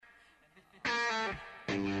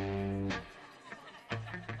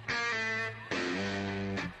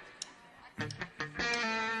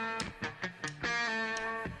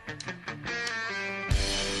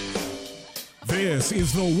This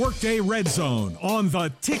is the Workday Redzone on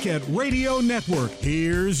the Ticket Radio Network.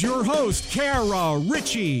 Here's your host,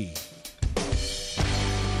 Richey.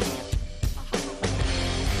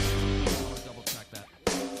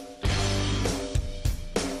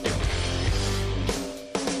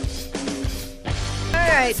 All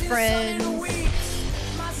right, friends.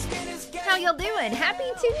 How y'all doing? Happy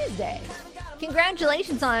Tuesday.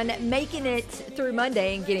 Congratulations on making it through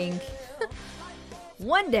Monday and getting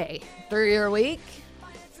one day through your week.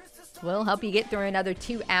 We'll help you get through another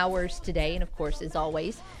 2 hours today. And of course, as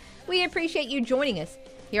always, we appreciate you joining us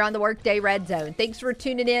here on the Workday Redzone. Thanks for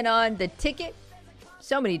tuning in on the Ticket.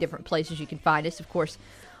 So many different places you can find us, of course,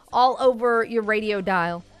 all over your radio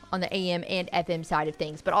dial on the AM and FM side of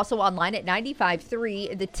things, but also online at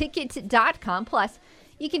 953theticket.com. Plus,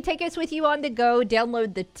 you can take us with you on the go.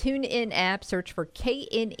 Download the TuneIn app, search for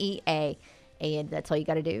KNEA. And that's all you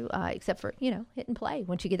got to do, except for, hit and play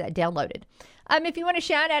once you get that downloaded. If you want to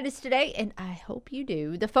shout at us today, and I hope you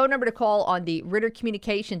do, the phone number to call on the Ritter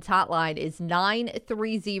Communications hotline is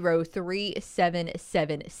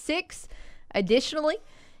 930-3776. Additionally,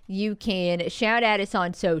 you can shout at us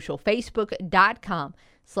on social.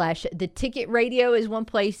 Facebook.com/The Ticket Radio is one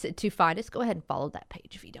place to find us. Go ahead and follow that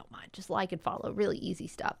page if you don't mind. Just like and follow. Really easy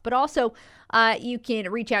stuff. But also, you can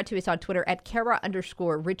reach out to us on Twitter at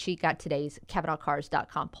Kara_Richey. Got today's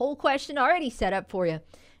CavenaughCars.com poll question already set up for you.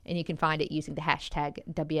 And you can find it using the hashtag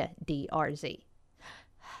WDRZ.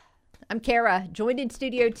 I'm Kara, joined in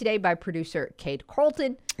studio today by producer Cade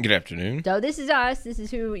Carlton. Good afternoon. So this is us. This is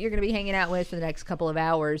who you're going to be hanging out with for the next couple of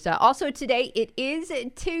hours. Also today, it is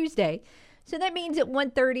Tuesday. So that means at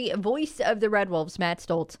 1:30, voice of the Red Wolves, Matt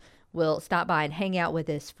Stolz, will stop by and hang out with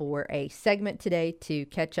us for a segment today to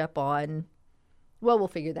catch up on, well, we'll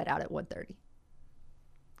figure that out at 1:30.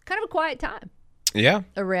 Kind of a quiet time. Yeah.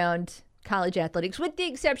 Around college athletics, with the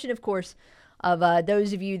exception, of course, of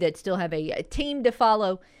those of you that still have a team to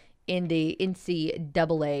follow in the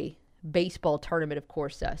NCAA baseball tournament. Of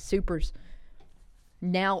course, Supers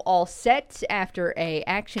now all set after a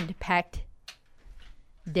action-packed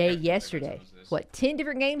day yesterday. 10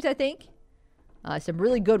 different games, I think? Some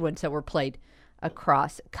really good ones that were played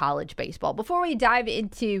across college baseball. Before we dive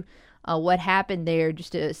into what happened there,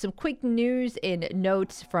 just some quick news and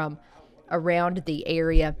notes from around the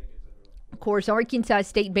area. Of course, Arkansas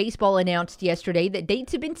State baseball announced yesterday that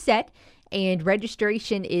dates have been set and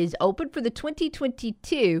registration is open for the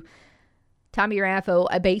 2022 Tommy Raffo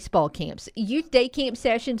baseball camps. Youth day camp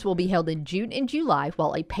sessions will be held in June and July,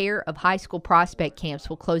 while a pair of high school prospect camps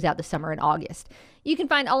will close out the summer in August. You can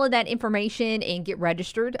find all of that information and get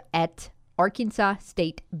registered at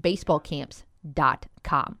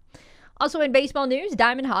ArkansasStateBaseballCamps.com. Also in baseball news,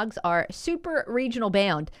 Diamond Hogs are super regional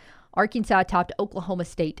bound. Arkansas topped Oklahoma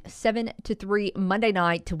State 7-3 Monday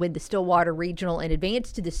night to win the Stillwater Regional and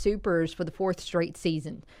advance to the Supers for the fourth straight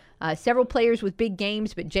season. Several players with big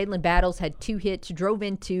games, but Jalen Battles had 2 hits, drove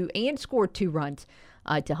into and scored 2 runs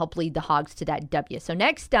to help lead the Hogs to that W. So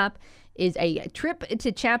next up is a trip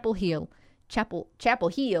to Chapel Hill,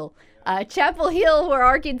 where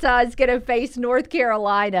Arkansas is going to face North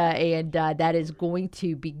Carolina, and that is going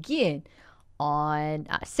to begin on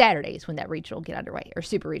Saturdays when that regional will get underway, or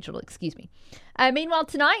super regional, excuse me. Meanwhile,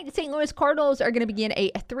 tonight, the St. Louis Cardinals are going to begin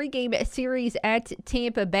a 3-game series at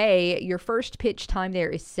Tampa Bay. Your first pitch time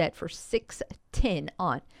there is set for 6:10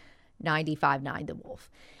 on 95.9 The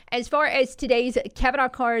Wolf. As far as today's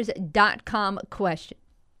CavenaughCars.com question,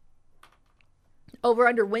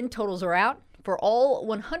 over-under win totals are out for all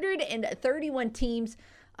 131 teams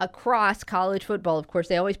across college football. Of course,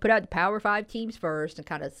 they always put out the Power 5 teams first and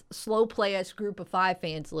kind of slow play us group of 5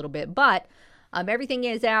 fans a little bit. But everything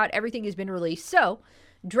is out. Everything has been released. So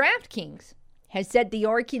DraftKings has set the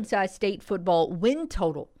Arkansas State football win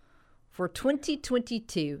total for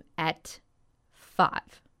 2022 at 5.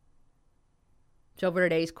 So over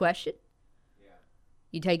today's question,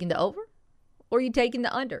 you taking the over or you taking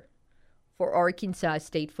the under for Arkansas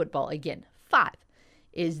State football? Again, 5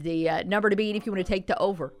 is the number to beat if you want to take the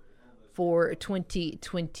over for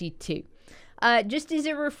 2022. Just as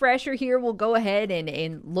a refresher here, we'll go ahead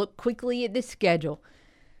and look quickly at the schedule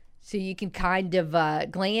so you can kind of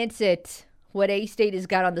glance at what A-State has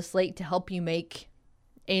got on the slate to help you make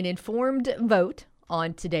an informed vote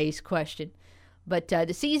on today's question. But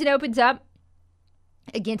the season opens up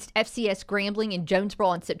against FCS Grambling in Jonesboro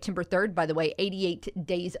on September 3rd. By the way, 88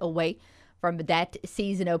 days away from that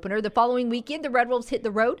season opener. The following weekend, the Red Wolves hit the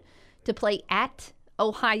road to play at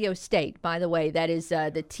Ohio State. By the way, that is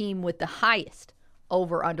the team with the highest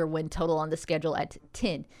over-under win total on the schedule at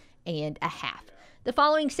 10.5. The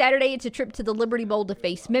following Saturday, it's a trip to the Liberty Bowl to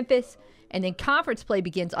face Memphis. And then conference play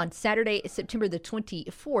begins on Saturday, September the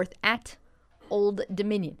 24th at Old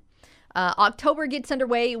Dominion. October gets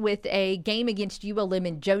underway with a game against ULM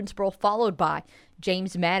in Jonesboro, followed by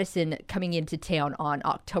James Madison coming into town on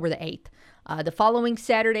October the 8th. The following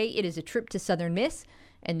Saturday, it is a trip to Southern Miss.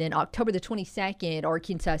 And then October the 22nd,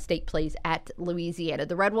 Arkansas State plays at Louisiana.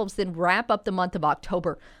 The Red Wolves then wrap up the month of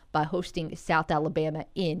October by hosting South Alabama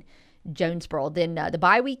in Jonesboro. Then the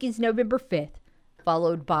bye week is November 5th,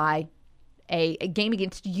 followed by a game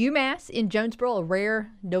against UMass in Jonesboro, a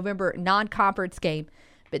rare November non-conference game.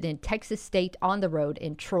 But then Texas State on the road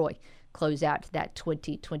in Troy close out that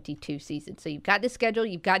 2022 season. So you've got the schedule,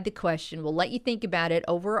 you've got the question. We'll let you think about it,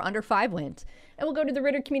 over or under 5 wins. And we'll go to the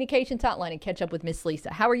Ritter Communications Hotline and catch up with Miss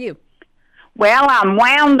Lisa. How are you? Well, I'm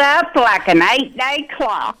wound up like an 8-day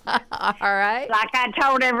clock. All right. Like I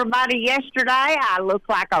told everybody yesterday, I look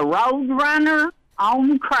like a road runner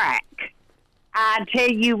on crack. I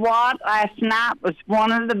tell you what, last night was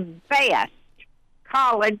one of the best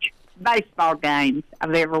college baseball games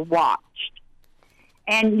I've ever watched.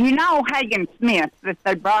 And you know Hagen Smith that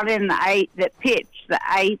they brought in that pitched the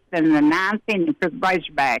 8th and the 9th inning for the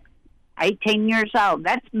Razorbacks, 18 years old.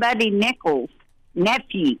 That's Buddy Nichols'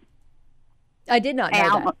 nephew. I did not know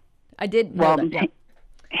that. I didn't know that.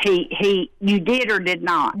 Yeah. You did or did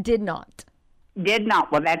not? Did not. Did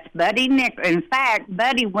not. Well, that's Buddy Nichols. In fact,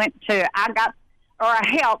 Buddy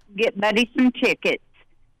I helped get Buddy some tickets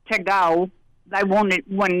to go. They wanted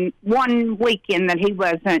one weekend that he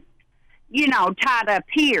wasn't, tied up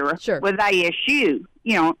here with ASU.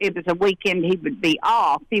 It was a weekend he would be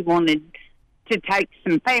off. He wanted to take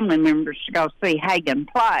some family members to go see Hagen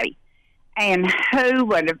play. And who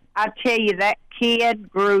would have, I tell you, that kid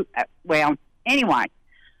grew, well, anyway.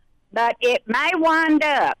 But it may wind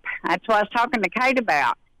up, that's what I was talking to Cade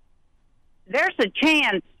about. There's a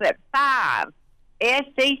chance that 5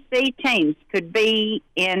 SEC teams could be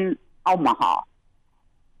in Omaha.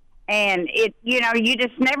 And you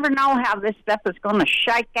just never know how this stuff is going to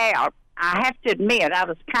shake out. I have to admit, I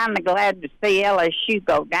was kind of glad to see LSU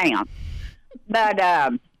go down. But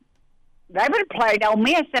they would have played Ole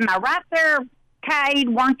Miss. Am I right there, Cade?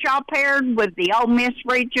 Weren't y'all paired with the Ole Miss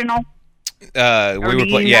regional? We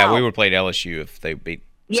would play LSU if they beat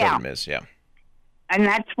Southern Miss. Yeah. And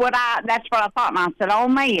that's what I thought. And I said, oh,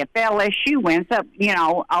 me, if LSU wins up,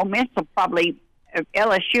 Ole Miss will probably, if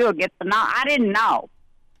LSU will get the nod. I didn't know,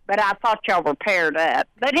 but I thought y'all were paired up.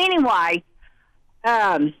 But anyway,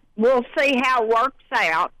 we'll see how it works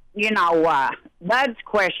out. Bud's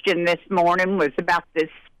question this morning was about this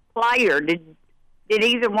player. Did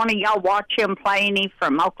either one of y'all watch him play any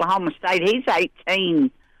from Oklahoma State? He's 18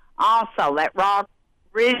 also. That Rock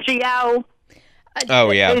Riggio.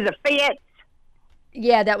 Oh, yeah. Through the Fitz.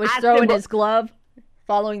 Yeah, that was throwing his glove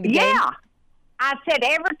following the game. Yeah. I said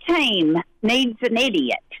every team needs an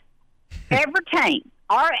idiot. Every team.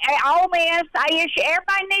 Ole Miss, ASU,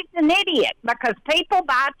 everybody needs an idiot because people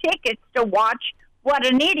buy tickets to watch what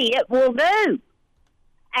an idiot will do.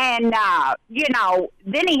 And,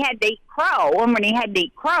 then he had to eat crow. And when he had to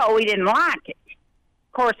eat crow, he didn't like it.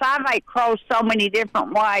 Of course, I've ate crow so many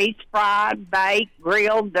different ways, fried, baked,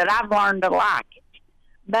 grilled, that I've learned to like it.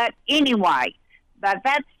 But anyway,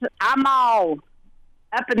 I'm all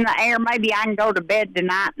up in the air. Maybe I can go to bed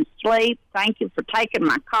tonight and sleep. Thank you for taking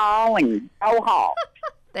my call, and go Hawks.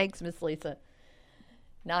 Thanks, Miss Lisa.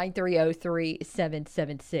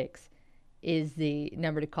 930-3776 is the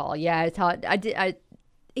number to call. Yeah, it's hot.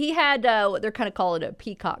 He had what they're kind of calling a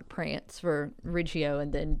peacock prance for Richey,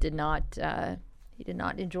 and then did not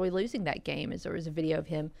enjoy losing that game, as there was a video of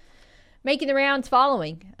him making the rounds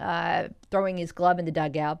following, throwing his glove in the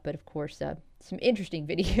dugout. But of course, some interesting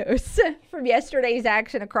videos from yesterday's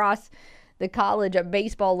action across the college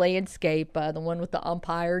baseball landscape. The one with the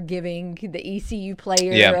umpire giving the ECU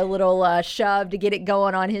player a little shove to get it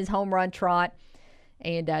going on his home run trot.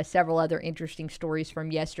 And several other interesting stories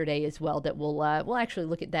from yesterday as well that we'll actually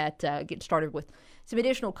look at that, get started with some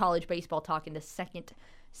additional college baseball talk in the second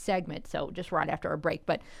segment, so just right after our break.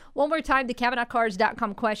 But one more time, the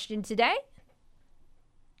CavenaughCars.com question today.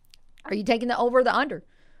 Are you taking the over or the under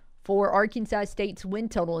for Arkansas State's win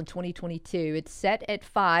total in 2022? It's set at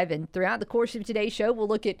 5, and throughout the course of today's show, we'll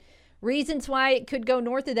look at reasons why it could go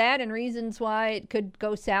north of that and reasons why it could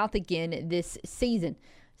go south again this season.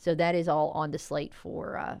 So that is all on the slate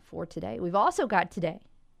for today. We've also got today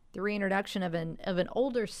the reintroduction of an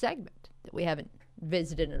older segment that we haven't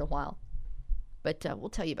visited in a while. But we'll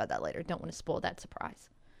tell you about that later. Don't want to spoil that surprise.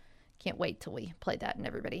 Can't wait till we play that and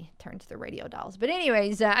everybody turns their radio dials. But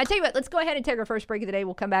anyways, I tell you what, let's go ahead and take our first break of the day.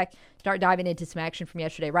 We'll come back, start diving into some action from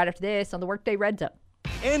yesterday right after this on the Workday Redzone.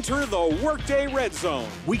 Enter the Workday Red Zone.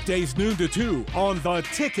 Weekdays noon to 2 on the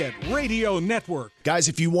Ticket Radio Network. Guys,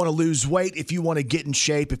 if you want to lose weight, if you want to get in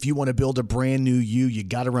shape, if you want to build a brand new you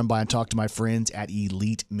got to run by and talk to my friends at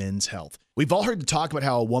Elite Men's Health. We've all heard the talk about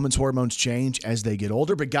how a woman's hormones change as they get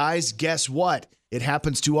older, but guys, guess what? It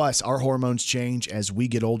happens to us. Our hormones change as we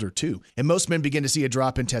get older too. And most men begin to see a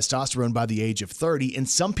drop in testosterone by the age of 30, and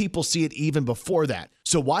some people see it even before that.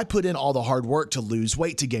 So why put in all the hard work to lose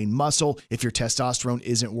weight, to gain muscle, if your testosterone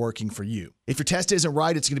isn't working for you? If your test isn't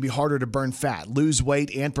right, it's going to be harder to burn fat, lose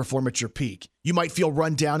weight, and perform at your peak. You might feel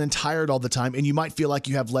run down and tired all the time, and you might feel like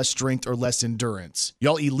you have less strength or less endurance.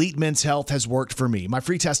 Y'all, Elite Men's Health has worked for me. My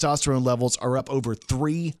free testosterone levels are up over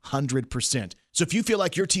 300%. So if you feel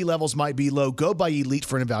like your T levels might be low, go by Elite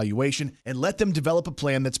for an evaluation and let them develop a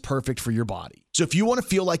plan that's perfect for your body. So if you want to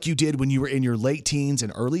feel like you did when you were in your late teens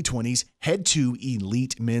and early 20s, head to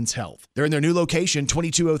Elite Men's Health. They're in their new location,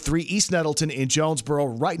 2203 East Nettleton in Jonesboro,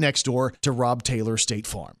 right next door to Rob Taylor State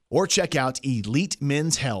Farm. Or check out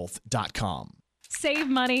EliteMen'sHealth.com. Save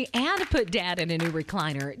money and put Dad in a new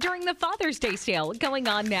recliner during the Father's Day sale going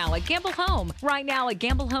on now at Gamble Home. Right now at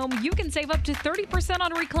Gamble Home, you can save up to 30%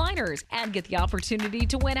 on recliners and get the opportunity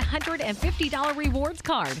to win a $150 rewards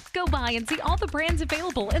card. Go by and see all the brands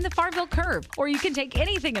available in the Farville Curve, or you can take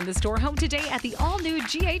anything in the store home today at the all-new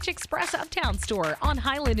GH Express Uptown store on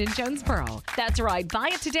Highland in Jonesboro. That's right, buy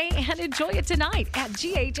it today and enjoy it tonight at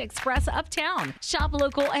GH Express Uptown. Shop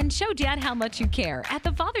local and show Dad how much you care at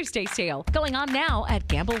the Father's Day sale going on now at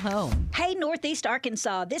Gamble Home. Hey, Northeast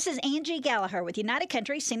Arkansas, this is Angie Gallagher with United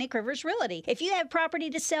Country Scenic Rivers Realty. If you have property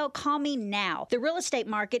to sell, call me now. The real estate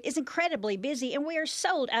market is incredibly busy and we are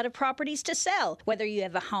sold out of properties to sell. Whether you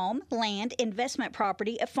have a home, land, investment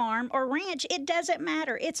property, a farm, or ranch, it doesn't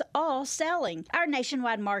matter. It's all selling. Our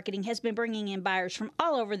nationwide marketing has been bringing in buyers from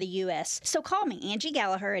all over the U.S. So call me, Angie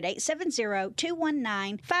Gallagher, at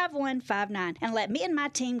 870-219-5159 and let me and my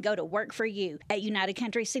team go to work for you. At United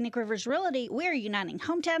Country Scenic Rivers Realty, we're uniting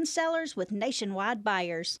hometown sellers with nationwide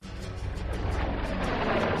buyers.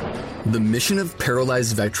 The mission of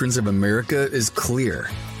Paralyzed Veterans of America is clear: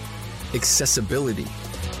 accessibility.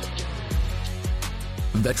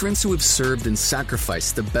 Veterans who have served and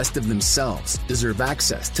sacrificed the best of themselves deserve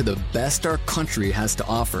access to the best our country has to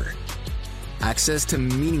offer. Access to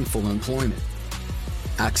meaningful employment.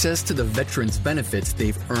 Access to the veterans' benefits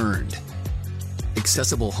they've earned.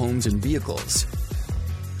 Accessible homes and vehicles.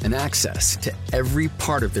 And access to every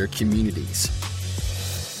part of their communities.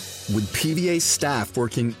 With PVA staff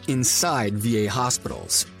working inside VA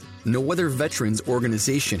hospitals, no other veterans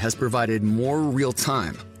organization has provided more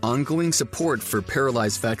real-time, ongoing support for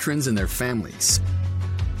paralyzed veterans and their families.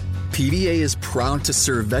 PVA is proud to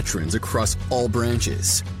serve veterans across all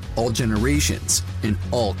branches, all generations, and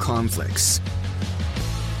all conflicts.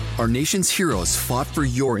 Our nation's heroes fought for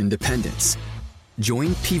your independence. Join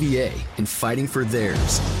PVA in fighting for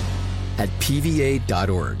theirs at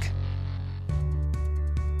pva.org.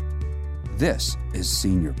 This is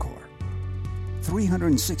Senior Corps.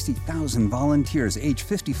 360,000 volunteers age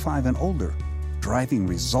 55 and older, driving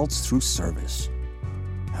results through service,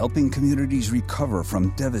 helping communities recover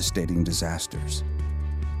from devastating disasters.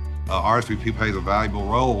 RSVP plays a valuable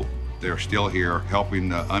role. They're still here helping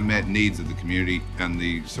the unmet needs of the community and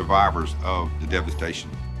the survivors of the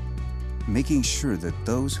devastation. Making sure that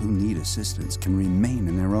those who need assistance can remain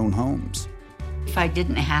in their own homes. If I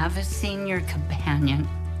didn't have a senior companion,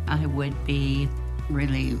 I would be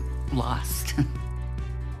really lost.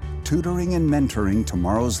 Tutoring and mentoring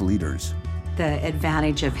tomorrow's leaders. The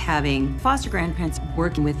advantage of having foster grandparents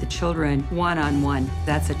working with the children one-on-one,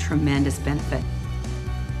 that's a tremendous benefit.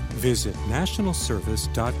 Visit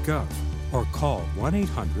nationalservice.gov or call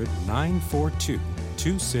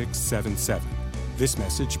 1-800-942-2677. This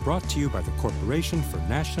message brought to you by the Corporation for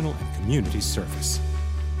National and Community Service.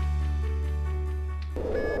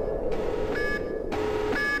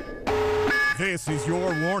 This is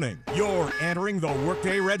your warning. You're entering the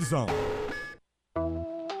Workday Red Zone.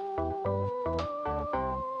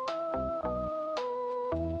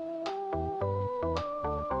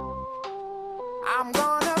 I'm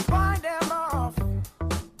gonna find them off.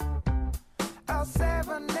 A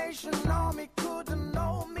seven-nation army couldn't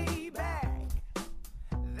know me back.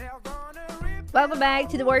 Welcome back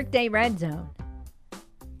to the Workday Red Zone.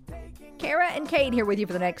 Kara and Cade here with you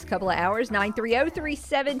for the next couple of hours.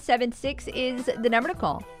 930-3776 is the number to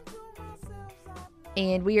call.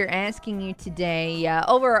 And we are asking you today,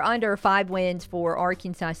 over or under 5 wins for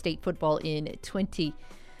Arkansas State football in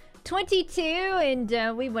 2022. And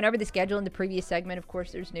we went over the schedule in the previous segment. Of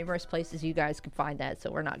course, there's numerous places you guys can find that,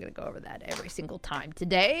 so we're not going to go over that every single time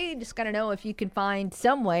today. Just got to know if you can find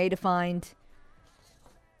some way to find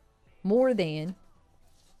more than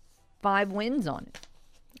 5 wins on it.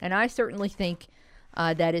 And I certainly think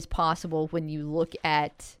that is possible when you look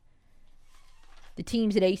at the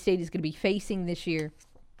teams that A-State is going to be facing this year,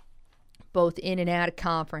 both in and out of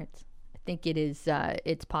conference. I think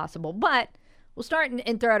it's possible. But we'll start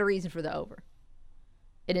and throw out a reason for the over.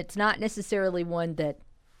 And it's not necessarily one that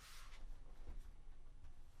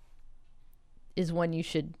is one you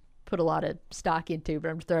should put a lot of stock into, but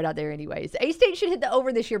I'm going to throw it out there anyways. A-State should hit the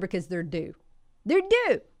over this year because they're due. They're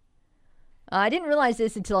due. I didn't realize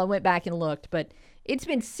this until I went back and looked, but it's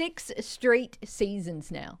been 6 straight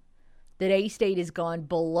seasons now that A-State has gone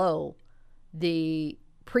below the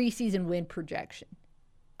preseason win projection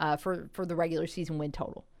for the regular season win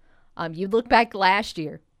total. You look back last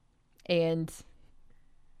year, and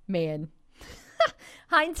man,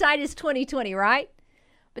 hindsight is 20/20, right?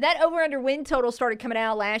 But that over-under win total started coming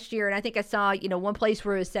out last year, and I think I saw, one place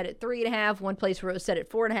where it was set at 3.5, one place where it was set at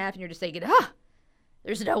 4.5, and you're just thinking,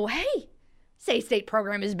 there's no way. This A-State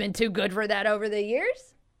program has been too good for that over the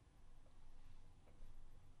years.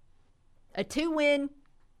 A 2-win,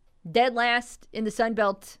 dead last in the Sun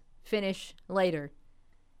Belt finish later.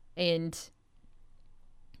 And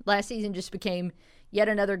last season just became yet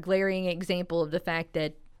another glaring example of the fact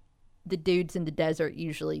that the dudes in the desert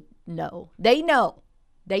usually know. They know.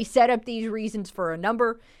 They set up these reasons for a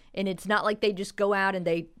number, and it's not like they just go out and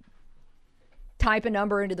they type a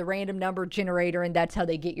number into the random number generator, and that's how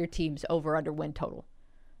they get your team's over-under win total.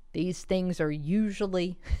 These things are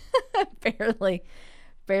usually fairly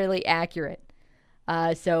accurate.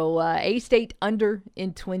 So A-State under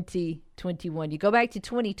in 2021. You go back to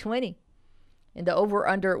 2020, and the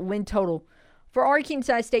over-under win total for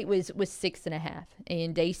Arkansas State was 6.5,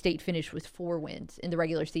 and A-State finished with 4 wins in the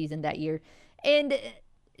regular season that year. And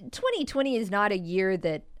 2020 is not a year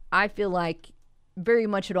that I feel like very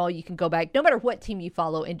much at all you can go back, no matter what team you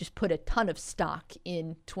follow, and just put a ton of stock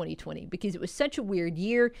in 2020 because it was such a weird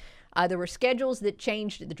year. There were schedules that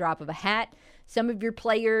changed at the drop of a hat. Some of your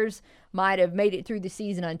players might have made it through the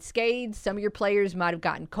season unscathed. Some of your players might have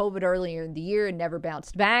gotten COVID earlier in the year and never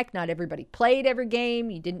bounced back. Not everybody played every game.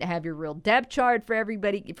 You didn't have your real depth chart for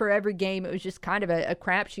everybody for every game. It was just kind of a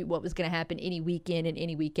crapshoot what was going to happen any week in and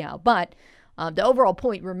any week out. But the overall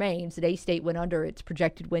point remains that A-State went under its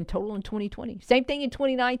projected win total in 2020. Same thing in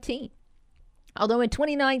 2019. Although in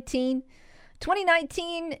 2019,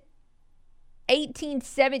 18,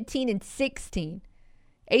 17, and 16,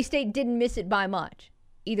 A-State didn't miss it by much.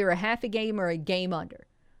 Either a half a game or a game under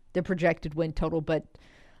the projected win total. But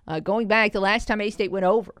going back, the last time A-State went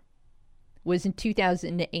over was in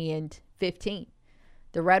 2015.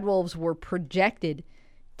 The Red Wolves were projected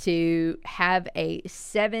to have a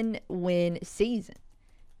 7-win season.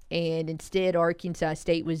 And instead, Arkansas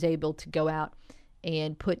State was able to go out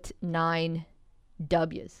and put 9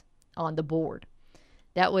 W's on the board.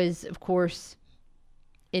 That was, of course,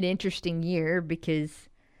 an interesting year because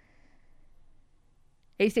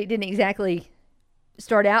A-State didn't exactly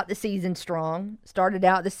start out the season strong. Started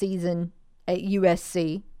out the season at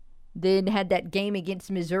USC. Then had that game against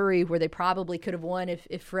Missouri where they probably could have won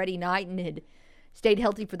if Freddie Knighton had stayed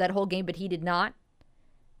healthy for that whole game, but he did not.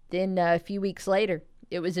 Then a few weeks later,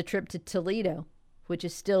 it was a trip to Toledo, which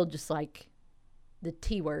is still just like the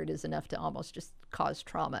T word is enough to almost just cause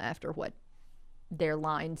trauma after what their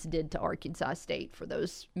lines did to Arkansas State for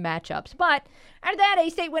those matchups. But after that,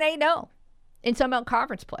 A-State went 8-0 in Sun Belt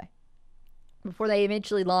Conference play before they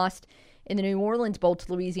eventually lost in the New Orleans Bowl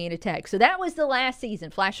to Louisiana Tech. So that was the last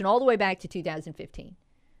season, flashing all the way back to 2015,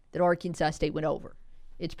 that Arkansas State went over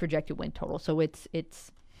its projected win total. So it's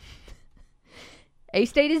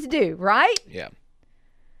A-State is due, right? Yeah.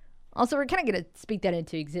 Also, we're kind of going to speak that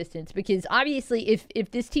into existence because obviously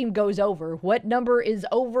if this team goes over, what number is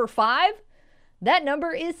over 5? That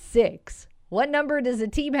number is 6. What number does a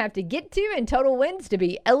team have to get to in total wins to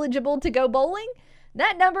be eligible to go bowling?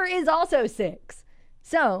 That number is also 6.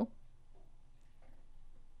 So,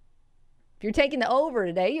 if you're taking the over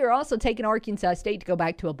today, you're also taking Arkansas State to go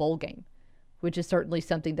back to a bowl game, which is certainly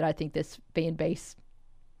something that I think this fan base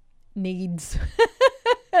needs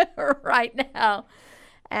right now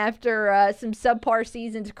after some subpar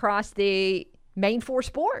seasons across the main 4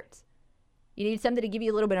 sports. You need something to give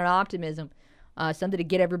you a little bit of optimism, something to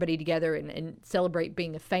get everybody together and celebrate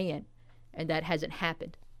being a fan, and that hasn't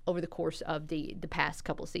happened over the course of the past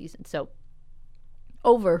couple seasons. So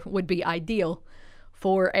over would be ideal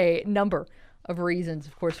for a number of reasons.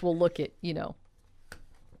 Of course, we'll look at,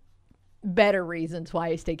 better reasons why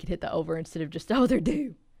A-State could hit the over instead of just, they're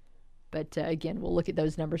due. But again, we'll look at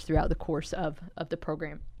those numbers throughout the course of the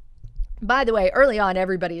program. By the way, early on,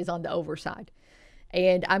 everybody is on the over side.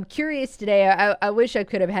 And I'm curious today, I wish I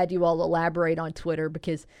could have had you all elaborate on Twitter,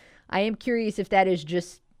 because I am curious if that is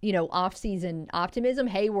just, off-season optimism.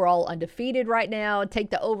 Hey, we're all undefeated right now. Take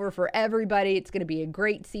the over for everybody. It's going to be a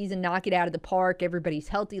great season. Knock it out of the park. Everybody's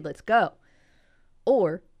healthy. Let's go.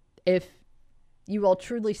 Or if you all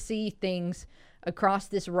truly see things across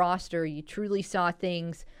this roster, you truly saw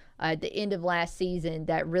things at the end of last season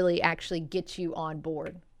that really actually gets you on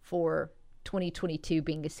board for 2022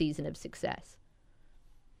 being a season of success.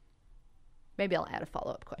 Maybe I'll add a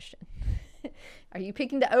follow-up question. Are you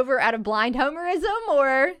picking the over out of blind homerism,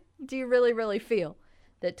 or do you really, really feel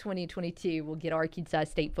that 2022 will get Arkansas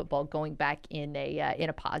State football going back in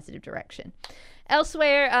a positive direction?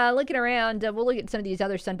 Elsewhere, looking around, we'll look at some of these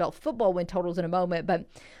other Sunbelt football win totals in a moment, but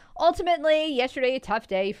ultimately, yesterday, a tough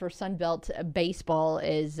day for Sunbelt baseball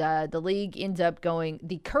as the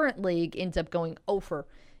current league ends up going over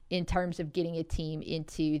in terms of getting a team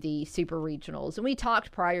into the Super Regionals. And we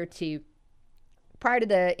talked prior to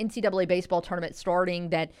the NCAA baseball tournament starting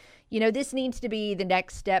that, this needs to be the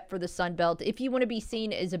next step for the Sun Belt. If you want to be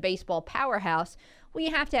seen as a baseball powerhouse, well,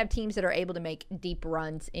 you have to have teams that are able to make deep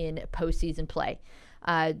runs in postseason play.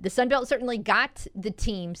 The Sun Belt certainly got the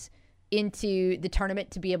teams into the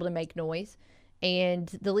tournament to be able to make noise, and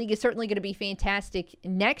the league is certainly going to be fantastic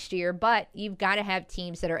next year, but you've got to have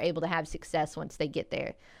teams that are able to have success once they get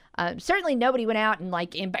there. Certainly nobody went out and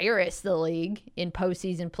embarrassed the league in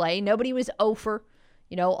postseason play. Nobody was over.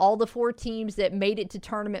 All the 4 teams that made it to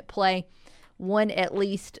tournament play won at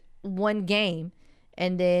least one game.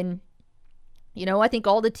 And then, I think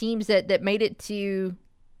all the teams that made it to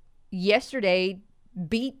yesterday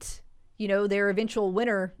beat, their eventual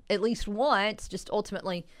winner at least once. Just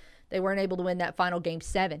ultimately, they weren't able to win that final game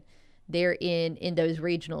 7 there in those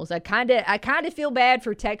regionals. I kind of feel bad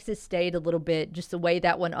for Texas State a little bit, just the way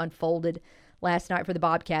that one unfolded last night for the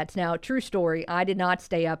Bobcats. Now, true story, I did not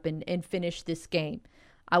stay up and finish this game.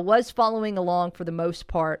 I was following along for the most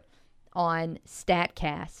part on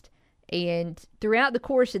StatCast. And throughout the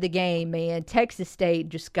course of the game, man, Texas State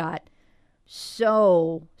just got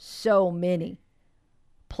so many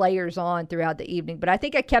players on throughout the evening. But I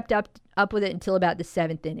think I kept up with it until about the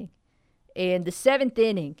 7th inning. And the 7th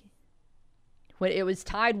inning, when it was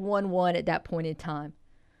tied 1-1 at that point in time,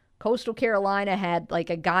 Coastal Carolina had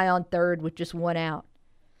a guy on third with just 1 out.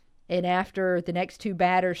 And after the next 2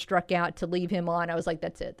 batters struck out to leave him on, I was like,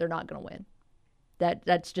 that's it. They're not going to win.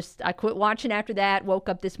 That's just, I quit watching after that, woke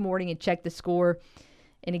up this morning and checked the score.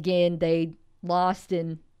 And again, they lost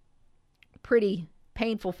in pretty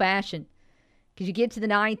painful fashion, because you get to the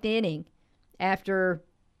 9th inning after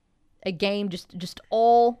a game just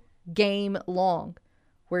all game long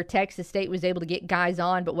where Texas State was able to get guys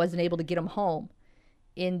on but wasn't able to get them home.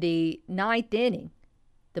 In the 9th inning,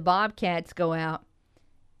 the Bobcats go out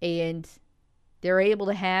and they're able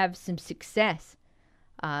to have some success.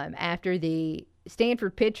 After the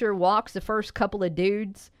Stanford pitcher walks the first couple of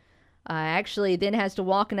dudes, actually then has to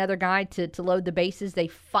walk another guy to load the bases, they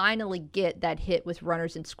finally get that hit with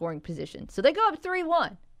runners in scoring position. So they go up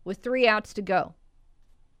 3-1 with 3 outs to go.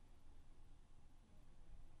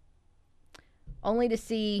 Only to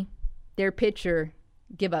see their pitcher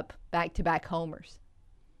give up back-to-back homers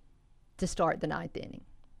to start the 9th inning.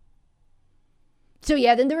 So,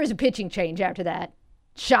 yeah, then there was a pitching change after that,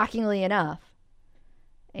 shockingly enough.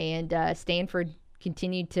 And Stanford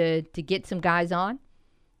continued to get some guys on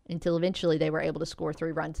until eventually they were able to score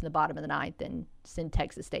 3 runs in the bottom of the 9th and send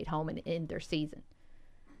Texas State home and end their season.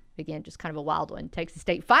 Again, just kind of a wild one. Texas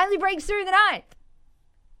State finally breaks through the 9th.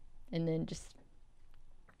 And then just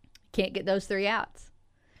can't get those 3 outs.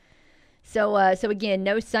 So again,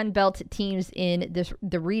 no Sun Belt teams in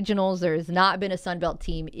the regionals. There has not been a Sun Belt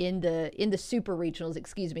team in the Super Regionals.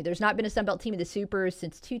 Excuse me. There's not been a Sun Belt team in the Supers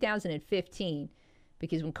since 2015,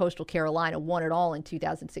 because when Coastal Carolina won it all in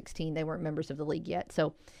 2016, they weren't members of the league yet.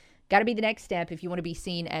 So, got to be the next step if you want to be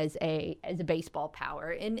seen as a baseball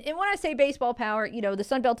power. And when I say baseball power, the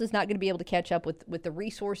Sun Belt is not going to be able to catch up with the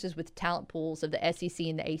resources, with the talent pools of the SEC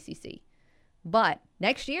and the ACC. But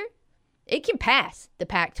next year, it can pass the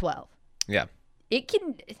Pac-12. Yeah.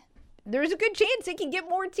 There's a good chance it can get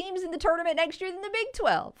more teams in the tournament next year than the Big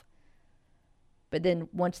 12. But then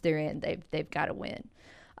once they're in, they've got to win.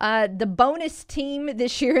 The bonus team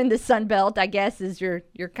this year in the Sun Belt, I guess, as you're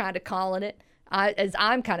kind of calling it, as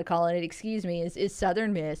I'm kind of calling it, is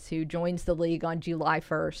Southern Miss, who joins the league on July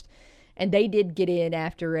 1st. And they did get in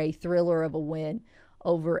after a thriller of a win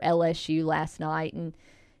over LSU last night. And,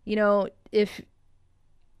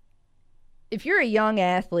 if you're a young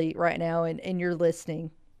athlete right now and you're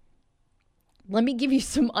listening, let me give you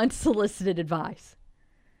some unsolicited advice.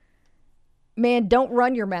 Man, don't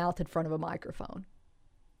run your mouth in front of a microphone.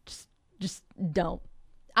 Just don't.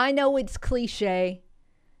 I know it's cliche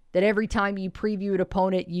that every time you preview an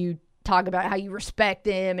opponent, you talk about how you respect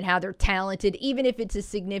them and how they're talented, even if it's a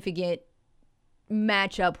significant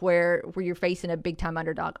matchup where you're facing a big-time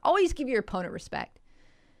underdog. Always give your opponent respect.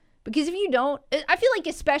 Because if you don't, I feel like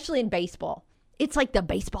especially in baseball, it's like the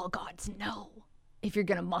baseball gods know if you're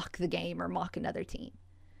going to mock the game or mock another team.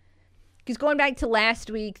 Because going back to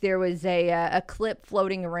last week, there was a clip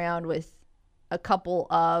floating around with a couple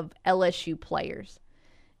of LSU players.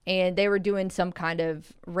 And they were doing some kind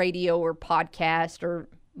of radio or podcast or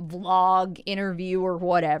vlog interview or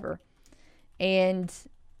whatever. And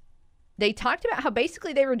they talked about how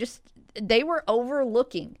basically they were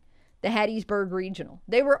overlooking the Hattiesburg Regional.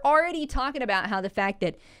 They were already talking about how the fact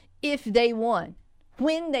that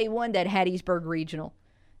when they won that Hattiesburg Regional,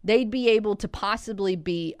 they'd be able to possibly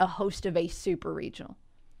be a host of a super regional.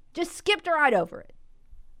 Just skipped right over it.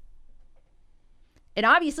 And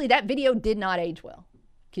obviously that video did not age well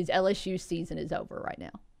because LSU's season is over right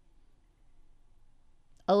now.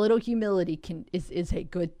 A little humility is a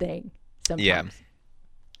good thing sometimes. Yeah.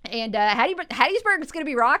 And Hattiesburg is going to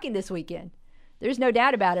be rocking this weekend. There's no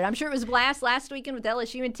doubt about it. I'm sure it was a blast last weekend with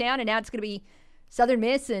LSU in town, and now it's going to be Southern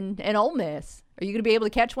Miss and Ole Miss. Are you going to be able to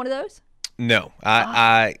catch one of those? No.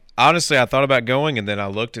 I honestly, I thought about going, and then I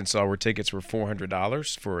looked and saw where tickets were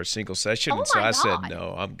 $400 for a single session. And so I said,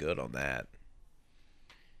 no, I'm good on that.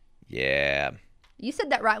 Yeah. You said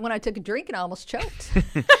that right when I took a drink and I almost choked.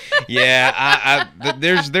 Yeah,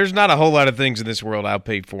 there's not a whole lot of things in this world I'll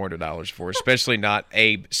pay $400 for, especially not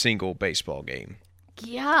a single baseball game.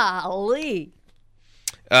 Golly.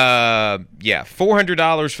 Yeah,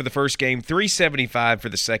 $400 for the first game, $375 for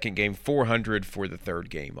the second game, $400 for the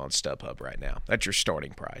third game on StubHub right now. That's your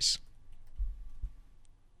starting price.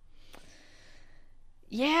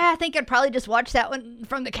 Yeah, I think I'd probably just watch that one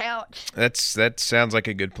from the couch. That sounds like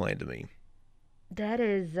a good plan to me. That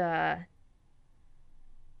is that's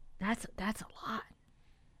a lot.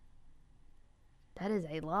 That is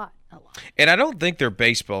a lot. And I don't think their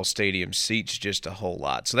baseball stadium seats just a whole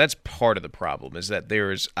lot. So that's part of the problem, is that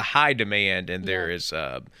there is a high demand and there is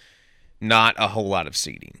not a whole lot of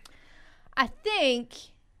seating. I think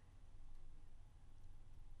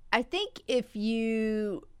if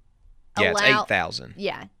you it's allow 8,000.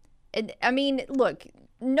 Yeah. And I mean, look,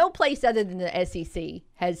 no place other than the SEC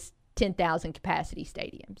has 10,000 capacity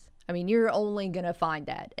stadiums. I mean, you're only going to find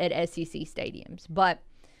that at SEC stadiums. But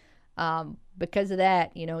because of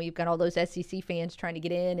that, you've got all those SEC fans trying to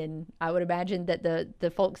get in, and I would imagine that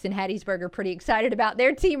the folks in Hattiesburg are pretty excited about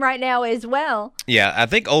their team right now as well. Yeah, I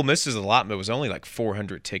think Ole Miss's allotment was only like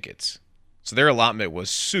 400 tickets. So their allotment was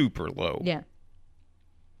super low. Yeah.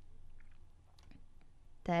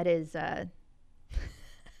 That is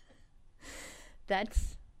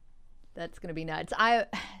that's going to be nuts. I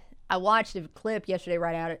watched a clip yesterday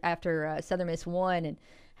right out after Southern Miss won and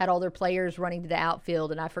had all their players running to the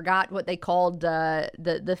outfield, and I forgot what they called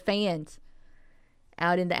the fans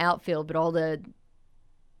out in the outfield, but all the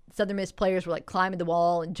Southern Miss players were like climbing the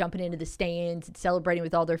wall and jumping into the stands and celebrating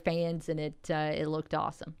with all their fans, and it looked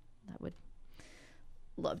awesome. I would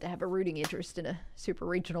love to have a rooting interest in a super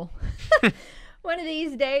regional one of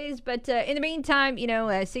these days, but in the meantime,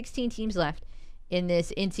 16 teams left in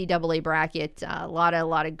this NCAA bracket. A lot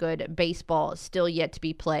of good baseball still yet to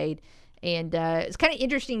be played. And it's kind of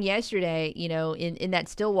interesting yesterday, in that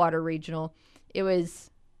Stillwater regional, it was,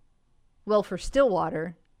 well, for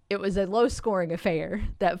Stillwater, it was a low-scoring affair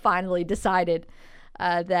that finally decided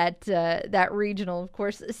that regional. Of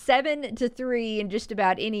course, 7-3 in just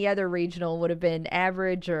about any other regional would have been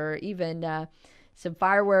average, or even some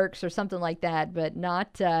fireworks or something like that, but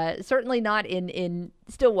not certainly not in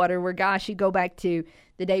Stillwater, where, gosh, you go back to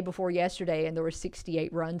the day before yesterday and there were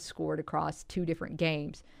 68 runs scored across two different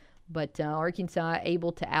games. But Arkansas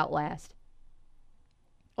able to outlast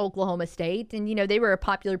Oklahoma State. And, they were a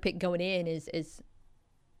popular pick going in as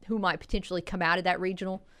who might potentially come out of that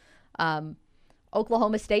regional.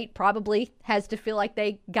 Oklahoma State probably has to feel like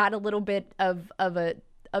they got a little bit of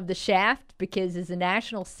the shaft, because as a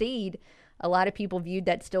national seed, a lot of people viewed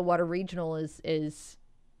that Stillwater regional as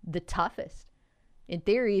the toughest. In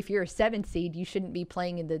theory, if you're a 7 seed, you shouldn't be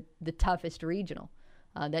playing in the toughest regional.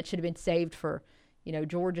 That should have been saved for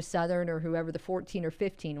Georgia Southern or whoever the 14 or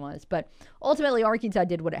 15 was. But ultimately, Arkansas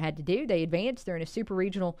did what it had to do. They advanced. They're in a super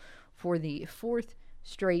regional for the 4th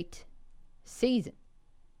straight season.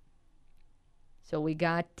 So we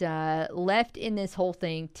got left in this whole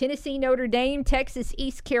thing: Tennessee, Notre Dame, Texas,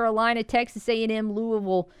 East Carolina, Texas A&M,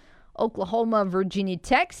 Louisville, Oklahoma, Virginia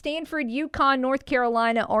Tech, Stanford, UConn, North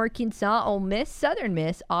Carolina, Arkansas, Ole Miss, Southern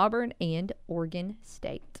Miss, Auburn, and Oregon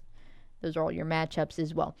State. Those are all your matchups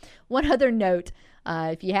as well. One other note,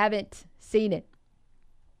 if you haven't seen it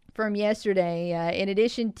from yesterday, in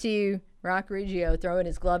addition to Rock Riggio throwing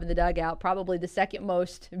his glove in the dugout, probably the second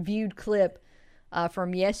most viewed clip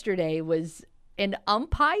from yesterday was an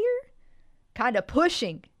umpire kind of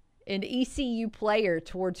pushing an ECU player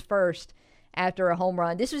towards first after a home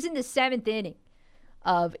run. This was in the 7th inning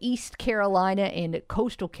of East Carolina and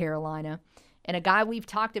Coastal Carolina. And a guy we've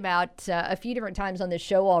talked about a few different times on this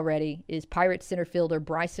show already is Pirates center fielder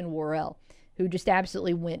Bryson Worrell, who just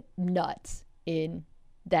absolutely went nuts in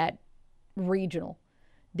that regional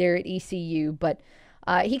there at ECU. But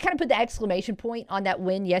he kind of put the exclamation point on that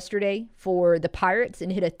win yesterday for the Pirates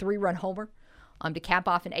and hit a 3-run homer to cap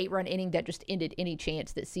off an 8-run inning that just ended any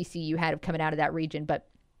chance that CCU had of coming out of that region. But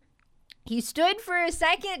he stood for a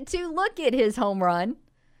second to look at his home run,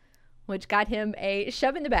 which got him a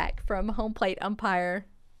shove in the back from home plate umpire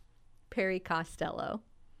Perry Costello.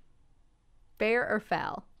 Fair or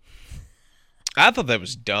foul? I thought that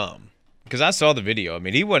was dumb because I saw the video. I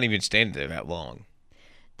mean, he wasn't even standing there that long.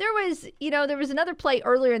 There was another play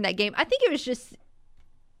earlier in that game. I think it was just,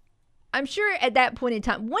 I'm sure at that point in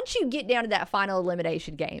time, once you get down to that final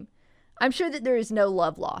elimination game, I'm sure that there is no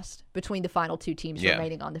love lost between the final two teams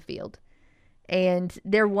remaining on the field. And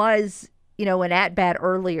there was, an at-bat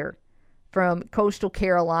earlier from Coastal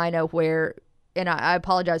Carolina where, and I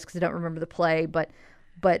apologize because I don't remember the play, but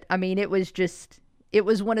I mean, it was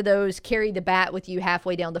one of those carry the bat with you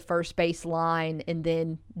halfway down the first base line and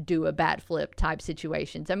then do a bat flip type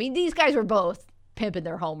situations. I mean, these guys were both pimping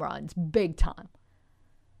their home runs big time.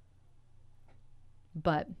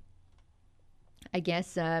 But I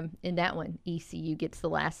guess in that one, ECU gets the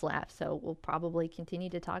last laugh. So we'll probably continue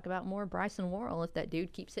to talk about more Bryson Worrell if that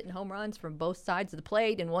dude keeps hitting home runs from both sides of the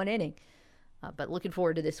plate in one inning. But looking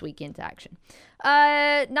forward to this weekend's action.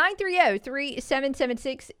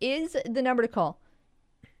 930-3776 is the number to call.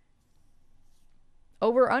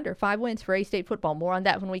 Over or under 5 wins for A-State football. More on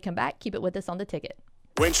that when we come back. Keep it with us on The Ticket.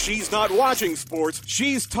 When she's not watching sports,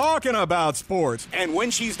 she's talking about sports. And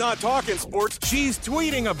when she's not talking sports, she's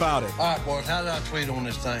tweeting about it. All right, boys, how do I tweet on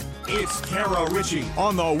this thing? It's Kara Richey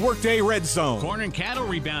on the Workday Red Zone. Corn and cattle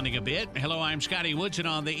rebounding a bit. Hello, I'm Scotty Woodson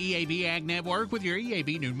on the EAB Ag Network with your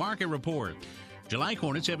EAB New Market Report. July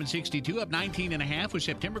corn at 762 up 19.5, with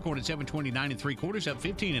September corn at 729 3/4 up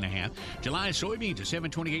 15.5. July soybeans at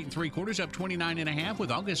 728 3/4 up 29.5,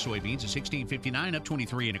 with August soybeans at 1659 up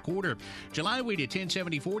 23 1/4. July wheat at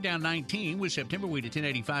 1074 down 19, with September wheat at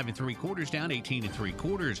 1085 3/4 down 18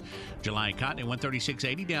 3/4. July cotton at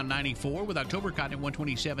 136.80 down 94, with October cotton at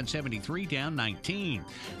 127.73 down 19.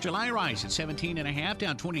 July rice at 17.5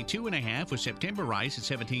 down 22.5, with September rice at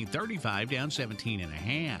 1735 down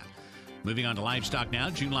 17.5. Moving on to livestock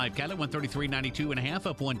now. June live cattle at 133.92.5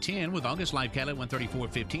 up 110, with August live cattle at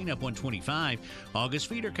 134.15 up 125. August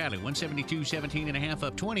feeder cattle at 172.17.5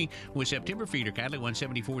 up 20, with September feeder cattle at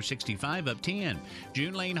 174.65 up 10.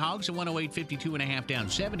 June lane hogs at 108.52.5 down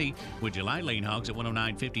 70, with July lane hogs at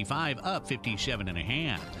 109.55 up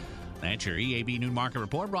 57.5. That's your EAB New Market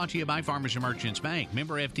Report, brought to you by Farmers and Merchants Bank.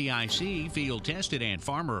 Member FDIC, field tested and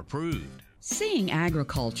farmer approved. Seeing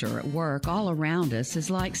agriculture at work all around us is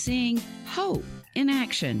like seeing hope in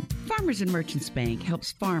action. Farmers and Merchants Bank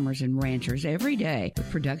helps farmers and ranchers every day with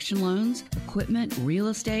production loans, equipment, real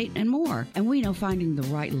estate, and more. And we know finding the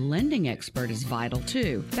right lending expert is vital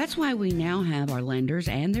too. That's why we now have our lenders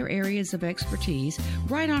and their areas of expertise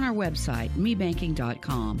right on our website,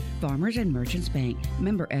 mebanking.com. Farmers and Merchants Bank,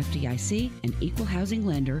 member FDIC, an equal housing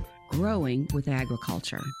lender, growing with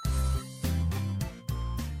agriculture.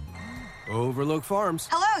 Overlook Farms.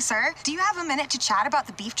 Hello, sir. Do you have a minute to chat about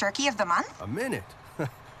the beef jerky of the month? A minute?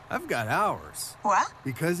 I've got hours. What?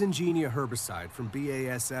 Because Ingenia herbicide from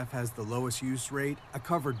BASF has the lowest use rate, I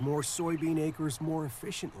covered more soybean acres more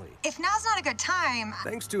efficiently. If now's not a good time...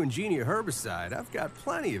 Thanks to Ingenia herbicide, I've got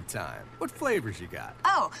plenty of time. What flavors you got?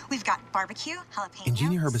 Oh, we've got barbecue, jalapeno...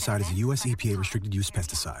 Ingenia herbicide is a U.S. EPA restricted use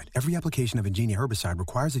pesticide. Every application of Ingenia herbicide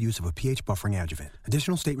requires the use of a pH buffering adjuvant.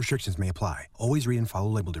 Additional state restrictions may apply. Always read and follow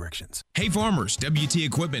label directions. Hey farmers, WT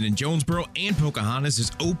Equipment in Jonesboro and Pocahontas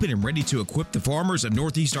is open and ready to equip the farmers of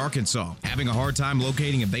Northeast Arkansas. Having a hard time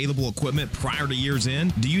locating available equipment prior to year's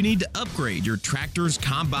end? Do you need to upgrade your tractors,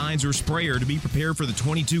 combines, or sprayer to be prepared for the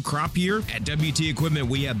 22 crop year? At WT Equipment,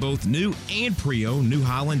 we have both new and pre-owned New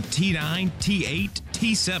Holland T9, T8,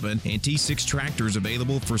 T7 and T6 tractors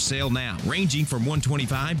available for sale now, ranging from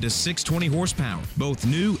 125 to 620 horsepower. Both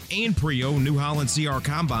new and pre-owned New Holland CR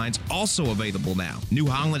combines also available now. New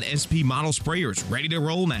Holland SP model sprayers ready to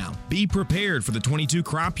roll now. Be prepared for the 22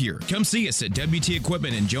 crop year. Come see us at WT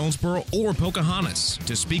Equipment in Jonesboro or Pocahontas.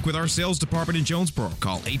 To speak with our sales department in Jonesboro,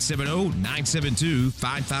 call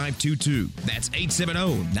 870-972-5522. That's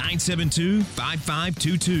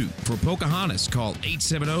 870-972-5522. For Pocahontas, call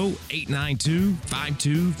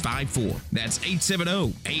 870-892-5254. That's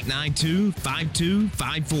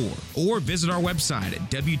 870-892-5254. Or visit our website at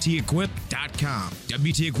WTEquip.com.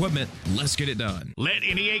 WT Equipment, let's get it done. Let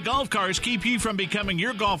NEA Golf Cars keep you from becoming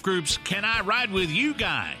your golf group's Can I Ride With You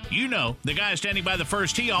guy. You know, the guy standing by the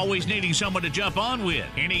first tee always needing someone to jump on with.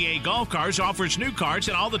 NEA Golf Cars offers new carts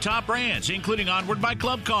and all the top brands, including Onward by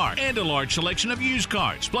Club Car and a large selection of used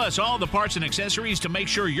carts, plus all the parts and accessories to make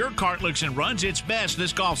sure your cart looks and runs its best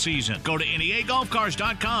this golf season. Go to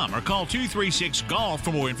NEAGolfCars.com or call 236-GOLF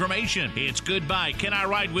for more information. It's goodbye, Can I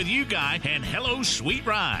Ride With You guy, and hello, sweet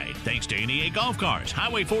ride. Thanks to NEA Golf Cars,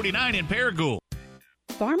 Highway 49 in Paragould.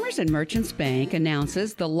 Farmers and Merchants Bank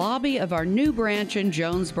announces the lobby of our new branch in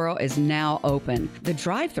Jonesboro is now open. The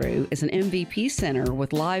drive-thru is an MVP center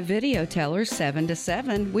with live video tellers 7 to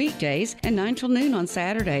 7 weekdays and 9 till noon on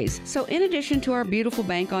Saturdays. So in addition to our beautiful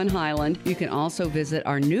bank on Highland, you can also visit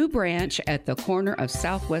our new branch at the corner of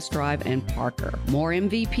Southwest Drive and Parker. More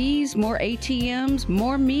MVPs, more ATMs,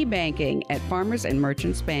 more me banking at Farmers and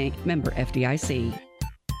Merchants Bank, member FDIC.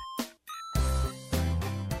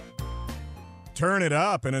 Turn it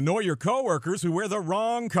up and annoy your coworkers who wear the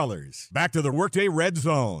wrong colors. Back to the Workday Red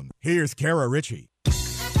Zone. Here's Kara Richey.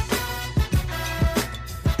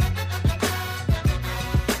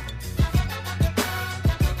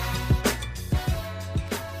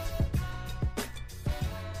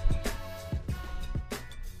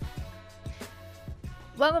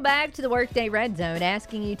 Welcome back to the Workday Red Zone.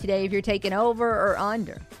 Asking you today if you're taking over or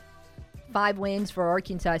under 5 wins for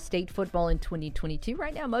Arkansas State football in 2022.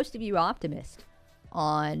 Right now, most of you optimists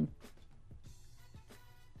on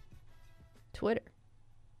Twitter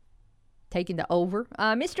taking the over.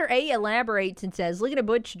 Mr. A elaborates and says, looking at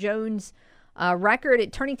Butch Jones' record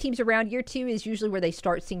at turning teams around, year 2 is usually where they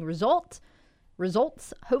start seeing results.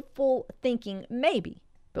 Hopeful thinking, maybe,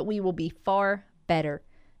 but we will be far better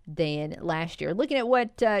than last year. Looking at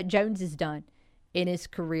what Jones has done in his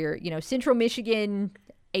career, Central Michigan,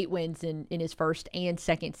 8 wins in his first and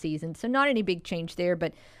second season. So not any big change there.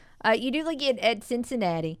 But you do look at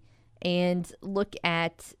Cincinnati and look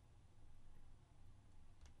at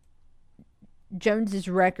Jones's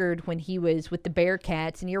record when he was with the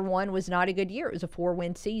Bearcats. And year 1 was not a good year. It was a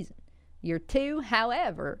 4-win season. Year 2,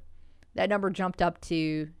 however, that number jumped up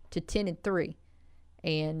to 10-3.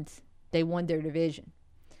 And they won their division.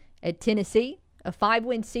 At Tennessee, a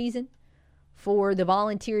 5-win season for the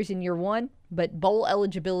Volunteers in year 1, but bowl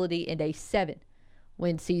eligibility and a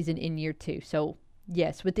 7-win season in year 2. So,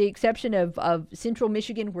 yes, with the exception of Central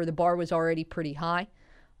Michigan, where the bar was already pretty high,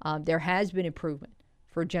 there has been improvement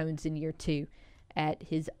for Jones in year 2 at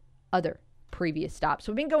his other previous stops.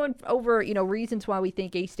 So we've been going over, reasons why we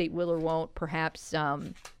think A-State will or won't perhaps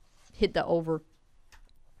hit the over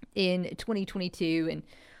in 2022. And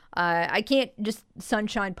I can't just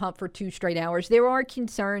sunshine pump for 2 straight hours. There are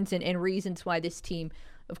concerns and reasons why this team,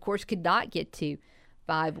 of course, could not get to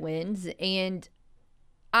 5 wins. And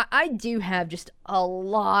I do have just a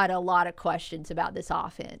lot of questions about this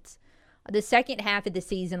offense. The second half of the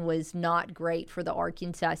season was not great for the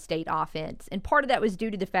Arkansas State offense. And part of that was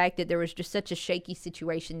due to the fact that there was just such a shaky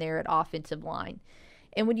situation there at offensive line.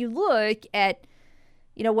 And when you look at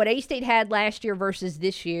what A-State had last year versus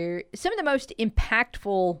this year, some of the most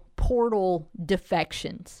impactful portal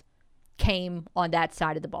defections came on that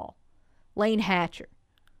side of the ball. Lane Hatcher,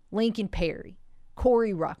 Lincoln Perry,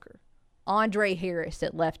 Corey Rucker, Andre Harris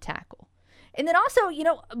at left tackle. And then also,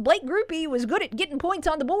 Blake Grupe was good at getting points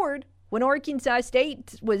on the board when Arkansas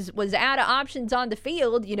State was out of options on the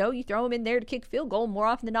field. You throw him in there to kick a field goal. More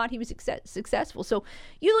often than not, he was successful. So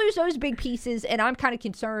you lose those big pieces, and I'm kind of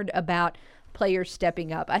concerned about players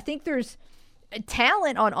stepping up. I think there's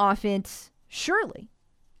talent on offense, surely,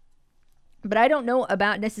 but I don't know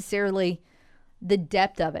about necessarily the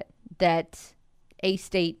depth of it that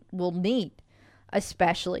A-State will need,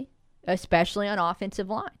 especially on offensive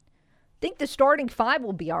line. I think the starting 5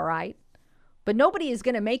 will be all right, but nobody is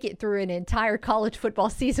going to make it through an entire college football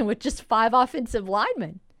season with just 5 offensive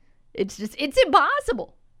linemen. It's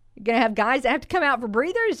impossible. You're going to have guys that have to come out for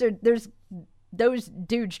breathers, or those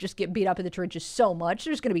dudes just get beat up in the trenches so much.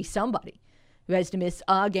 There's going to be somebody who has to miss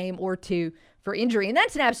a game or 2 for injury. And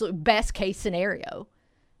that's an absolute best case scenario.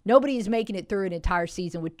 Nobody is making it through an entire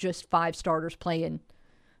season with just 5 starters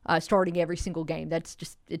starting every single game. That's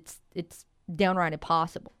just, it's downright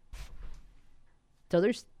impossible. So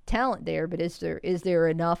there's talent there, but is there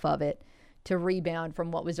enough of it to rebound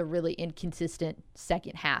from what was a really inconsistent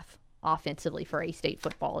second half offensively for A-State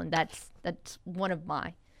football? And that's one of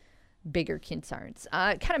my bigger concerns.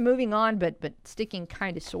 Kind of moving on, but sticking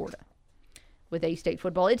kind of sort of with A-State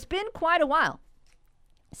football. It's been quite a while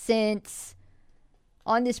since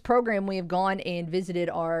on this program we have gone and visited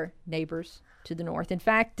our neighbors to the north. In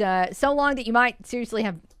fact, so long that you might seriously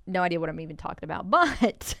have no idea what I'm even talking about.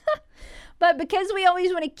 But because we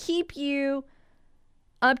always want to keep you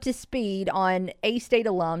up to speed on A-State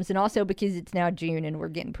alums, and also because it's now June and we're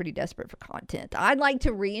getting pretty desperate for content, I'd like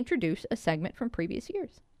to reintroduce a segment from previous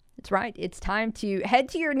years. That's right. It's time to head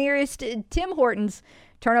to your nearest Tim Hortons,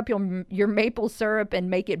 turn up your maple syrup, and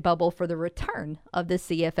make it bubble for the return of the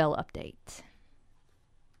CFL update.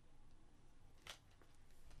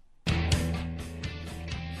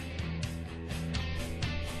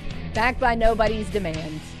 Back by nobody's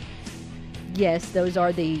demand. Yes, those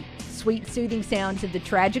are the sweet, soothing sounds of the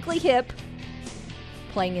Tragically Hip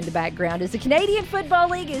playing in the background as the Canadian Football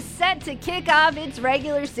League is set to kick off its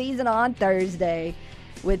regular season on Thursday.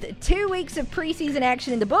 With 2 weeks of preseason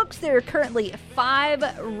action in the books, there are currently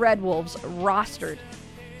 5 Red Wolves rostered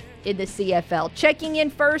in the CFL. Checking in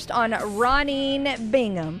first on Roneen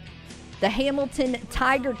Bingham, the Hamilton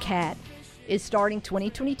Tiger Cat is starting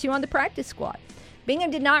 2022 on the practice squad.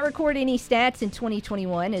 Bingham did not record any stats in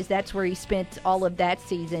 2021, as that's where he spent all of that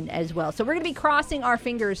season as well. So we're going to be crossing our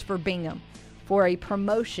fingers for Bingham for a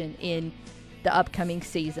promotion in the upcoming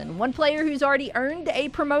season. One player who's already earned a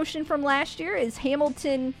promotion from last year is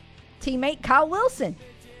Hamilton teammate Kyle Wilson.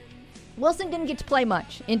 Wilson didn't get to play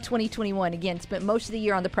much in 2021. Again, spent most of the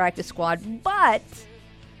year on the practice squad, but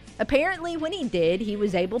apparently when he did, he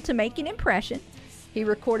was able to make an impression. He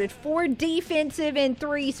recorded 4 defensive and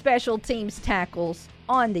 3 special teams tackles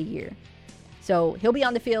on the year. So he'll be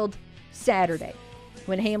on the field Saturday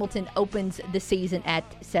when Hamilton opens the season at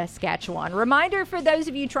Saskatchewan. Reminder for those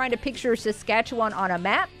of you trying to picture Saskatchewan on a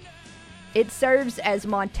map, it serves as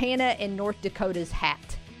Montana and North Dakota's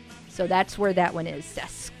hat. So that's where that one is,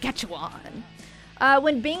 Saskatchewan.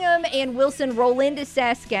 When Bingham and Wilson roll into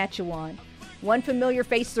Saskatchewan, one familiar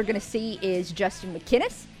face they're going to see is Justin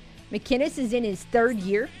McInnes. McInnes is in his 3rd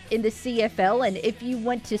year in the CFL, and if you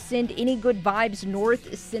want to send any good vibes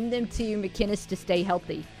north, send them to McInnes to stay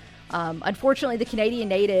healthy. Unfortunately, the Canadian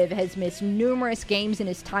native has missed numerous games in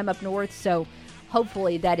his time up north, so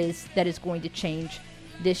hopefully that is going to change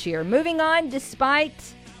this year. Moving on,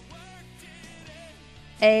 despite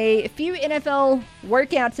a few NFL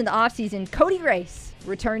workouts in the offseason, Cody Race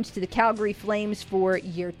returns to the Calgary Flames for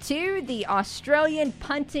year 2. The Australian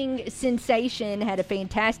punting sensation had a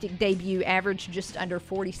fantastic debut, averaged just under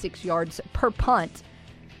 46 yards per punt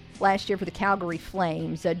last year for the Calgary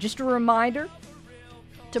Flames. Just a reminder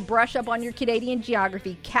to brush up on your Canadian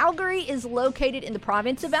geography. Calgary is located in the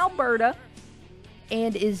province of Alberta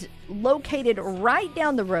and is located right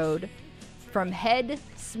down the road from Head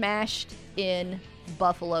Smashed In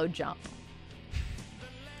Buffalo Jump.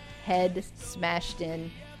 Head Smashed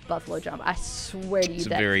In Buffalo Jump. I swear to you, it's a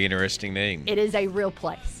very interesting name. It is a real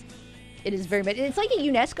place. It is very much. It's like a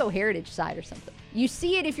UNESCO heritage site or something. You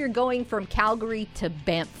see it if you're going from Calgary to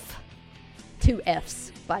Banff. 2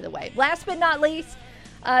 F's, by the way. Last but not least,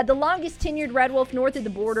 the longest tenured Red Wolf north of the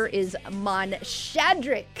border is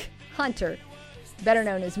Monshadrick Hunter, better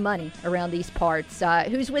known as Money around these parts,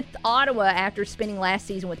 who's with Ottawa after spending last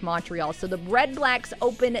season with Montreal. So the Red Blacks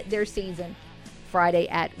open their season Friday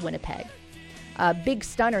at Winnipeg. Big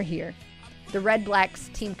stunner here. The Red Blacks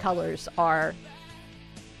team colors are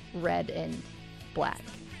red and black.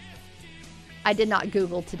 I did not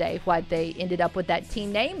Google today why they ended up with that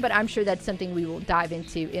team name, but I'm sure that's something we will dive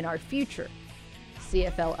into in our future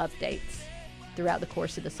CFL updates throughout the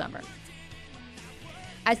course of the summer.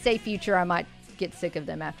 I say future, I might get sick of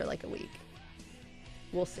them after like a week.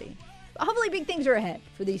 We'll see. But hopefully big things are ahead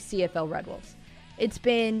for these CFL Red Wolves. It's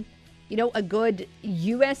been, a good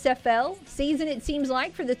USFL season, it seems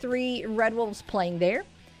like, for the 3 Red Wolves playing there.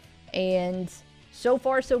 And so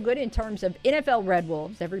far, so good in terms of NFL Red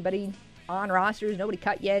Wolves. Everybody on rosters, nobody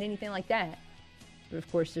cut yet, anything like that. But,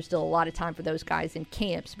 of course, there's still a lot of time for those guys in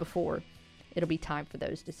camps before it'll be time for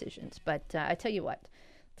those decisions. But I tell you what,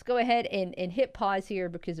 let's go ahead and hit pause here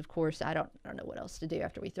because, of course, I don't know what else to do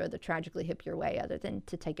after we throw the Tragically Hip your way other than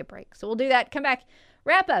to take a break. So we'll do that, come back,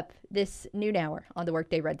 wrap up this noon hour on the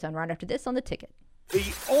Workday Redzone right after this on The Ticket.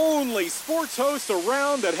 The only sports host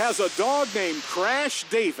around that has a dog named Crash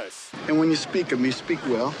Davis. And when you speak of me, speak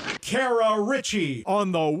well. Kara Richey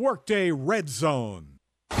on the Workday Red Zone.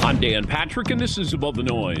 I'm Dan Patrick, and this is Above the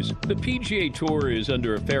Noise. The PGA Tour is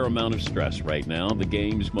under a fair amount of stress right now. The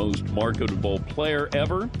game's most marketable player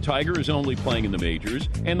ever, Tiger, is only playing in the majors,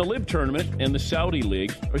 and the LIV Tournament and the Saudi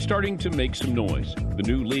League are starting to make some noise. The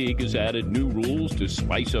new league has added new rules to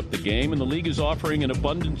spice up the game, and the league is offering an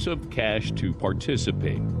abundance of cash to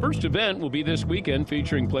participate. First event will be this weekend,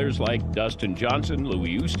 featuring players like Dustin Johnson,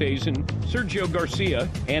 Louis Oosthuizen, Sergio Garcia,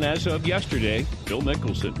 and as of yesterday, Phil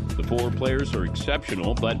Mickelson. The four players are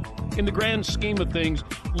exceptional, but in the grand scheme of things,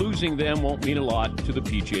 losing them won't mean a lot to the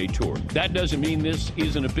PGA Tour. That doesn't mean this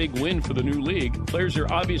isn't a big win for the new league. Players are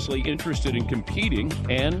obviously interested in competing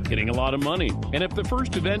and getting a lot of money. And if the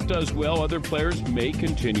first event does well, other players may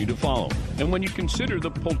continue to follow. And when you consider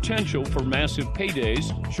the potential for massive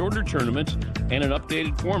paydays, shorter tournaments, and an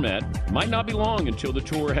updated format, it might not be long until the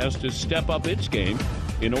Tour has to step up its game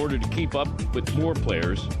in order to keep up with more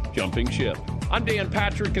players jumping ship. I'm Dan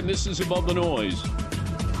Patrick, and this is Above the Noise.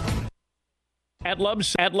 At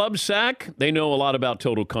Lovesac, they know a lot about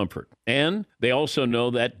total comfort. And they also know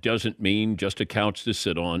that doesn't mean just a couch to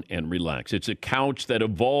sit on and relax. It's a couch that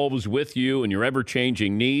evolves with you and your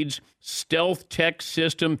ever-changing needs. Stealth Tech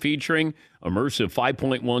system featuring immersive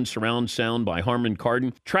 5.1 surround sound by Harman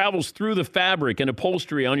Kardon travels through the fabric and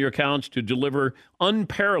upholstery on your couch to deliver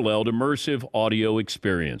unparalleled immersive audio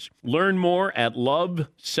experience. Learn more at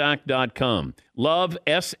lovesac.com. Love,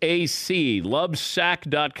 S-A-C,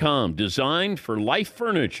 lovesac.com. Designed for life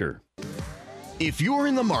furniture. If you're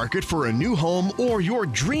in the market for a new home or your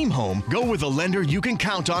dream home, go with a lender you can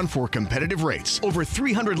count on for competitive rates. Over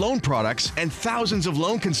 300 loan products and thousands of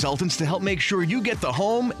loan consultants to help make sure you get the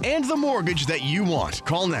home and the mortgage that you want.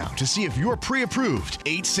 Call now to see if you're pre-approved.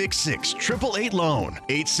 866-888-LOAN.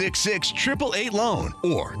 866-888-LOAN.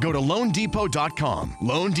 Or go to LoanDepot.com.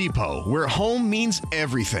 Loan Depot, where home means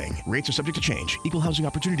everything. Rates are subject to change. Equal Housing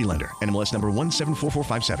Opportunity Lender. NMLS number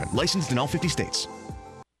 174457. Licensed in all 50 states.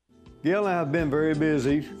 Gail and I have been very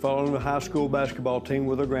busy following the high school basketball team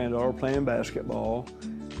with our granddaughter playing basketball.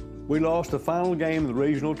 We lost the final game of the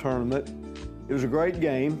regional tournament. It was a great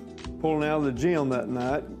game. Pulling out of the gym that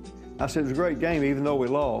night, I said, it was a great game even though we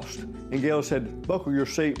lost. And Gail said, buckle your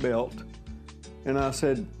seatbelt. And I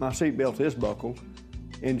said, my seatbelt is buckled.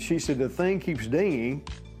 And she said, the thing keeps dinging.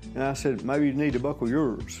 And I said, maybe you need to buckle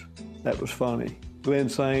yours. That was funny. Glenn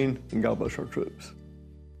Sane, and God bless our troops.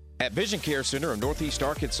 At Vision Care Center of Northeast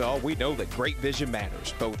Arkansas, we know that great vision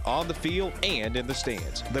matters, both on the field and in the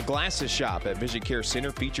stands. The Glasses Shop at Vision Care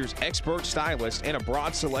Center features expert stylists and a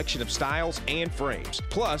broad selection of styles and frames.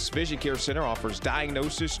 Plus, Vision Care Center offers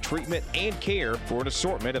diagnosis, treatment, and care for an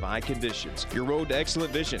assortment of eye conditions. Your road to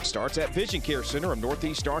excellent vision starts at Vision Care Center of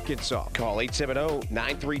Northeast Arkansas. Call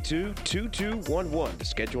 870-932-2211 to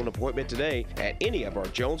schedule an appointment today at any of our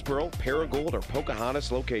Jonesboro, Paragould, or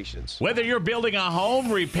Pocahontas locations. Whether you're building a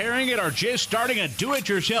home, repairing it, or just starting a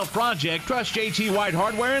do-it-yourself project, trust JT White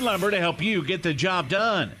Hardware and Lumber to help you get the job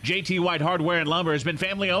done. JT White Hardware and Lumber has been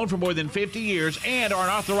family-owned for more than 50 years and are an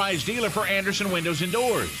authorized dealer for Anderson Windows and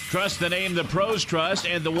Doors. Trust the name the pros trust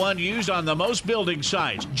and the one used on the most building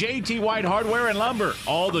sites. JT White Hardware and Lumber.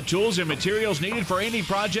 All the tools and materials needed for any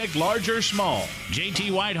project, large or small.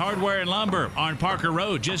 JT White Hardware and Lumber on Parker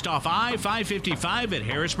Road, just off I-555 at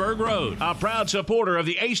Harrisburg Road. A proud supporter of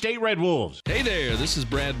the A-State Red Wolves. Hey there, this is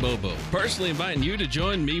Brad Bobo, personally inviting you to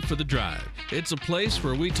join me for The Drive. It's a place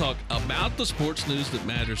where we talk about the sports news that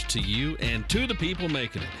matters to you and to the people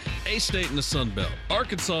making it. A-State in the Sun Belt,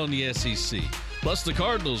 Arkansas in the SEC, plus the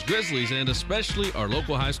Cardinals, Grizzlies, and especially our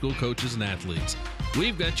local high school coaches and athletes.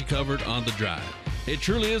 We've got you covered on The Drive. It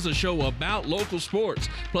truly is a show about local sports,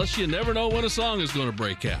 plus you never know when a song is going to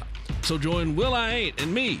break out. So join Will I Ain't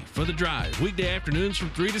and me for The Drive, weekday afternoons from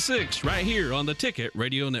 3 to 6, right here on the Ticket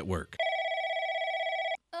Radio Network.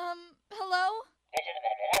 Hello?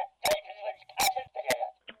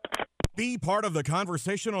 Be part of the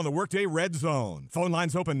conversation on the Workday Red Zone. Phone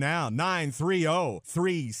lines open now,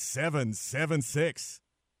 930-3776.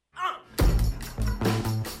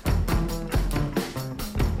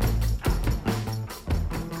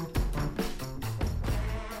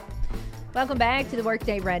 Welcome back to the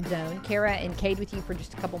Workday Red Zone. Kara and Cade with you for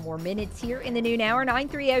just a couple more minutes here in the noon hour.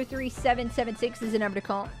 930-3776 is the number to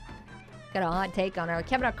call. Got a hot take on our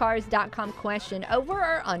KevinOutCars.com question. Over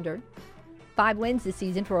or under 5 wins this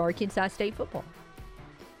season for Arkansas State football?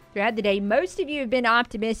 Throughout the day, most of you have been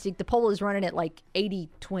optimistic. The poll is running at like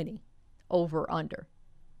 80-20 over under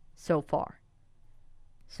so far.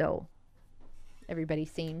 So everybody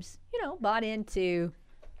seems, bought into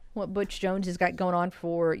what Butch Jones has got going on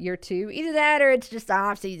for year 2. Either that or it's just the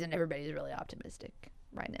off season. Everybody's really optimistic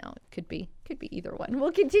right now. It could be either one.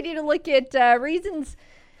 We'll continue to look at reasons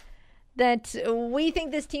that we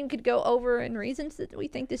think this team could go over and reasons that we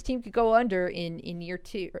think this team could go under in year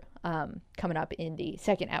 2, coming up in the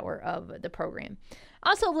second hour of the program.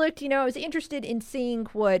 Also looked, I was interested in seeing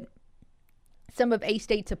what some of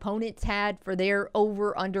A-State's opponents had for their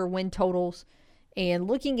over-under win totals, and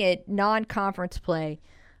looking at non-conference play.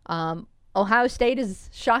 Ohio State is,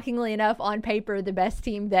 shockingly enough, on paper, the best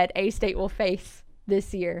team that A-State will face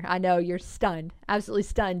this year. I know you're stunned, absolutely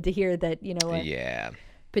stunned to hear that,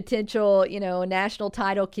 potential, national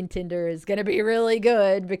title contender is going to be really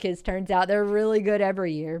good, because turns out they're really good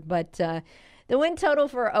every year. But the win total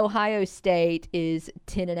for Ohio State is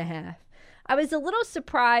 10.5. I was a little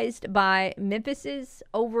surprised by Memphis's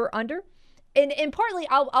over-under. And partly,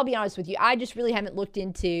 I'll be honest with you, I just really haven't looked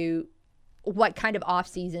into what kind of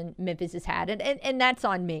offseason Memphis has had. And that's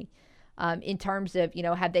on me in terms of,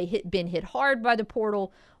 have they been hit hard by the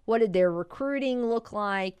portal? What did their recruiting look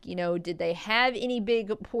like? Did they have any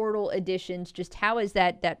big portal additions? Just how is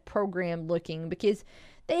that program looking? Because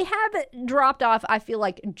they have dropped off, I feel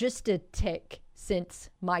like, just a tick since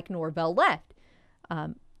Mike Norvell left.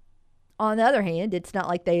 On the other hand, it's not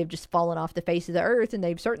like they have just fallen off the face of the earth, and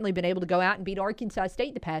they've certainly been able to go out and beat Arkansas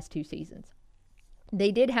State the past 2 seasons.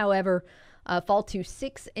 They did, however, fall to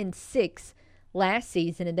 6-6 last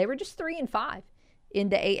season, and they were just 3-5 in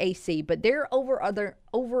the AAC. But their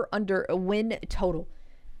over-under win total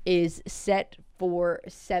is set for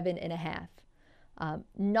 7.5.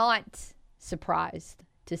 Not surprised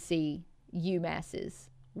to see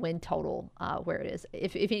UMass's win total where it is.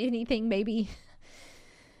 If anything, maybe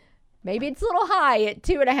it's a little high at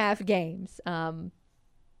 2.5 games. UMass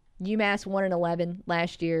 1-11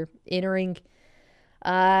 last year, entering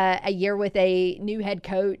a year with a new head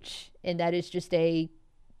coach, and that is just a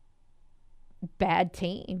bad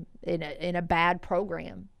team in a bad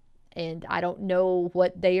program. And I don't know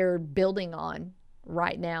what they are building on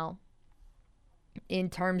right now in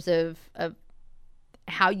terms of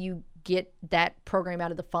how you get that program out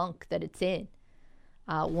of the funk that it's in.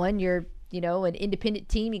 One, you're an independent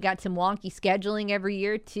team. You got some wonky scheduling every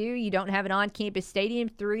year. 2, you don't have an on-campus stadium.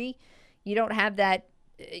 3, you don't have that.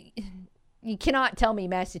 You cannot tell me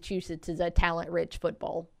Massachusetts is a talent-rich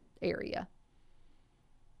football area.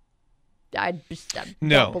 I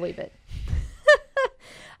don't believe it.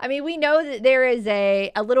 I mean, we know that there is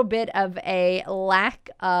a little bit of a lack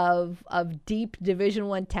of deep Division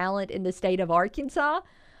I talent in the state of Arkansas.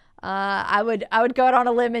 I would go out on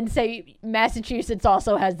a limb and say Massachusetts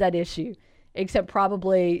also has that issue, except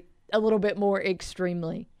probably a little bit more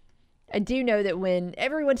extremely. I do know that when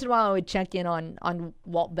every once in a while I would check in on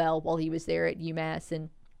Walt Bell while he was there at UMass, and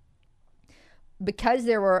because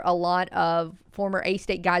there were a lot of former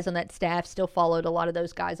A-State guys on that staff, still followed a lot of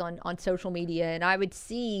those guys on social media, and I would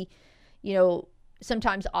see,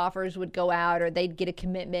 sometimes offers would go out or they'd get a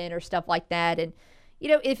commitment or stuff like that. And,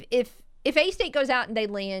 if A-State goes out and they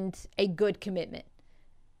land a good commitment,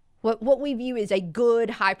 what we view as a good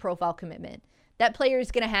high-profile commitment, that player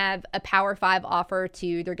is going to have a Power 5 offer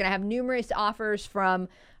too. They're going to have numerous offers from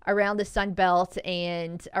around the Sun Belt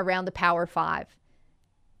and around the Power 5.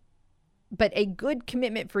 But a good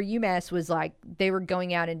commitment for UMass was like they were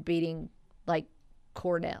going out and beating like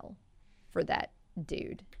Cornell for that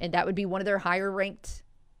dude. And that would be one of their higher-ranked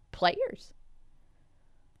players.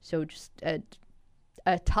 So just a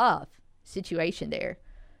tough situation there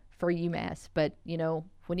for UMass. But,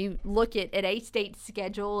 when you look at A-State's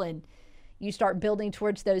schedule and you start building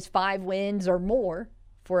towards those 5 wins or more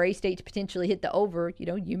for A-State to potentially hit the over,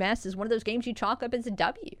 UMass is one of those games you chalk up as a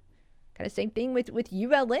W. Kind of same thing with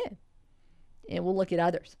ULM. And we'll look at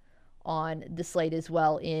others on the slate as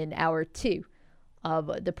well in hour 2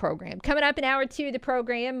 of the program. Coming up in hour 2 of the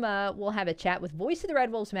program, we'll have a chat with voice of the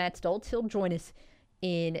Red Wolves, Matt Stolz. He'll join us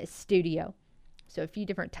in studio. So a few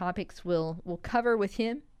different topics we'll cover with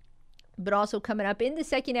him. But also coming up in the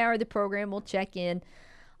second hour of the program, we'll check in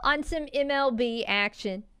on some MLB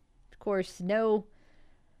action. Of course, no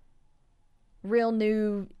real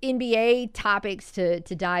new NBA topics to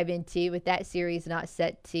dive into, with that series not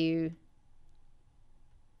set to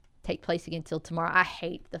take place again until tomorrow. I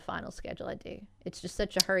hate the final schedule. I do. It's just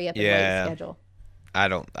such a hurry up and wait schedule. I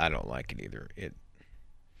don't like it either.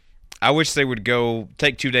 I wish they would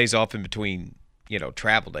take 2 days off in between,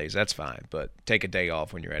 travel days. That's fine, but take a day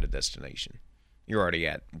off when you're at a destination. You're already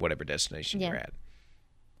at whatever destination you're at.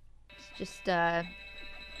 It's just I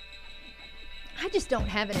just don't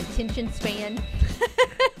have an attention span.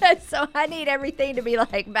 So I need everything to be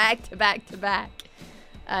like back to back to back.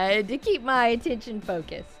 to keep my attention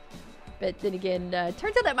focused. But then again,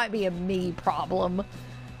 turns out that might be a me problem,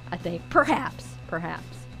 I think. Perhaps.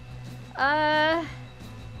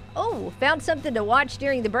 Found something to watch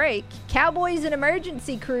during the break. Cowboys and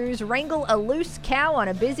emergency crews wrangle a loose cow on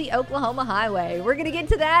a busy Oklahoma highway. We're going to get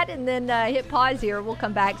to that and then hit pause here. We'll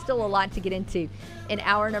come back. Still a lot to get into in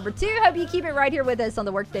hour number 2. Hope you keep it right here with us on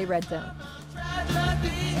the Workday Red Zone.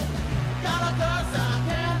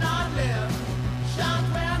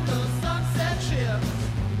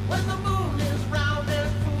 When the moon is round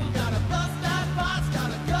and full, gotta bust that box,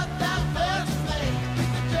 gotta cut that first flame. The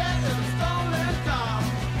jet is a stolen car,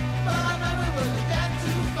 but I never will get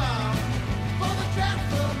too far. For the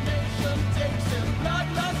transformation takes in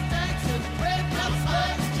bloodlust tanks and red blood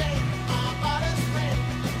slugs change. My body's free,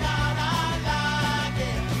 God I like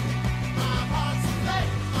it. My heart's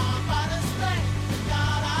aflame, my body's straight,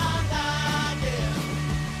 God I like it.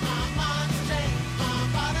 My mind's changed, my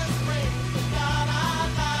body's free, God I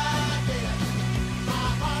like it.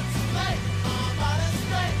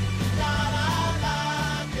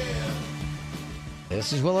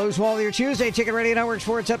 This is Will Oswald, your Tuesday Ticket Radio Network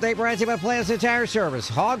Sports Update brought to you by Plaza Tire Service.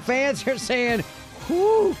 Hog fans are saying,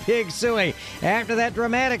 whoo, pig suey. After that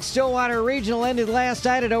dramatic Stillwater Regional ended last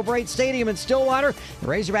night at O'Brate Stadium in Stillwater, the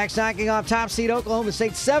Razorbacks knocking off top seed Oklahoma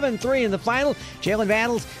State 7-3 in the final. Jalen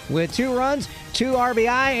Battles with 2 runs, 2 RBI,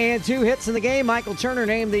 and 2 hits in the game. Michael Turner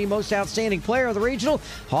named the most outstanding player of the regional.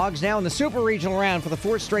 Hogs now in the Super Regional round for the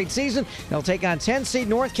 4th straight season. They'll take on 10 seed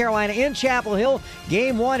North Carolina in Chapel Hill.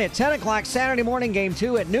 Game 1 at 10 o'clock Saturday morning. Game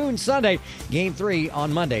 2 at noon Sunday. Game 3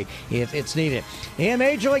 on Monday if it's needed. In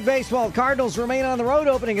Major League Baseball, Cardinals remain on the road,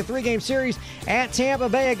 opening a 3-game series at Tampa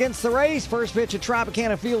Bay against the Rays. First pitch at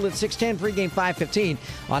Tropicana Field at 6:10, pregame 5:15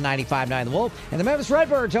 on 95.9 The Wolf. And the Memphis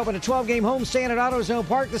Redbirds open a 12-game homestand at AutoZone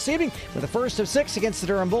Park this evening for the first of 6 against the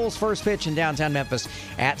Durham Bulls. First pitch in downtown Memphis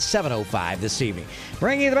at 7:05 this evening.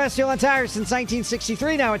 Bringing you the best deal on tires since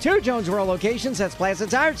 1963, now at 2 Jonesboro locations. That's Plaza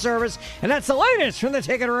Tire Service, and that's the latest from the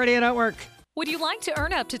Ticket Radio Network. Would you like to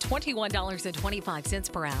earn up to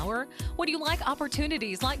 $21.25 per hour? Would you like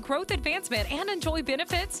opportunities like growth advancement and enjoy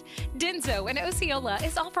benefits? Denso in Osceola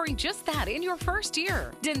is offering just that in your first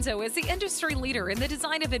year. Denso is the industry leader in the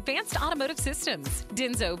design of advanced automotive systems.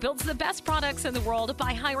 Denso builds the best products in the world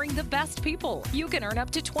by hiring the best people. You can earn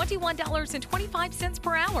up to $21.25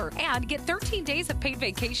 per hour and get 13 days of paid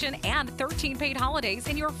vacation and 13 paid holidays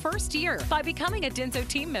in your first year by becoming a Denso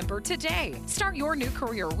team member today. Start your new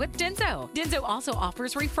career with Denso. Denso also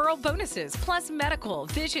offers referral bonuses, plus medical,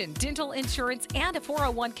 vision, dental insurance, and a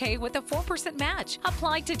 401k with a 4% match.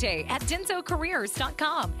 Apply today at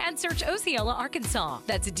densocareers.com and search Osceola, Arkansas.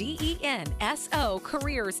 That's DENSO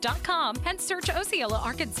careers.com and search Osceola,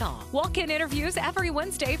 Arkansas. Walk-in interviews every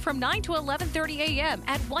Wednesday from 9 to 11:30 a.m.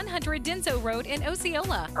 at 100 Denso Road in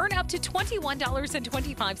Osceola. Earn up to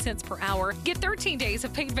 $21.25 per hour. Get 13 days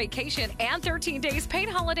of paid vacation and 13 days paid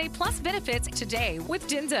holiday plus benefits today with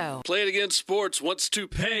Denso. Play It Again Sports wants to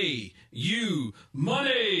pay you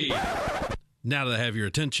money. Now that I have your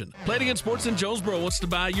attention, Play It Again Sports in Jonesboro wants to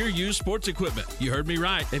buy your used sports equipment. You heard me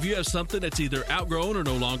right. If you have something that's either outgrown or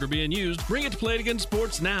no longer being used, bring it to Play It Again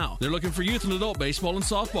Sports now. They're looking for youth and adult baseball and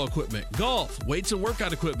softball equipment, golf, weights and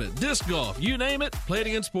workout equipment, disc golf, you name it, Play It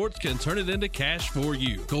Again Sports can turn it into cash for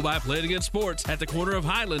you. Go by Play It Again Sports at the corner of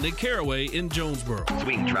Highland and Caraway in Jonesboro.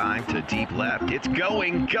 Swing drive to deep left. It's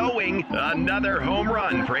going. Another home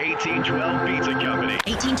run for 1812 Pizza Company.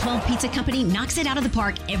 1812 Pizza Company knocks it out of the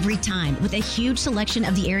park every time with a huge selection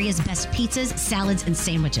of the area's best pizzas, salads, and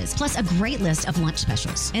sandwiches, plus a great list of lunch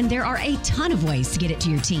specials. And there are a ton of ways to get it to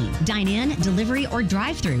your team. Dine in, delivery, or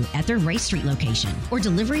drive-through at their Ray Street location. Or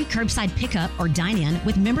delivery, curbside pickup, or dine in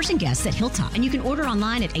with members and guests at Hilltop. And you can order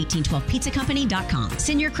online at 1812pizzacompany.com.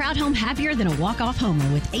 Send your crowd home happier than a walk-off homer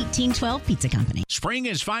with 1812 Pizza Company. Spring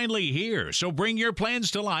is finally here, so bring your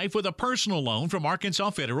plans to life with a personal loan from Arkansas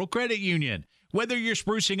Federal Credit Union. Whether you're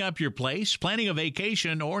sprucing up your place, planning a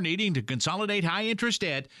vacation, or needing to consolidate high-interest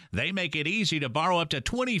debt, they make it easy to borrow up to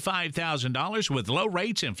 $25,000 with low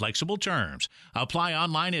rates and flexible terms. Apply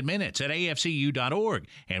online in minutes at afcu.org,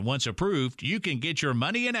 and once approved, you can get your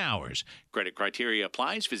money in hours. Credit criteria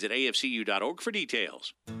applies. Visit afcu.org for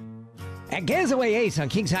details. At Gazaway Ace on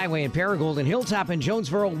Kings Highway in Paragould and Hilltop in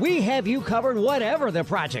Jonesboro, we have you covered whatever the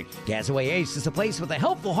project. Gazaway Ace is the place with the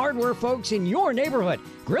helpful hardware folks in your neighborhood.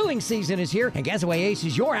 Grilling season is here, and Gazaway Ace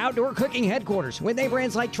is your outdoor cooking headquarters with name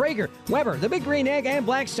brands like Traeger, Weber, The Big Green Egg, and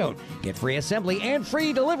Blackstone. Get free assembly and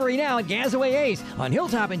free delivery now at Gazaway Ace on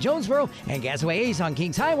Hilltop in Jonesboro and Gazaway Ace on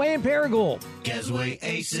Kings Highway in Paragould. Gazaway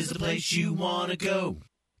Ace is the place you want to go.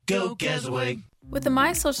 Go Gazaway. With the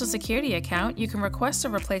My Social Security account, you can request a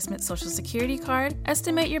replacement Social Security card,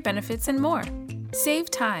 estimate your benefits, and more. Save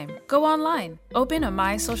time. Go online. Open a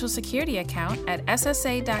My Social Security account at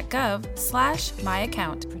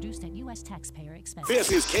ssa.gov/myaccount. Produced at U.S. taxpayer expense.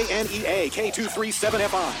 This is KNEA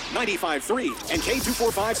K237FI 95.3 and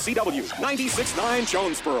K245CW 96.9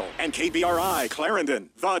 Jonesboro and KBRI Clarendon,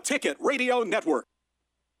 the Ticket Radio Network.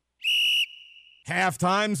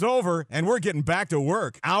 Halftime's over, and we're getting back to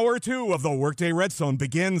work. Hour 2 of the Workday Redzone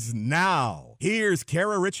begins now. Here's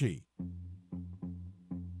Kara Richey.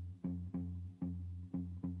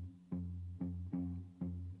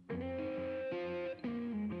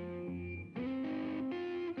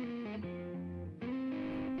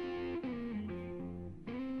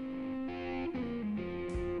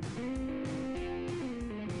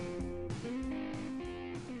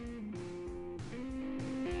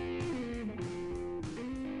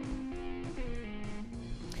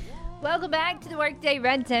 Welcome back to the Workday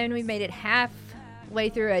Redzone. We made it halfway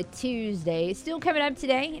through a Tuesday. Still coming up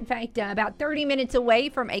today. In fact, about 30 minutes away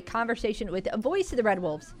from a conversation with a voice of the Red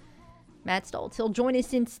Wolves, Matt Stolz. He'll join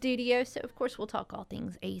us in studio. So, of course, we'll talk all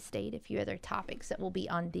things A-State, a few other topics that will be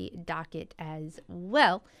on the docket as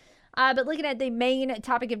well. But looking at the main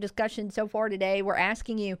topic of discussion so far today, we're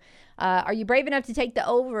asking you, are you brave enough to take the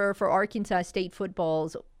over for Arkansas State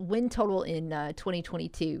football's win total in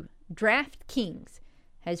 2022? DraftKings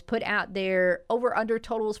has put out their over-under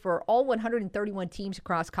totals for all 131 teams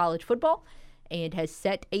across college football and has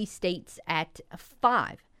set A-State's at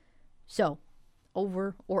 5. So,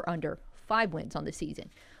 over or under 5 wins on the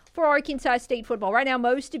season. For Arkansas State football, right now,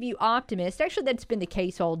 most of you optimists, actually that's been the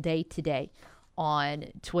case all day today on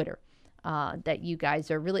Twitter, that you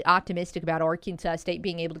guys are really optimistic about Arkansas State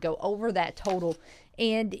being able to go over that total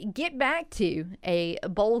and get back to a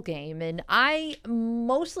bowl game. And I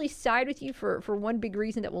mostly side with you for one big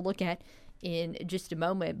reason that we'll look at in just a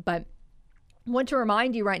moment. But I want to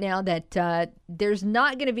remind you right now that there's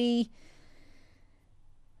not going to be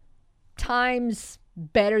times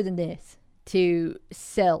better than this to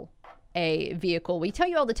sell a vehicle. We tell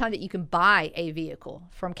you all the time that you can buy a vehicle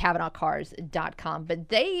from CavenaughCars.com, but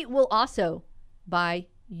they will also buy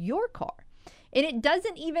your car. And it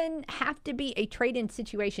doesn't even have to be a trade-in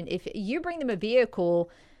situation. If you bring them a vehicle,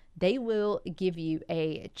 they will give you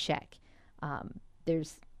a check.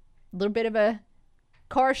 There's a little bit of a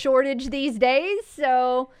car shortage these days,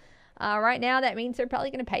 so right now that means they're probably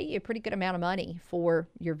going to pay you a pretty good amount of money for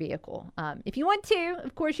your vehicle. If you want to,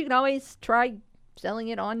 of course, you can always try selling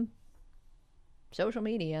it on social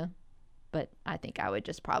media, but I think I would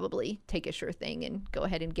just probably take a sure thing and go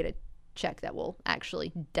ahead and get a check that will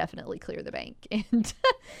actually definitely clear the bank. And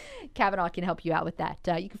Cavanaugh can help you out with that.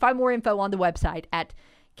 You can find more info on the website at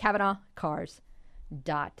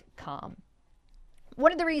CavenaughCars.com.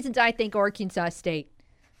 One of the reasons I think Arkansas State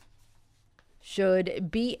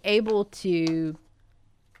should be able to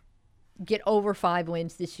get over 5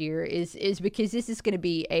 wins this year is because this is going to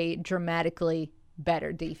be a dramatically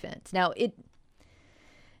better defense. Now, it's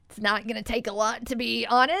not going to take a lot, to be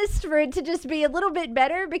honest, for it to just be a little bit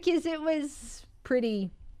better, because it was pretty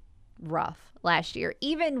rough last year.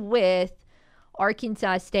 Even with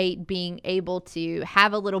Arkansas State being able to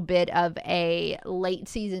have a little bit of a late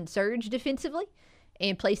season surge defensively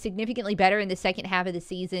and play significantly better in the second half of the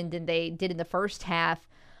season than they did in the first half,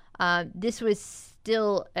 this was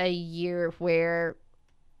still a year where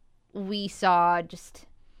we saw just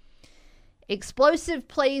explosive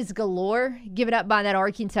plays galore given up by that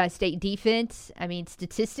Arkansas State defense. I mean,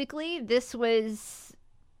 statistically, there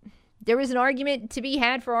was an argument to be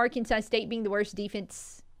had for Arkansas State being the worst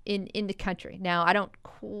defense in the country. Now, I don't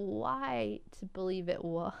quite believe it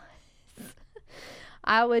was.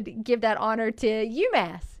 I would give that honor to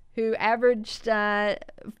UMass, who averaged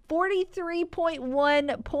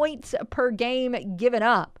 43.1 points per game given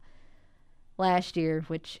up last year,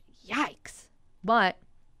 which, yikes. But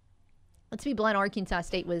let's be blunt, Arkansas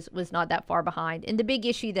State was not that far behind. And the big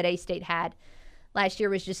issue that A-State had last year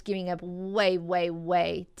was just giving up way, way,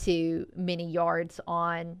 way too many yards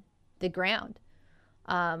on the ground.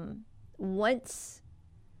 Once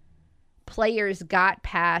players got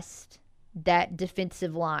past that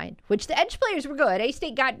defensive line, which the edge players were good.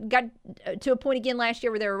 A-State got to a point again last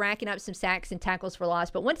year where they were racking up some sacks and tackles for loss.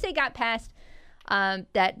 But once they got past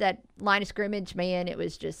that line of scrimmage, man, it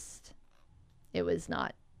was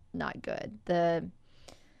not good. The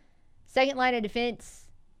second line of defense,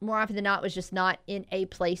 more often than not, was just not in a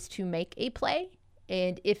place to make a play.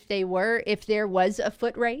 And if there was a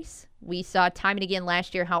foot race, we saw time and again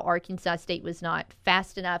last year how Arkansas State was not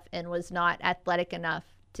fast enough and was not athletic enough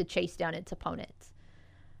to chase down its opponents.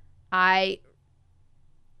 I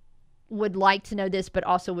would like to know this, but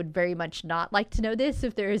also would very much not like to know this.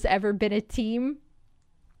 If there has ever been a team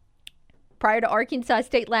prior to Arkansas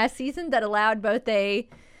State last season that allowed both a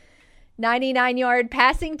 99-yard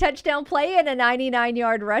passing touchdown play and a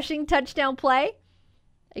 99-yard rushing touchdown play.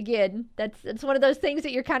 Again, that's one of those things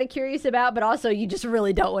that you're kind of curious about, but also you just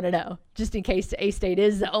really don't want to know, just in case A-State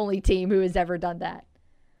is the only team who has ever done that.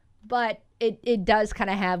 But it does kind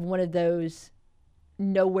of have one of those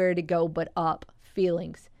nowhere to go but up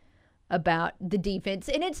feelings about the defense.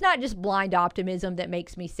 And it's not just blind optimism that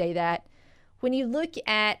makes me say that. When you look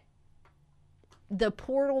at the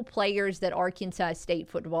portal players that Arkansas State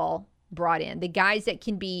football brought in, the guys that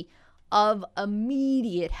can be of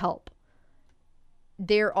immediate help,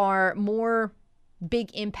 there are more big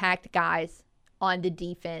impact guys on the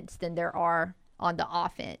defense than there are on the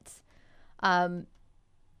offense. One,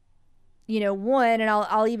 and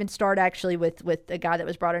I'll even start actually with a guy that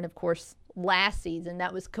was brought in, of course, last season.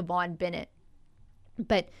 That was Kavon Bennett.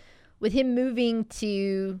 But with him moving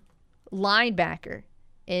to linebacker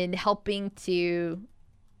and helping to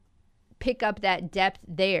pick up that depth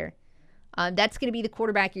there, that's going to be the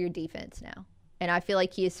quarterback of your defense now. And I feel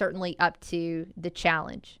like he is certainly up to the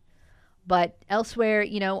challenge. But elsewhere,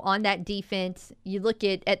 on that defense, you look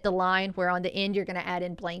at the line where on the end you're going to add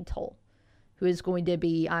in Blaine Toll, who is going to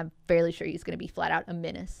be, I'm fairly sure he's going to be flat out a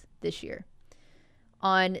menace this year.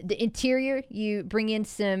 On the interior, you bring in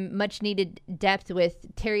some much-needed depth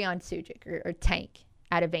with Terrion Sujic, or Tank,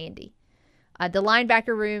 out of Vandy. The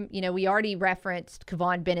linebacker room, we already referenced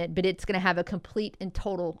Kavon Bennett, but it's going to have a complete and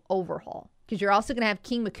total overhaul because you're also going to have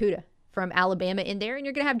King Makuta from Alabama in there, and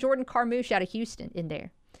you're going to have Jordan Carmouche out of Houston in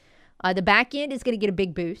there. The back end is going to get a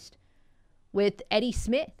big boost with Eddie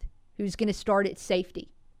Smith, who's going to start at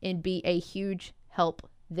safety and be a huge help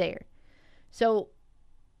there. So,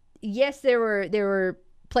 yes, there were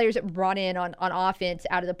players that were brought in on offense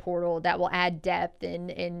out of the portal that will add depth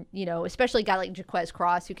and especially a guy like Jaquez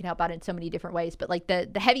Cross who can help out in so many different ways. But like the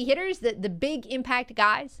heavy hitters, the big impact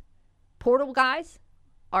guys, portal guys,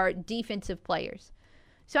 are defensive players.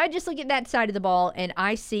 So I just look at that side of the ball and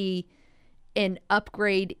I see an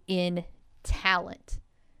upgrade in talent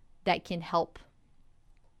that can help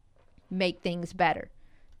make things better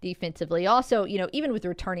defensively. Also, even with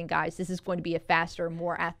returning guys, this is going to be a faster,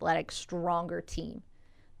 more athletic, stronger team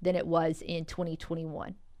than it was in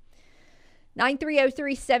 2021.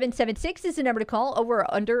 930-3776 is the number to call. Over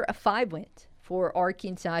or under a 5 wins for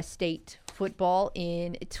Arkansas State football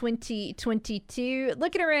in 2022.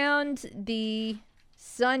 Looking around the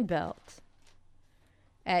Sun Belt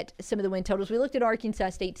at some of the win totals. We looked at Arkansas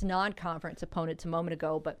State's non-conference opponents a moment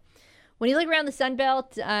ago, but when you look around the Sun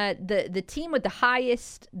Belt, the team with the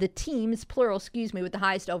highest, the teams, plural, with the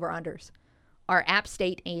highest over-unders are App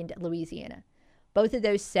State and Louisiana. Both of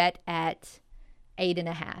those set at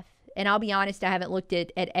 8.5. And I'll be honest, I haven't looked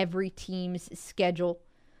at every team's schedule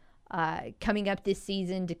coming up this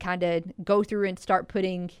season to kind of go through and start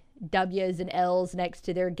putting W's and L's next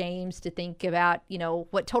to their games to think about,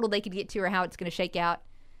 what total they could get to or how it's going to shake out.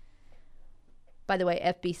 By the way,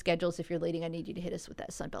 FB schedules, if you're leading, I need you to hit us with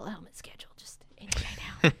that Sunbelt Helmet schedule. Just any day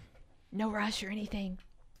now. No rush or anything.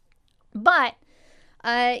 But,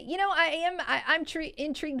 I'm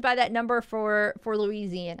intrigued by that number for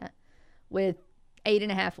Louisiana with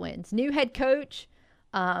 8.5 wins. New head coach,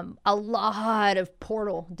 a lot of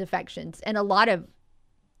portal defections and a lot of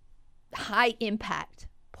high impact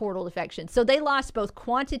portal defections. So they lost both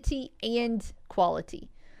quantity and quality.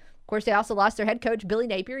 Of course, they also lost their head coach, Billy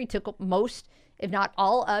Napier. He took most, if not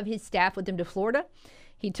all, of his staff with him to Florida.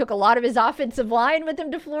 He took a lot of his offensive line with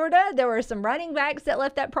him to Florida. There were some running backs that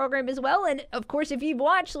left that program as well. And, of course, if you've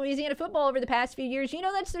watched Louisiana football over the past few years,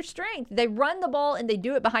 that's their strength. They run the ball, and they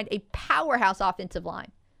do it behind a powerhouse offensive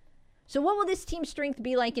line. So what will this team's strength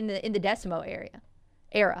be like in the Decimo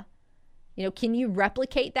era? Can you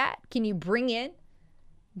replicate that? Can you bring in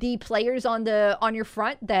the players on your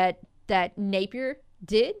front that Napier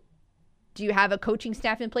did? Do you have a coaching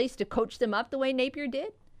staff in place to coach them up the way Napier did?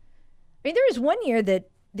 I mean, there was one year that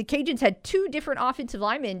the Cajuns had 2 different offensive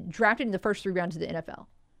linemen drafted in the first 3 rounds of the NFL.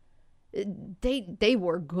 They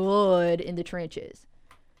were good in the trenches.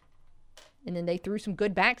 And then they threw some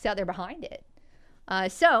good backs out there behind it.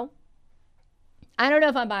 So, I don't know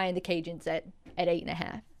if I'm buying the Cajuns at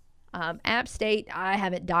 8.5. App State, I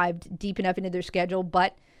haven't dived deep enough into their schedule,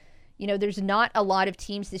 but there's not a lot of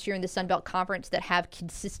teams this year in the Sun Belt Conference that have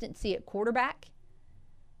consistency at quarterback.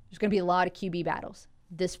 There's going to be a lot of QB battles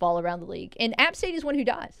this fall around the league. And App State is one who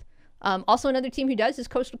does. Also, another team who does is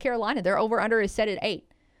Coastal Carolina. Their over-under is set at 8.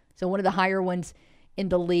 So one of the higher ones in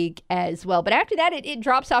the league as well. But after that, it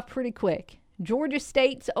drops off pretty quick. Georgia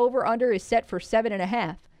State's over-under is set for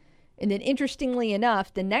 7.5. And then interestingly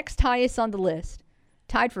enough, the next highest on the list,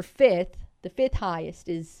 tied for 5th, the 5th highest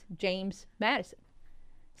is James Madison.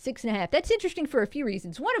 6.5. That's interesting for a few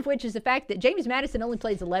reasons. One of which is the fact that James Madison only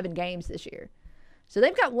plays 11 games this year. So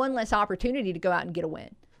they've got one less opportunity to go out and get a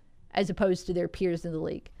win as opposed to their peers in the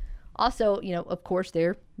league. Also, of course,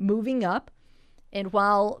 they're moving up. And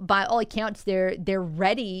while by all accounts they're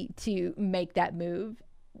ready to make that move,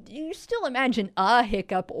 you still imagine a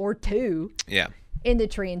hiccup or two in the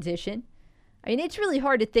transition. I mean, it's really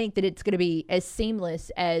hard to think that it's going to be as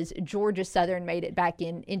seamless as Georgia Southern made it back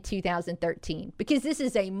in 2013, because this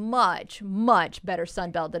is a much, much better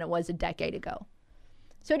Sun Belt than it was a decade ago.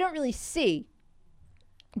 So I don't really see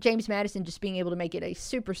James Madison just being able to make it a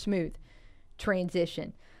super smooth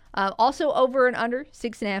transition. Also over and under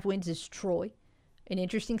 6.5 wins is Troy. An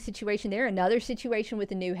interesting situation there. Another situation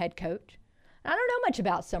with a new head coach. I don't know much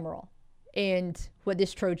about Summerall and what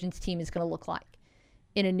this Trojans team is going to look like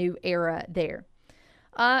in a new era there.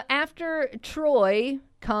 After Troy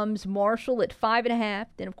comes Marshall at 5.5.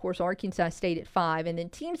 Then, of course, Arkansas State at 5. And then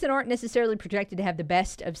teams that aren't necessarily projected to have the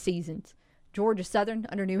best of seasons. Georgia Southern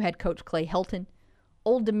under new head coach Clay Helton.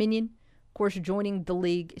 Old Dominion, of course, joining the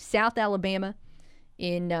league. South Alabama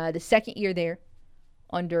in the second year there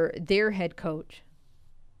under their head coach.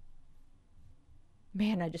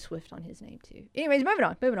 Man, I just whiffed on his name, too. Anyways,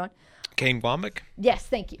 moving on. Kane Womack? Yes,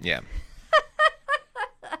 thank you. Yeah.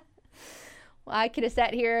 Well, I could have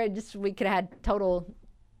sat here and we could have had total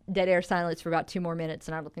dead air silence for about 2 more minutes,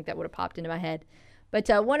 and I don't think that would have popped into my head. But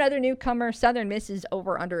one other newcomer, Southern Miss's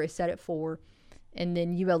over-under is set at 4, and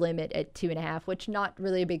then ULM at 2.5, which not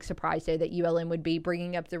really a big surprise there that ULM would be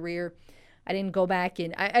bringing up the rear. I didn't go back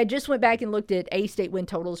and I just went back and looked at A-State win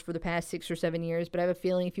totals for the past 6 or 7 years, but I have a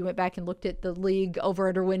feeling if you went back and looked at the league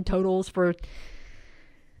over-under win totals for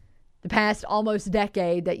the past almost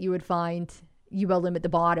decade that you would find ULM at the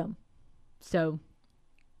bottom. So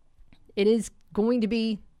it is going to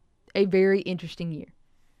be a very interesting year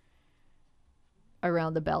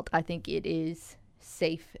around the belt. I think it is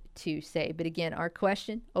safe to say. But again, our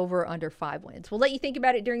question, over or under 5 wins. We'll let you think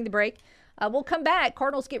about it during the break. We'll come back.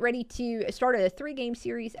 Cardinals get ready to start a 3-game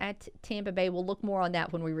series at Tampa Bay. We'll look more on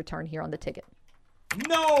that when we return here on The Ticket.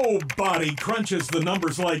 Nobody crunches the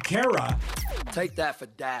numbers like Kara. Take that for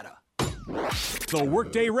data. The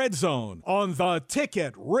Workday Red Zone on the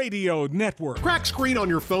Ticket Radio Network. Cracked screen on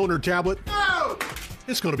your phone or tablet? No!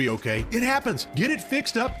 It's going to be okay. It happens. Get it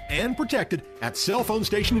fixed up and protected at Cell Phone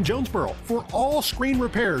Station in Jonesboro. For all screen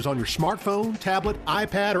repairs on your smartphone, tablet,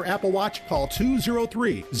 iPad, or Apple Watch, call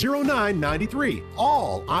 203-0993.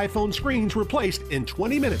 All iPhone screens replaced in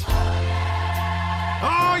 20 minutes.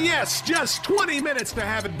 Oh, yes, just 20 minutes to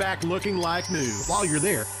have it back looking like new. While you're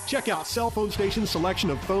there, check out Cell Phone Station's selection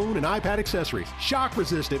of phone and iPad accessories,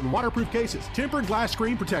 shock-resistant and waterproof cases, tempered glass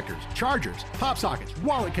screen protectors, chargers, pop sockets,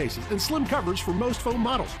 wallet cases, and slim covers for most phone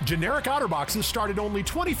models. Generic outer boxes start at only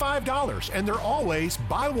 $25, and they're always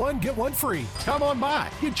buy one, get one free. Come on by.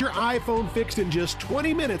 Get your iPhone fixed in just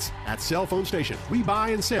 20 minutes at Cell Phone Station. We buy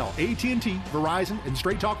and sell AT&T, Verizon, and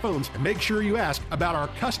Straight Talk phones, and make sure you ask about our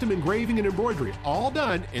custom engraving and embroidery, all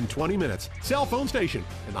done in 20 minutes. Cell Phone Station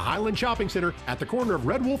in the Highland Shopping Center at the corner of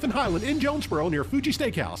Red Wolf and Highland in Jonesboro near Fuji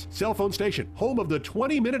Steakhouse. Cell Phone Station, home of the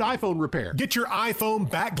 20-minute iPhone repair. Get your iPhone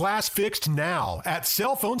back glass fixed now at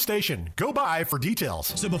Cell Phone Station. Go by for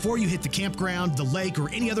details. So before you hit the campground, the lake, or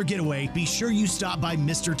any other getaway, be sure you stop by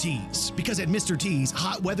Mr. T's. Because at Mr. T's,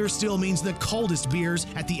 hot weather still means the coldest beers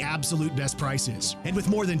at the absolute best prices. And with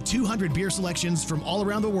more than 200 beer selections from all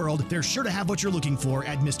around the world, they're sure to have what you're looking for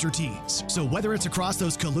at Mr. T's. So whether it's across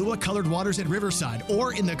those Kahlua-colored waters at Riverside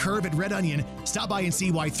or in the curve at Red Onion, stop by and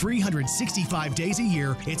see why 365 days a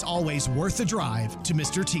year, it's always worth the drive to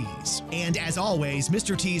Mr. T's. And as always,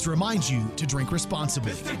 Mr. T's reminds you to drink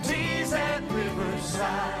responsibly. Mr. T's at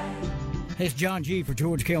Riverside. It's John G. for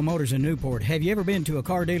George Kell Motors in Newport. Have you ever been to a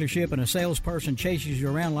car dealership and a salesperson chases you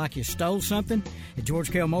around like you stole something? At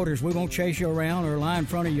George Kell Motors, we won't chase you around or lie in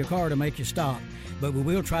front of your car to make you stop. But we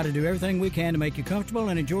will try to do everything we can to make you comfortable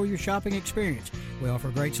and enjoy your shopping experience. We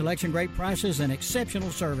offer great selection, great prices, and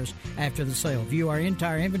exceptional service after the sale. View our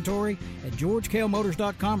entire inventory at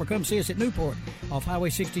GeorgeKaleMotors.com or come see us at Newport off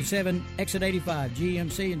Highway 67, Exit 85.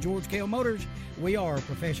 GMC and George Kell Motors, we are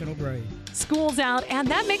professional grade. School's out, and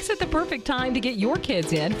that makes it the perfect time to get your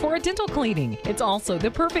kids in for a dental cleaning. It's also the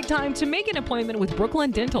perfect time to make an appointment with Brooklyn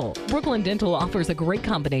Dental. Brooklyn Dental offers a great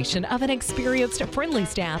combination of an experienced, friendly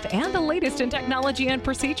staff and the latest in technology and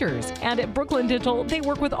procedures. And at Brooklyn Dental, they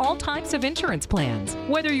work with all types of insurance plans.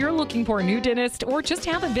 Whether you're looking for a new dentist or just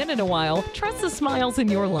haven't been in a while, trust the smiles in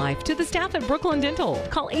your life to the staff at Brooklyn Dental.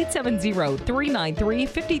 Call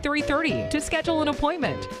 870-393-5330 to schedule an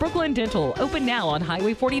appointment. Brooklyn Dental, open now on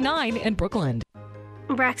Highway 49 in Brooklyn.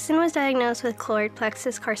 Braxton was diagnosed with choroid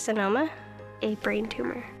plexus carcinoma, a brain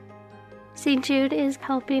tumor. St. Jude is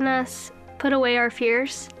helping us put away our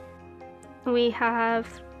fears. We have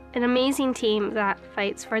an amazing team that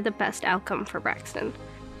fights for the best outcome for Braxton.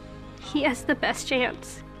 He has the best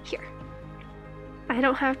chance here. I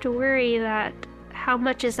don't have to worry that how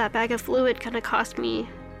much is that bag of fluid going to cost me?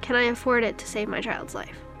 Can I afford it to save my child's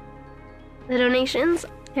life? The donations,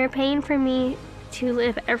 they're paying for me to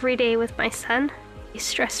live every day with my son, be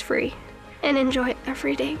stress-free, and enjoy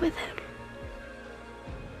every day with him.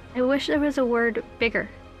 I wish there was a word bigger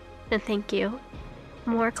than thank you,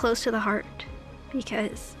 more close to the heart,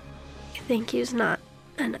 because thank you's not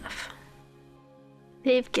enough.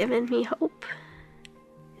 They've given me hope.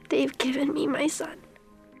 They've given me my son.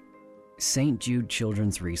 St. Jude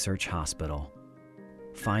Children's Research Hospital.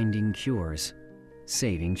 Finding cures,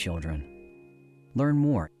 saving children. Learn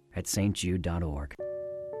more at stjude.org.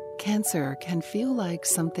 Cancer can feel like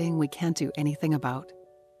something we can't do anything about,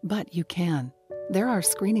 but you can. There are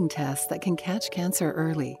screening tests that can catch cancer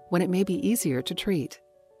early when it may be easier to treat.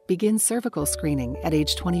 Begin cervical screening at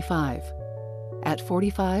age 25. At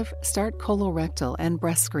 45, start colorectal and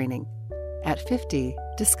breast screening. At 50,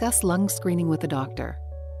 discuss lung screening with a doctor.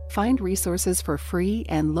 Find resources for free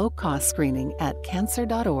and low-cost screening at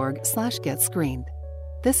cancer.org/getscreened.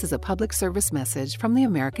 This is a public service message from the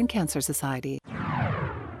American Cancer Society.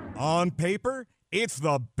 On paper, it's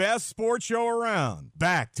the best sports show around.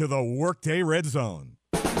 Back to the Workday Red Zone.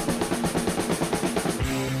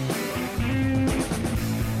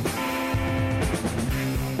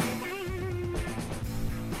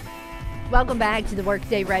 Welcome back to the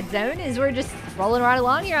Workday Red Zone as we're just rolling right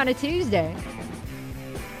along here on a Tuesday.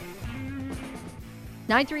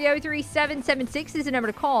 930-3776 is the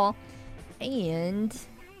number to call. And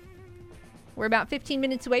we're about 15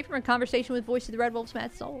 minutes away from a conversation with voice of the Red Wolves,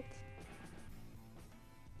 Matt Stolz.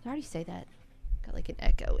 Did I already say that? Got like an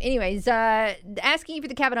echo. Anyways, asking you for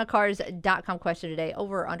the CavenaughCars.com question today.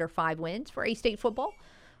 Over or under 5 wins for A-State football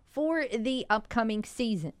for the upcoming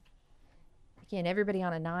season. Again, everybody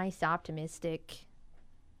on a nice, optimistic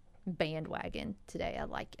bandwagon today. I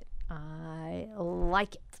like it. I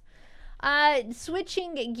like it.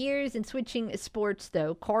 Switching gears and switching sports,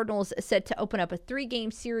 though. Cardinals set to open up a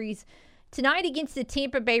 3-game series tonight against the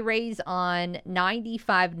Tampa Bay Rays on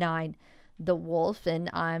 95.9 The Wolf, and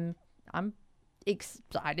I'm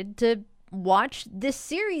excited to watch this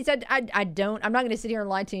series. I'm not going to sit here and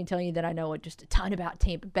lie to you and tell you that I know just a ton about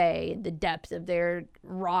Tampa Bay and the depth of their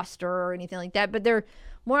roster or anything like that, but they're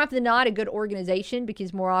more often than not a good organization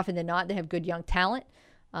because more often than not they have good young talent.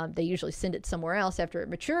 They usually send it somewhere else after it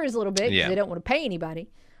matures a little bit because they don't want to pay anybody.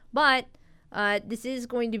 But this is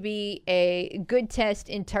going to be a good test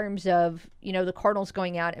in terms of, the Cardinals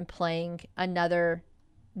going out and playing another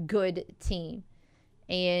good team.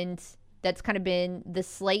 And that's kind of been the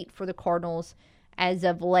slate for the Cardinals as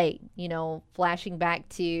of late. Flashing back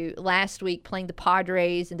to last week, playing the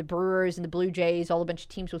Padres and the Brewers and the Blue Jays, all a bunch of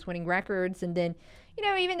teams with winning records. And then,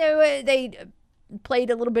 even though they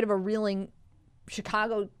played a little bit of a reeling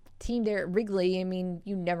Chicago team there at Wrigley,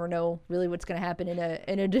 you never know really what's going to happen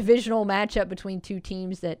in a divisional matchup between two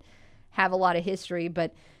teams that have a lot of history.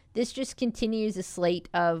 But this just continues a slate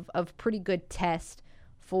of pretty good tests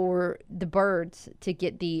for the Birds to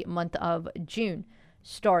get the month of June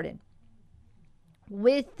started.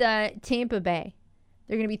 With Tampa Bay,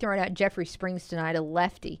 they're going to be throwing out Jeffrey Springs tonight, a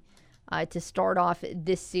lefty, to start off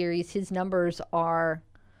this series. His numbers are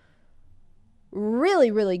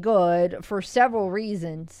really, really good for several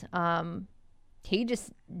reasons. He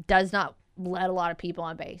just does not let a lot of people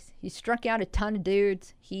on base. He struck out a ton of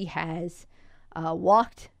dudes. He has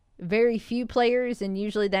walked very few players, and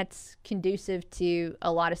usually that's conducive to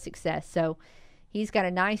a lot of success. So he's got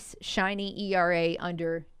a nice, shiny ERA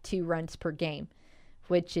under 2 runs per game,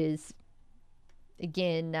 which is,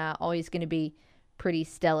 again, always going to be pretty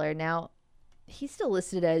stellar. Now, he's still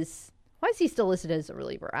listed as... Why is he still listed as a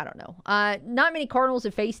reliever? I don't know. Not many Cardinals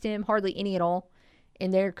have faced him, hardly any at all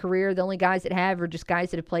in their career. The only guys that have are just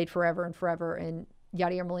guys that have played forever and forever, and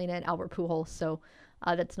Yadier Molina and Albert Pujols. So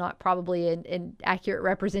that's not probably an accurate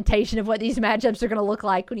representation of what these matchups are going to look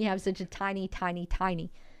like when you have such a tiny, tiny,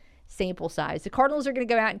 tiny sample size. The Cardinals are going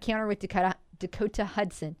to go out and counter with Dakota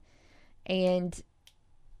Hudson. And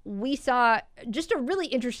we saw just a really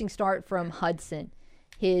interesting start from Hudson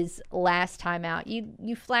his last time out.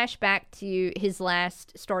 You flash back to his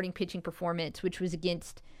last starting pitching performance, which was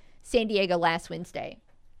against San Diego last Wednesday.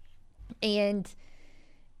 And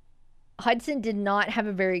Hudson did not have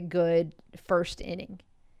a very good first inning.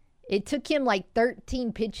 It took him like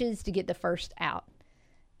 13 pitches to get the first out.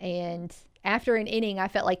 And after an inning, I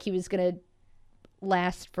felt like he was going to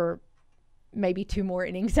last for maybe 2 more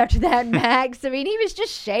innings after that max. I mean, he was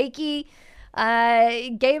just shaky.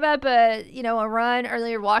 Gave up a run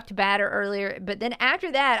earlier, walked a batter earlier. But then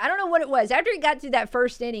after that, I don't know what it was. After he got through that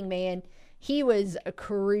first inning, man, he was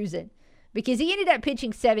cruising because he ended up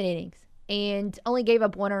pitching 7 innings and only gave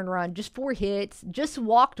up 1 earned run, just 4 hits, just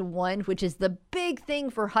walked 1, which is the big thing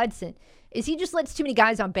for Hudson, is he just lets too many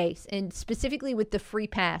guys on base, and specifically with the free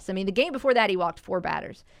pass. I mean, the game before that, he walked 4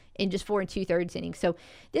 batters in just 4 2/3 innings. So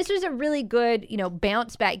this was a really good,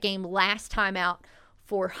 bounce back game last time out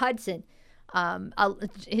for Hudson.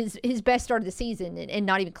 His best start of the season and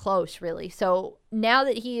not even close, really. So now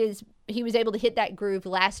that he was able to hit that groove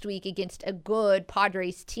last week against a good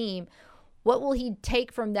Padres team, what will he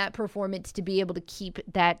take from that performance to be able to keep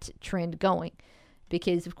that trend going?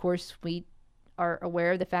 Because, of course, we are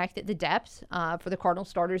aware of the fact that the depth for the Cardinal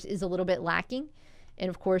starters is a little bit lacking. And,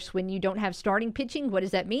 of course, when you don't have starting pitching, what does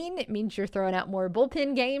that mean? It means you're throwing out more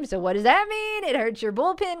bullpen games. So what does that mean? It hurts your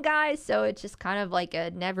bullpen guys. So it's just kind of like a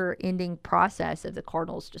never-ending process of the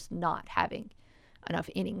Cardinals just not having enough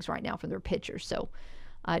innings right now from their pitchers. So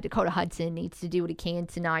Dakota Hudson needs to do what he can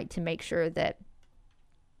tonight to make sure that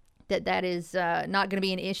is not going to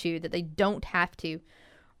be an issue, that they don't have to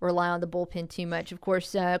rely on the bullpen too much. Of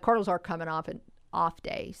course, Cardinals are coming off an off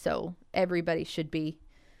day, so everybody should be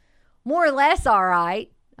more or less all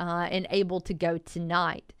right and able to go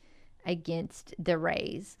tonight against the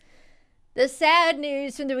Rays. The sad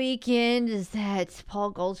news from the weekend is that Paul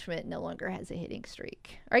Goldschmidt no longer has a hitting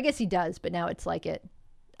streak. Or I guess he does, but now it's like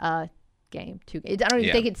a game. 2 games. I don't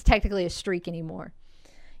even think it's technically a streak anymore.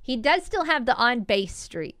 He does still have the on-base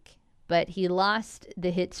streak, but he lost the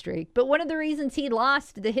hit streak. But one of the reasons he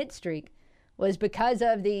lost the hit streak was because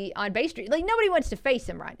of the on-base streak. Like, nobody wants to face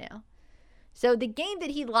him right now. So the game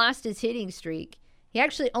that he lost his hitting streak, he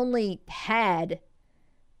actually only had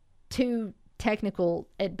 2 technical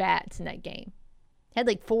at-bats in that game. He had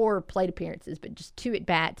like 4 plate appearances, but just 2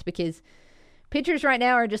 at-bats because pitchers right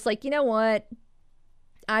now are just like, you know what?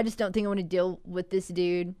 I just don't think I want to deal with this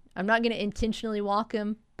dude. I'm not going to intentionally walk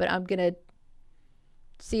him, but I'm going to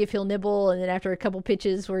see if he'll nibble. And then after a couple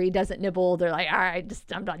pitches where he doesn't nibble, they're like, all right,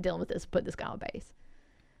 I'm not dealing with this. Put this guy on base.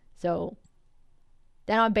 So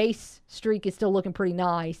that on base streak is still looking pretty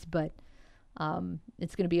nice, but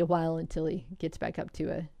it's going to be a while until he gets back up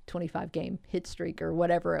to a 25-game hit streak or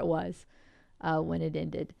whatever it was when it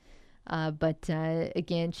ended. But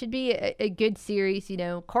again, should be a good series.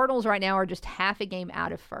 Cardinals right now are just half a game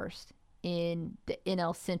out of first in the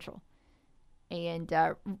NL Central. And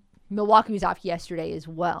Milwaukee was off yesterday as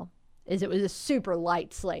well, as it was a super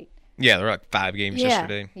light slate. Yeah, there were like 5 games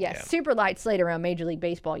yesterday. Yeah, super light slate around Major League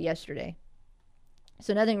Baseball yesterday.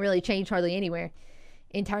 So nothing really changed hardly anywhere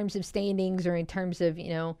in terms of standings or in terms of,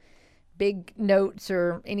 big notes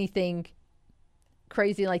or anything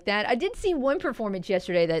crazy like that. I did see one performance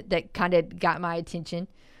yesterday that kind of got my attention.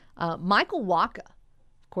 Michael Wacha,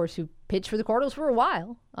 of course, who pitched for the Cardinals for a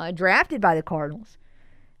while, drafted by the Cardinals,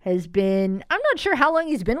 has been, I'm not sure how long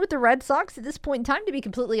he's been with the Red Sox at this point in time, to be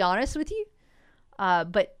completely honest with you.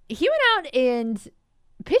 But he went out and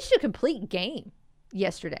pitched a complete game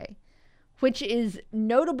yesterday, which is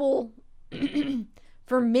notable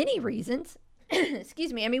for many reasons.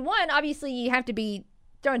 Excuse me. I mean, one, obviously you have to be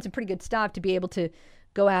throwing some pretty good stuff to be able to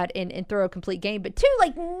go out and throw a complete game. But 2,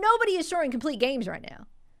 like, nobody is throwing complete games right now.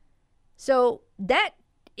 So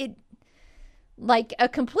like, a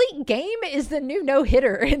complete game is the new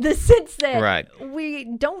no-hitter in the sense that we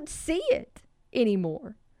don't see it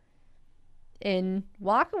anymore. And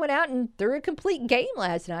Wacha went out and threw a complete game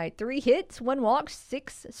last night. 3 hits, 1 walk,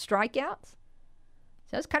 6 strikeouts.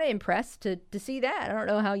 So I was kind of impressed to see that. I don't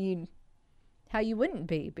know how you wouldn't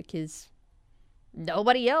be, because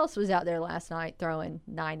nobody else was out there last night throwing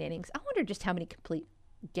 9 innings. I wonder just how many complete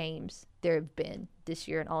games there have been this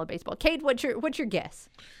year in all of baseball. Cade, what's your guess?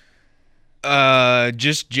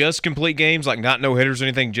 Just complete games, like not no hitters or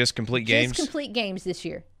anything, just complete games. Just complete games this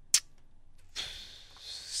year.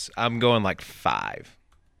 I'm going like 5.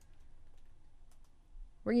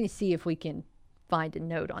 We're going to see if we can find a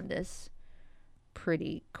note on this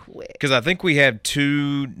pretty quick. Because I think we have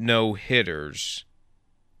 2 no-hitters.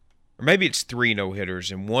 Or maybe it's 3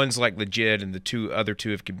 no-hitters, and one's like legit, and the other two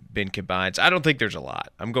have been combined. So I don't think there's a lot.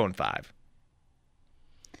 I'm going 5.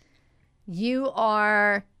 You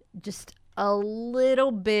are just a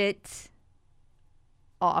little bit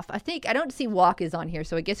off. I don't see walk is on here,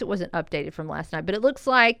 so I guess it wasn't updated from last night. But it looks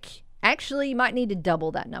like actually you might need to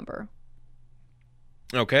double that number.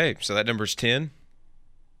 Okay, so that number's 10?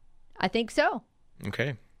 I think so.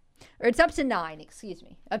 Okay. Or it's up to 9, excuse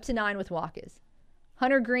me. Up to 9 with walk-is.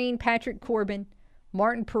 Hunter Green, Patrick Corbin,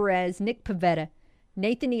 Martin Perez, Nick Pivetta,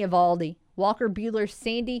 Nathan Eovaldi, Walker Buehler,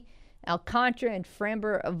 Sandy Alcantara, and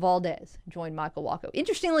Framber Valdez joined Michael Wacha.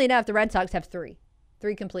 Interestingly enough, the Red Sox have 3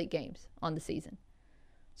 complete games on the season.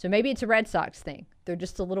 So maybe it's a Red Sox thing. They're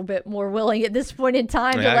just a little bit more willing at this point in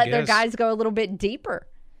time to let their guys go a little bit deeper.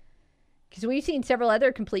 Because we've seen several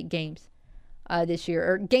other complete games this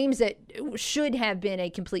year, or games that should have been a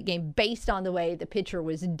complete game based on the way the pitcher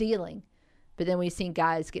was dealing. But then we've seen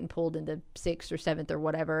guys getting pulled into 6th or 7th or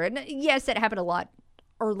whatever. And yes, that happened a lot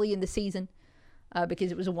early in the season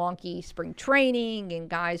because it was a wonky spring training and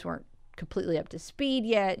guys weren't completely up to speed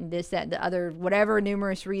yet and this, that, and the other, whatever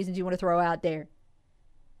numerous reasons you want to throw out there.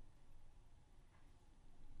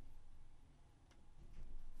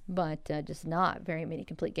 But just not very many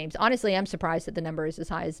complete games. Honestly, I'm surprised that the number is as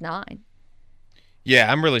high as 9.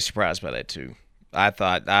 Yeah, I'm really surprised by that too. I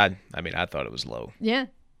thought it was low. Yeah.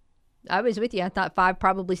 I was with you. I thought 5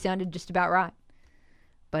 probably sounded just about right.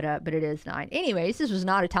 But it is 9. Anyways, this was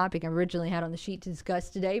not a topic I originally had on the sheet to discuss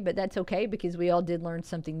today, but that's okay because we all did learn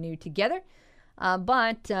something new together.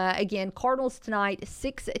 Again, Cardinals tonight,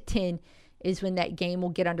 6:10 is when that game will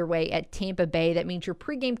get underway at Tampa Bay. That means your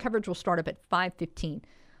pregame coverage will start up at 5:15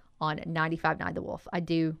 on 95.9 The Wolf. I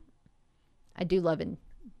do love an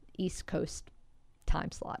East Coast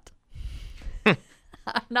time slot.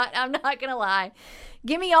 I'm not gonna lie.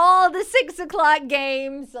 Give me all the 6 o'clock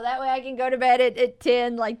games so that way I can go to bed at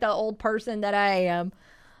 10 like the old person that I am.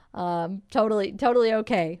 Totally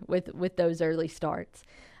okay with those early starts.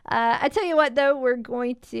 I tell you what though, we're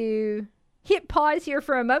going to hit pause here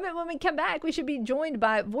for a moment. When we come back, we should be joined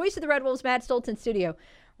by voice of the Red Wolves Matt Stolz in studio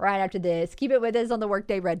right after this. Keep it with us on the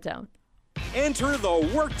Workday Redzone. Enter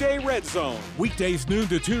the Workday Redzone. Weekdays noon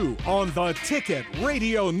to 2 on the Ticket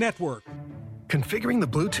Radio Network. Configuring the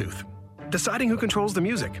Bluetooth, deciding who controls the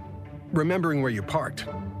music, remembering where you parked.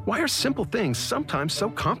 Why are simple things sometimes so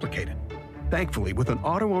complicated? Thankfully, with an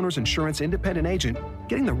auto owner's insurance independent agent,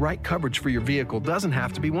 getting the right coverage for your vehicle doesn't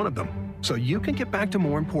have to be one of them. So you can get back to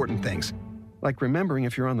more important things, like remembering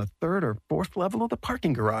if you're on the 3rd or 4th level of the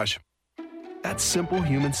parking garage. That's simple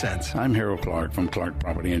human sense. I'm Harold Clark from Clark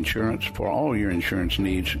Property Insurance. For all your insurance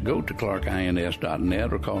needs, go to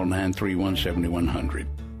clarkins.net or call 931-7100.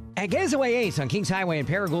 At Gazaway Ace on Kings Highway in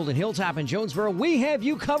Paragould and Hilltop in Jonesboro, we have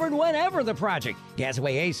you covered whenever the project.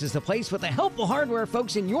 Gazaway Ace is the place with the helpful hardware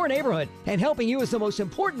folks in your neighborhood, and helping you is the most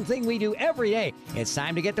important thing we do every day. It's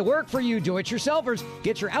time to get to work for you do-it-yourselfers.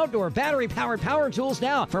 Get your outdoor battery-powered power tools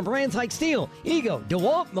now from brands like Steel, Ego,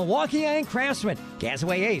 DeWalt, Milwaukee, and Craftsman.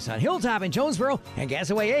 Gazaway Ace on Hilltop in Jonesboro and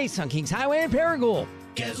Gazaway Ace on Kings Highway in Paragould.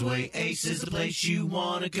 Gazaway Ace is the place you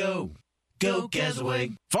want to go. Go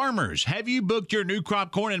Gazaway. Farmers, have you booked your new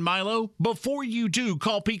crop corn and milo? Before you do,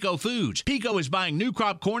 call Pico Foods. Pico is buying new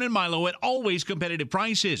crop corn and milo at always competitive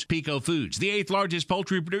prices. Pico Foods, the 8th largest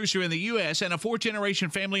poultry producer in the U.S. and a 4th-generation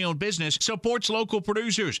family-owned business, supports local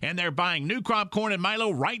producers, and they're buying new crop corn and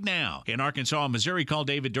milo right now. In Arkansas and Missouri, call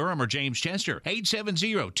David Durham or James Chester,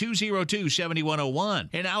 870-202-7101.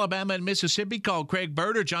 In Alabama and Mississippi, call Craig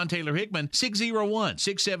Bird or John Taylor Hickman,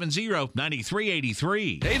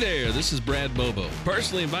 601-670-9383. Hey there, this is Brad Bobo,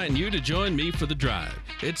 personally inviting you to join me for The Drive.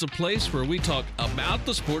 It's a place where we talk about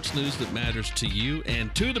the sports news that matters to you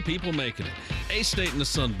and to the people making it. A-State in the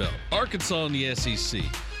Sun Belt, Arkansas in the SEC,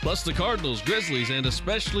 plus the Cardinals, Grizzlies, and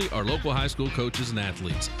especially our local high school coaches and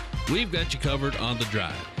athletes. We've got you covered on The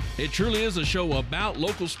Drive. It truly is a show about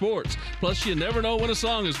local sports, plus you never know when a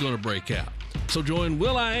song is going to break out. So join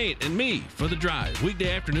Will I Ain't and me for The Drive,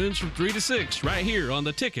 weekday afternoons from 3 to 6, right here on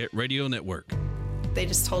the Ticket Radio Network. They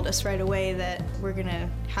just told us right away that we're going to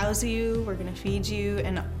house you, we're going to feed you,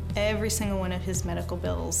 and every single one of his medical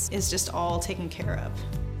bills is just all taken care of.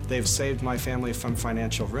 They've saved my family from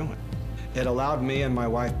financial ruin. It allowed me and my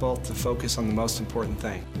wife both to focus on the most important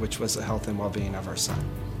thing, which was the health and well-being of our son.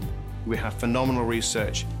 We have phenomenal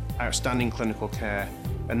research, outstanding clinical care,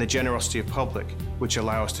 and the generosity of public, which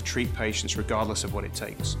allow us to treat patients regardless of what it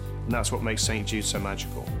takes. And that's what makes St. Jude so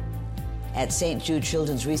magical. At St. Jude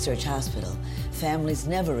Children's Research Hospital, families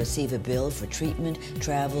never receive a bill for treatment,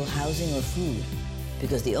 travel, housing, or food,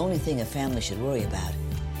 because the only thing a family should worry about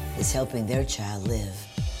is helping their child live.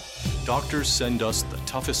 Doctors send us the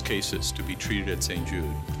toughest cases to be treated at St.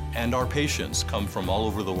 Jude, and our patients come from all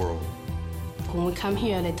over the world. When we come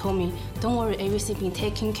here, they told me, don't worry, everything's being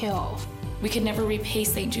taken care of. We could never repay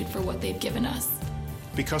St. Jude for what they've given us.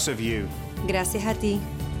 Because of you. Gracias a ti.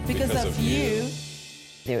 Because of you.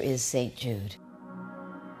 There is St. Jude.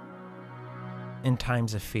 In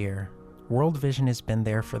times of fear, World Vision has been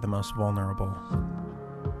there for the most vulnerable.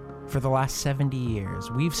 For the last 70 years,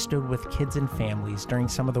 we've stood with kids and families during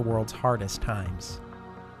some of the world's hardest times.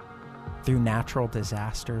 Through natural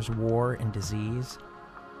disasters, war, and disease,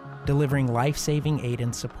 delivering life-saving aid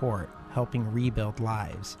and support, helping rebuild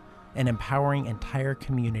lives, and empowering entire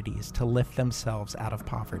communities to lift themselves out of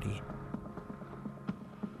poverty.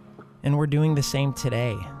 And we're doing the same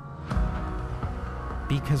today.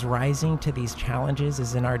 Because rising to these challenges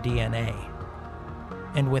is in our DNA.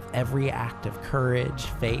 And with every act of courage,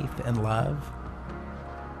 faith, and love,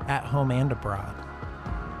 at home and abroad,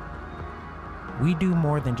 we do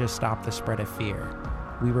more than just stop the spread of fear.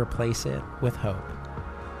 We replace it with hope.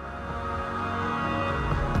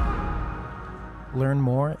 Learn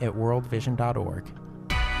more at worldvision.org.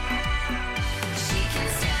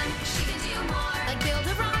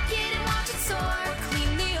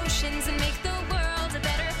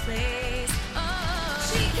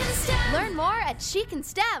 Learn more at She Can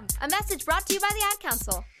STEM, a message brought to you by the Ad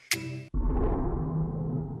Council.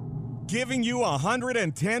 Giving you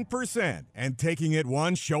 110% and taking it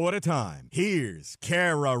one show at a time. Here's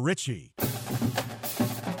Kara Richey.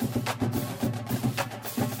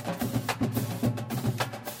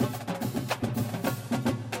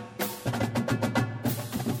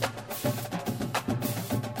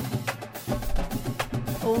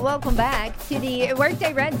 Welcome back to the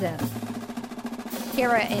Workday Redzone.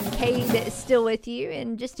 Kara and Cade still with you.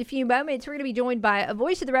 In just a few moments, we're going to be joined by a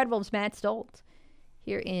voice of the Red Wolves, Matt Stolz,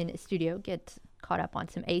 here in studio. Get caught up on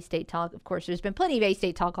some A-State talk. Of course, there's been plenty of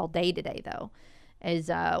A-State talk all day today, though, as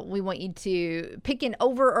we want you to pick an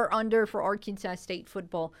over or under for Arkansas State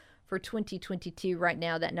football for 2022. Right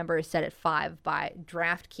now, that number is set at 5 by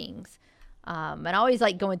DraftKings. And I always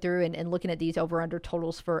like going through and looking at these over-under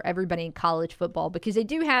totals for everybody in college football because they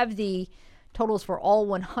do have the totals for all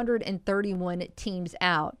 131 teams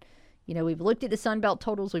out. You know, we've looked at the Sun Belt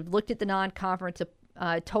totals, we've looked at the non-conference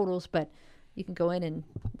totals, but you can go in and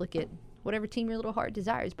look at whatever team your little heart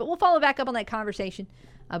desires. But we'll follow back up on that conversation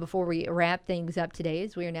before we wrap things up today,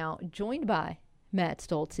 as we are now joined by Matt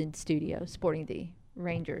Stolz in studio, sporting the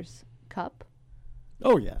Rangers Cup.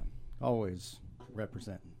 Oh, yeah. Always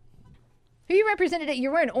representing. Who you represented it?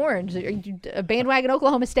 You're wearing orange. Are you a bandwagon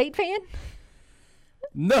Oklahoma State fan?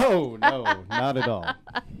 No, not at all.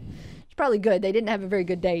 It's probably good. They didn't have a very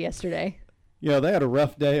good day yesterday. Yeah, they had a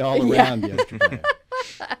rough day all around yesterday.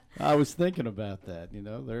 I was thinking about that. You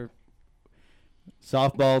know, their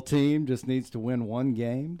softball team just needs to win one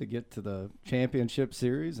game to get to the championship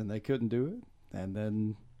series, and they couldn't do it. And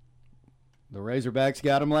then the Razorbacks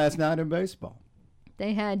got them last night in baseball.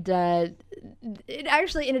 They had, it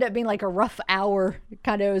actually ended up being like a rough hour,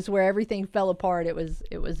 kind of, where everything fell apart. It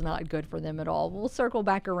was not good for them at all. We'll circle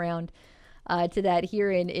back around to that here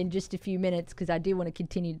in just a few minutes, because I do want to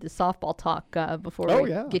continue the softball talk before we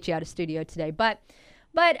get you out of studio today. But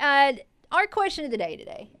our question of the day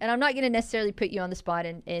today, and I'm not going to necessarily put you on the spot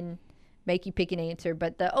and make you pick an answer,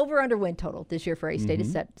 but the over-under win total this year for A-State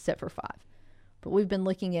is set for 5. But we've been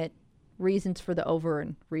looking at reasons for the over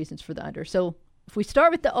and reasons for the under. So if we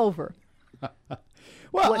start with the over.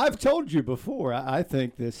 Well, I've told you before, I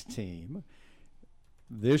think this team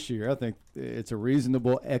this year, I think it's a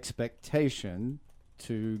reasonable expectation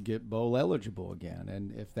to get bowl eligible again.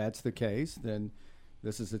 And if that's the case, then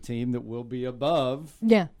this is a team that will be above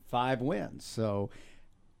 5 wins. So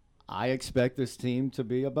I expect this team to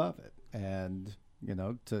be above it. And, you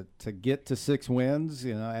know, to get to 6 wins,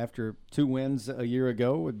 you know, after 2 wins a year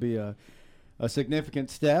ago would be a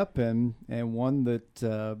significant step and one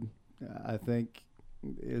that I think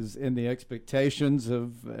is in the expectations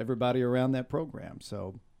of everybody around that program.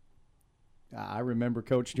 So I remember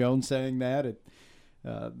Coach Jones saying that at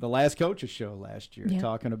the last coaches show last year,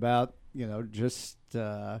 talking about, you know, just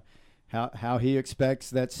how he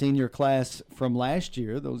expects that senior class from last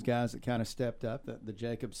year, those guys that kind of stepped up, the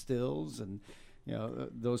Jacob Stills and, you know,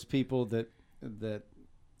 those people that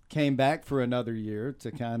came back for another year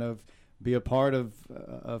to kind of be a part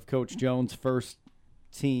of Coach Jones' first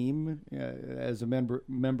team as a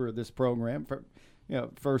member of this program,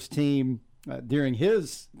 first team during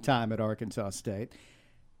his time at Arkansas State.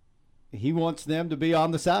 He wants them to be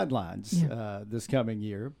on the sidelines this coming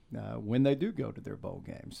year when they do go to their bowl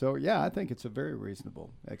game. So, yeah, I think it's a very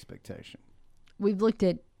reasonable expectation. We've looked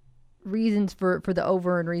at reasons for the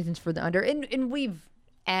over and reasons for the under. And we've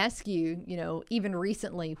asked you, even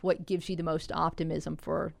recently, what gives you the most optimism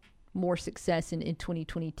for more success in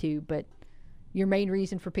 2022. But your main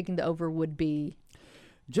reason for picking the over would be?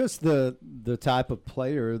 Just the type of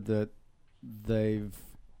player that they've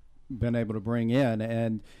been able to bring in.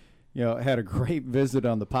 And, had a great visit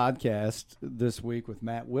on the podcast this week with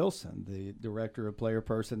Matt Wilson, the director of player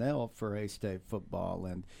personnel for A-State football.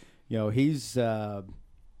 And, he's done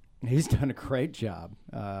a great job,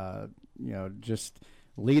 just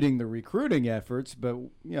leading the recruiting efforts. But,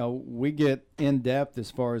 we get in depth as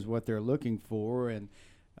far as what they're looking for, and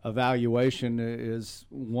evaluation is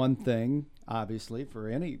one thing, obviously, for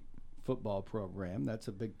any football program. That's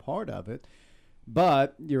a big part of it.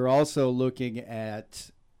 But you're also looking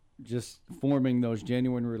at just forming those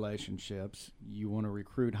genuine relationships. You want to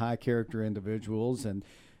recruit high-character individuals. And,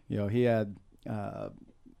 he had, a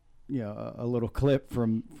little clip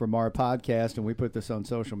from our podcast, and we put this on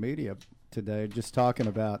social media today, just talking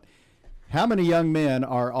about how many young men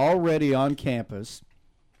are already on campus.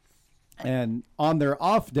 And on their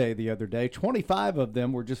off day the other day, 25 of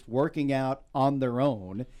them were just working out on their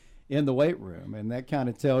own in the weight room. And that kind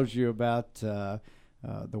of tells you about the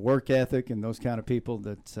work ethic and those kind of people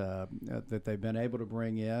that they've been able to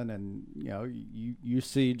bring in. And, you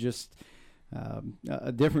see just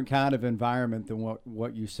a different kind of environment than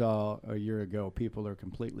what you saw a year ago. People are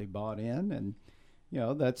completely bought in. And,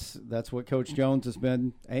 that's what Coach Jones has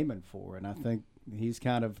been aiming for. And I think he's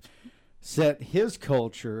kind of set his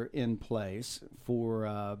culture in place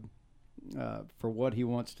for what he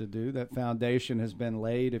wants to do. That foundation has been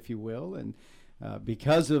laid, if you will, and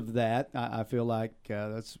because of that, I feel like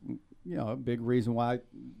that's a big reason why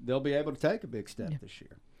they'll be able to take a big step this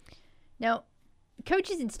year. Now,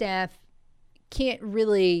 coaches and staff can't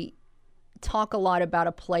really talk a lot about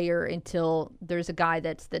a player until there's a guy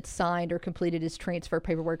that's signed or completed his transfer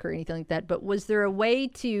paperwork or anything like that. But was there a way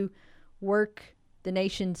to work the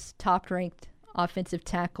nation's top-ranked offensive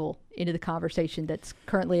tackle into the conversation that's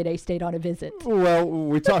currently at A-State on a visit? Well,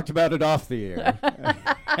 we talked about it off the air.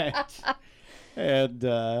 and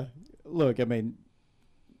look, I mean,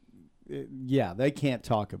 they can't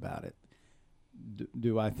talk about it.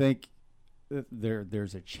 Do I think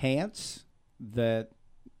there's a chance that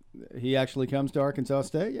he actually comes to Arkansas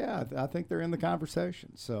State? Yeah, I think they're in the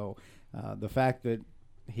conversation. So the fact that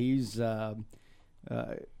he's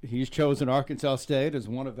chosen Arkansas State as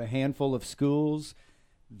one of a handful of schools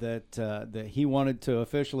that he wanted to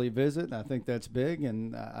officially visit, and I think that's big.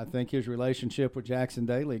 And I think his relationship with Jackson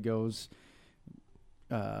Daly goes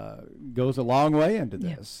a long way into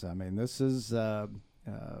this. I mean, this is a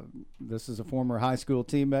former high school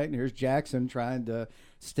teammate, and here's Jackson trying to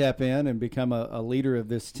step in and become a leader of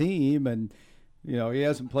this team. And he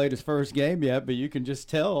hasn't played his first game yet, but you can just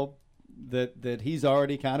tell that he's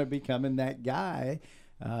already kind of becoming that guy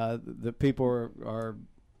that people are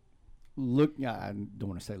looking. I don't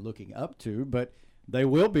want to say looking up to, but they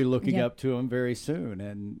will be looking up to him very soon.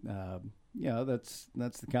 And that's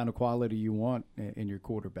the kind of quality you want in your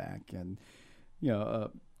quarterback, and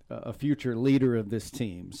a future leader of this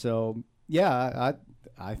team. So I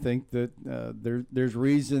think that there's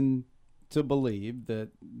reason to believe that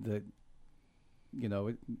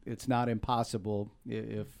it's not impossible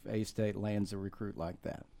if A-State lands a recruit like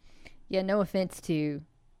that. Yeah, no offense to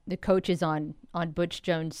the coaches on Butch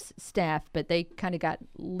Jones' staff, but they kind of got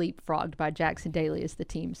leapfrogged by Jackson Daly as the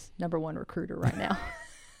team's number one recruiter right now.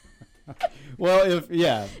 Well, if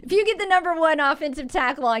you get the number one offensive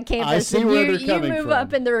tackle on campus, you move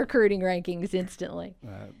up in the recruiting rankings instantly.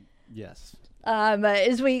 Yes.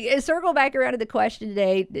 As we circle back around to the question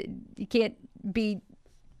today,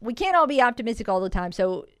 we can't all be optimistic all the time.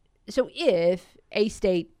 So if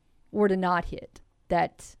A-State were to not hit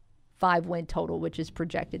that 5-win total, which is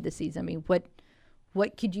projected this season, I mean,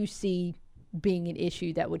 what could you see being an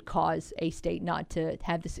issue that would cause A-State not to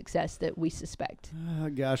have the success that we suspect?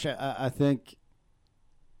 Gosh, I think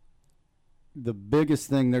the biggest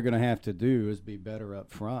thing they're going to have to do is be better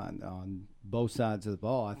up front on both sides of the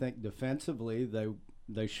ball. I think defensively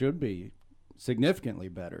they should be significantly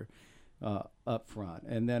better up front.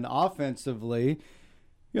 And then offensively,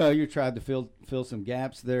 you tried to fill some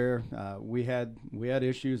gaps there. We had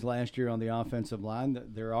issues last year on the offensive line.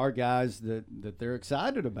 There are guys that they're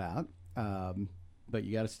excited about, but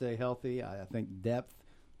you got to stay healthy. I think depth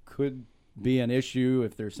could be an issue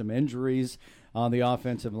if there's some injuries on the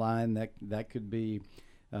offensive line. That could be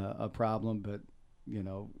a problem. But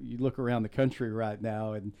you look around the country right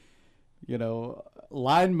now, and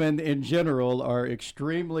linemen in general are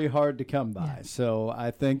extremely hard to come by. Yeah. So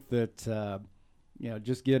I think that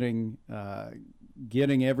just getting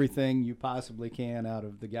getting everything you possibly can out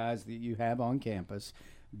of the guys that you have on campus.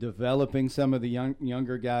 Developing some of the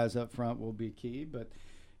younger guys up front will be key. But,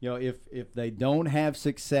 if they don't have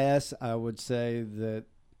success, I would say that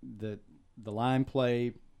the line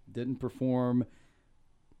play didn't perform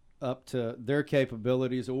up to their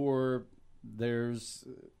capabilities, or there's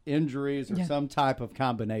injuries or some type of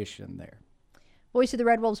combination there. Voice of the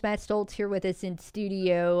Red Wolves, Matt Stolz, here with us in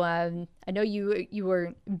studio. I know you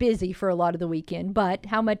were busy for a lot of the weekend, but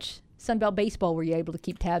how much Sunbelt baseball were you able to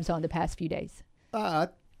keep tabs on the past few days? I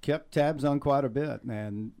kept tabs on quite a bit,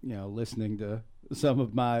 and listening to some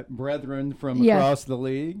of my brethren from across the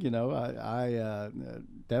league. I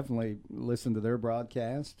definitely listened to their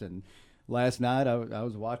broadcast, and last night I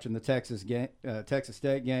was watching the Texas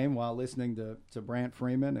State game while listening to Brant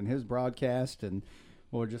Freeman and his broadcast, and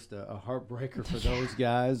just a heartbreaker for those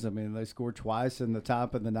guys. I mean, they scored twice in the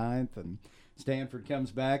top of the ninth, and Stanford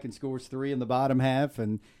comes back and scores 3 in the bottom half,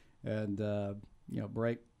 and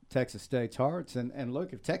break Texas State's hearts. And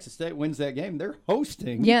look, if Texas State wins that game, they're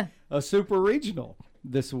hosting a super regional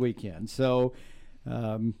this weekend. So,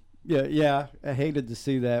 I hated to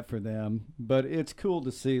see that for them, but it's cool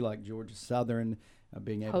to see like Georgia Southern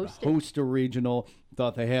being able to host a regional.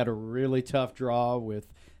 Thought they had a really tough draw with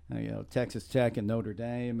Texas Tech and Notre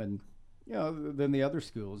Dame, and then the other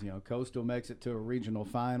schools. Coastal makes it to a regional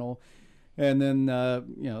final, and then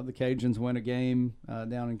the Cajuns win a game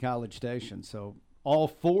down in College Station. So all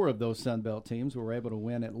 4 of those Sun Belt teams were able to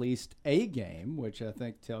win at least a game, which I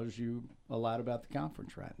think tells you a lot about the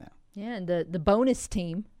conference right now. Yeah, and the bonus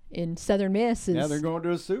team in Southern Miss is they're going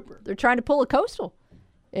to a super. They're trying to pull a Coastal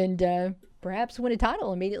and perhaps win a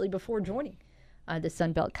title immediately before joining the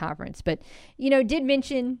Sun Belt Conference. But, did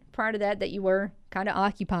mention prior to that you were kind of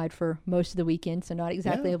occupied for most of the weekend, so not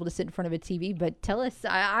exactly able to sit in front of a TV. But tell us,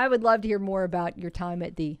 I would love to hear more about your time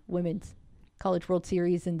at the Women's College World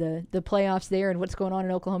Series and the playoffs there and what's going on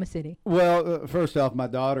in Oklahoma City. Well, first off, my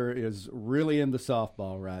daughter is really into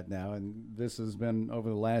softball right now, and this has been over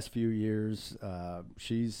the last few years.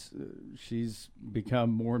 She's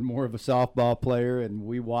become more and more of a softball player, and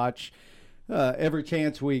we watch every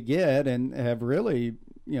chance we get, and have really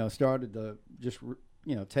started to just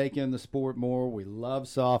take in the sport more. We love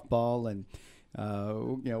softball, and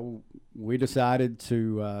we decided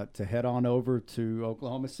to head on over to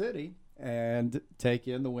Oklahoma City and take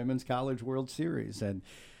in the Women's College World Series, and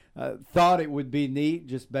thought it would be neat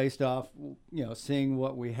just based off seeing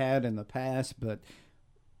what we had in the past. But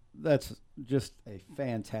that's just a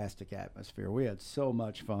fantastic atmosphere. We had so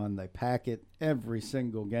much fun. They pack it every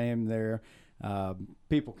single game there.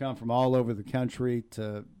 People come from all over the country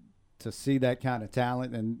to see that kind of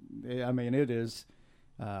talent, and I mean, it is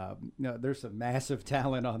there's some massive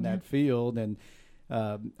talent on that field. And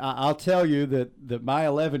I'll tell you that my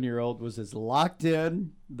 11-year-old was as locked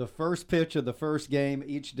in the first pitch of the first game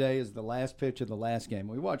each day as the last pitch of the last game.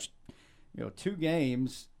 We watched 2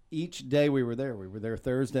 games each day we were there. We were there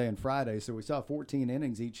Thursday and Friday, so we saw 14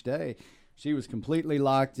 innings each day. She was completely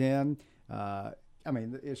locked in. I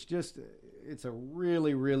mean, it's a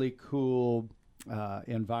really, really cool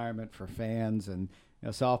environment for fans, and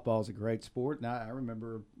softball is a great sport. And I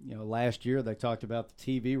remember, last year they talked about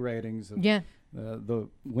the TV ratings of the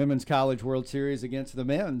Women's College World Series against the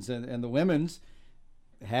men's, and the women's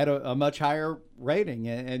had a much higher rating,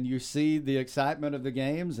 and you see the excitement of the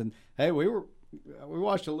games. And hey, we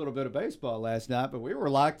watched a little bit of baseball last night, but we were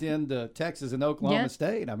locked into Texas and Oklahoma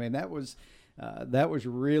State. I mean, that was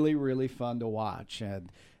really, really fun to watch, and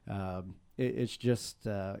it's just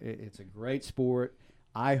it's a great sport.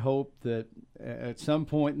 I hope that at some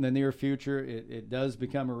point in the near future it does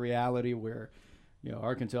become a reality where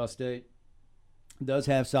Arkansas State does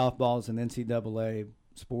have softball as an NCAA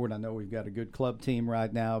sport. I know we've got a good club team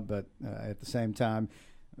right now, but at the same time,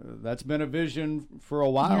 that's been a vision for a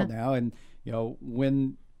while now. And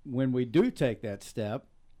when we do take that step,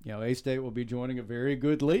 A-State will be joining a very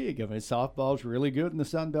good league. I mean, softball's really good in the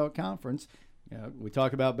Sun Belt Conference. We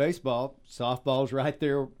talk about baseball, softball's right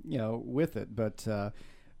there, with it. But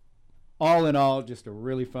all in all, just a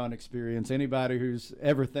really fun experience. Anybody who's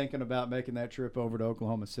ever thinking about making that trip over to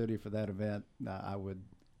Oklahoma City for that event, I would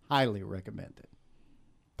highly recommend it.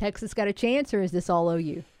 Texas got a chance, or is this all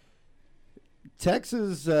OU?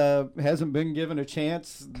 Texas hasn't been given a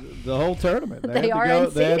chance the whole tournament. They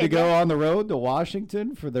had to go on the road to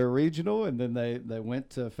Washington for their regional, and then they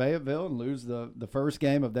went to Fayetteville and lose the first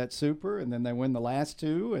game of that super, and then they win the last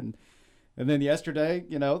 2, and then yesterday,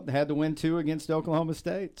 had to win 2 against Oklahoma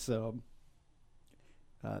State. So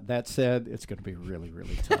that said, it's going to be really,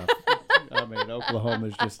 really tough. I mean, Oklahoma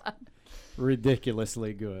is just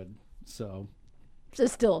ridiculously good. So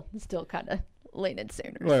still kind of leaning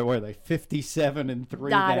Sooners. Wait, were they 57-3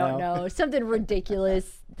 now? I don't know. Something ridiculous.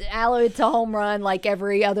 It's a home run like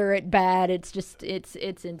every other at bat. It's just it's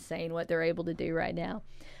insane what they're able to do right now.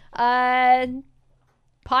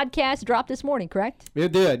 Podcast dropped this morning, correct?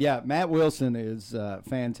 It did, yeah. Matt Wilson is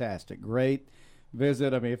fantastic. Great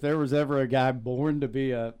visit. I mean, if there was ever a guy born to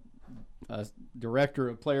be a director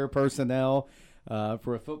of player personnel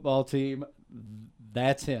for a football team,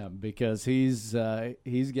 that's him, because he's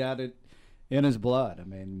got it in his blood. I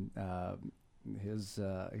mean,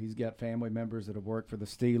 he's got family members that have worked for the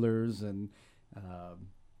Steelers, and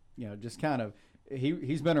just kind of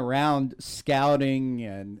he's been around scouting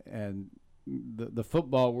and the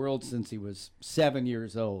football world since he was 7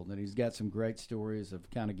 years old, and he's got some great stories of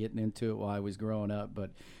kind of getting into it while he was growing up.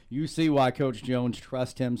 But you see why Coach Jones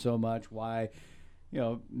trusts him so much, why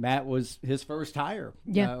Matt was his first hire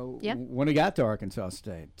when he got to Arkansas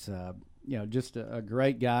State. Just a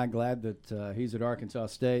great guy. Glad that he's at Arkansas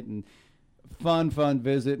State, and fun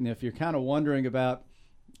visit. And if you're kind of wondering about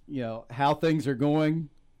how things are going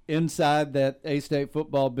inside that A-State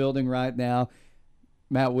football building right now,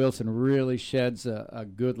 Matt Wilson really sheds a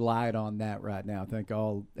good light on that right now. I think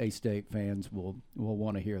all A-State fans will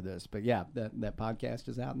want to hear this. But, yeah, that podcast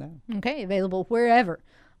is out now. Okay, available wherever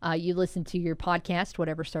you listen to your podcast,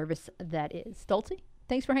 whatever service that is. Stolze,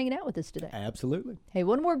 thanks for hanging out with us today. Absolutely. Hey,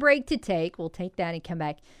 one more break to take. We'll take that and come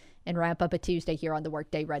back and wrap up a Tuesday here on the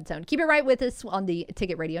Workday Red Zone. Keep it right with us on the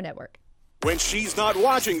Ticket Radio Network. When she's not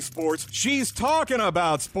watching sports, she's talking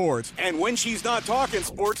about sports. And when she's not talking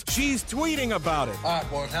sports, she's tweeting about it. All right,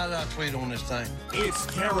 boys, how did I tweet on this thing? It's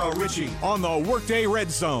Kara Richey on the Workday Red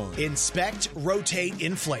Zone. Inspect, rotate,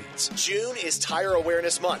 inflate. June is Tire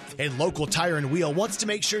Awareness Month, and Local Tire and Wheel wants to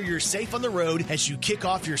make sure you're safe on the road as you kick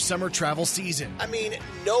off your summer travel season. I mean,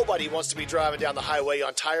 nobody wants to be driving down the highway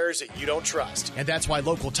on tires that you don't trust. And that's why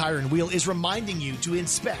Local Tire and Wheel is reminding you to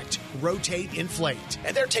inspect, rotate, inflate.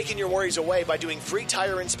 And they're taking your worries away by doing free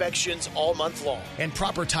tire inspections all month long. And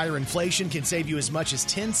proper tire inflation can save you as much as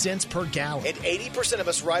 10 cents per gallon. And 80% of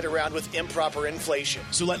us ride around with improper inflation.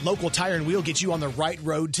 So let Local Tire and Wheel get you on the right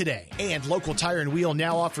road today. And Local Tire and Wheel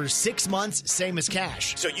now offers 6 months, same as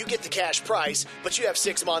cash. So you get the cash price, but you have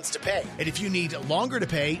 6 months to pay. And if you need longer to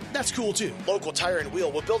pay, that's cool too. Local Tire and Wheel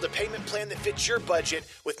will build a payment plan that fits your budget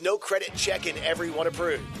with no credit check and everyone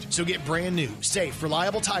approved. So get brand new, safe,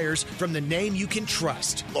 reliable tires from the name you can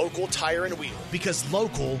trust. Local Tire and Wheel, because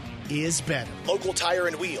local is better. Local Tire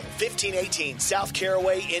and Wheel, 1518 South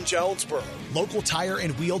Caraway in Jonesboro.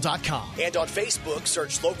 LocalTireandWheel.com. And on Facebook,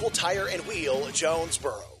 search Local Tire and Wheel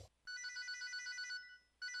Jonesboro.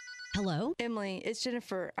 Hello? Emily, it's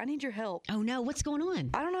Jennifer. I need your help. Oh, no. What's going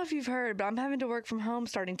on? I don't know if you've heard, but I'm having to work from home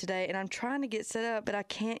starting today, and I'm trying to get set up, but I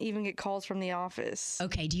can't even get calls from the office.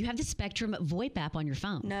 Okay. Do you have the Spectrum VoIP app on your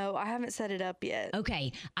phone? No, I haven't set it up yet.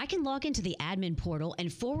 Okay. I can log into the admin portal and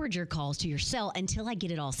forward your calls to your cell until I get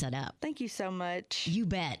it all set up. Thank you so much. You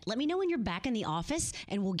bet. Let me know when you're back in the office,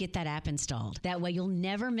 and we'll get that app installed. That way you'll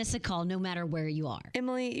never miss a call no matter where you are.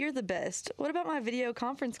 Emily, you're the best. What about my video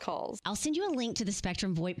conference calls? I'll send you a link to the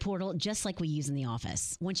Spectrum VoIP portal just like we use in the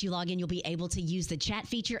office. Once you log in, you'll be able to use the chat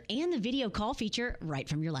feature and the video call feature right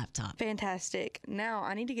from your laptop. Fantastic. Now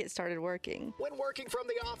I need to get started working. When working from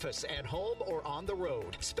the office, at home, or on the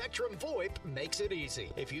road, Spectrum VoIP makes it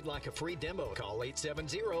easy. If you'd like a free demo, call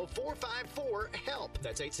 870-454-HELP.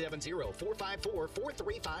 That's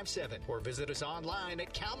 870-454-4357. Or visit us online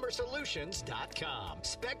at CalmerSolutions.com.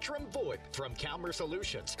 Spectrum VoIP from Calmer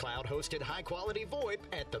Solutions. Cloud-hosted high-quality VoIP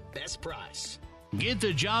at the best price. Get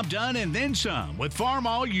the job done and then some with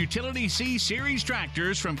Farmall Utility C Series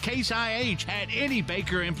tractors from Case IH at any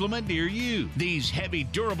Baker implement near you. These heavy,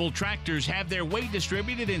 durable tractors have their weight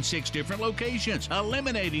distributed in 6 different locations,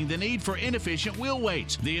 eliminating the need for inefficient wheel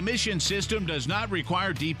weights. The emission system does not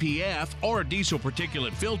require DPF or a diesel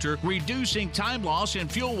particulate filter, reducing time loss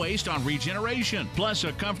and fuel waste on regeneration. Plus,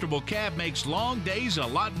 a comfortable cab makes long days a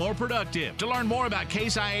lot more productive. To learn more about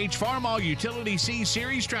Case IH Farmall Utility C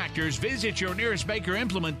Series tractors, visit your nearest Baker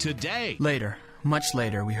implement today. Later, much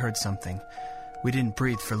later, we heard something. We didn't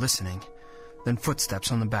breathe for listening. Then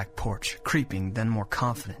footsteps on the back porch, creeping, then more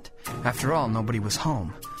confident. After all, nobody was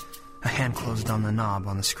home. A hand closed on the knob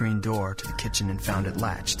on the screen door to the kitchen and found it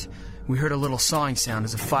latched. We heard a little sawing sound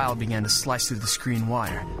as a file began to slice through the screen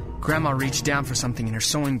wire. Grandma reached down for something in her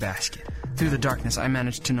sewing basket. Through the darkness, I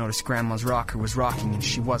managed to notice Grandma's rocker was rocking and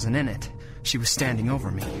she wasn't in it. She was standing over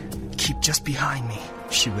me. "Keep just behind me,"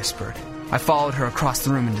 she whispered. I followed her across the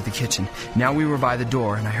room into the kitchen. Now we were by the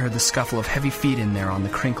door, and I heard the scuffle of heavy feet in there on the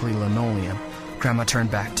crinkly linoleum. Grandma turned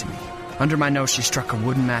back to me. Under my nose, she struck a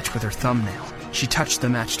wooden match with her thumbnail. She touched the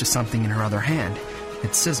match to something in her other hand.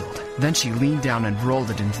 It sizzled. Then she leaned down and rolled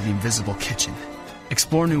it into the invisible kitchen.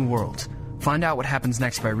 Explore new worlds. Find out what happens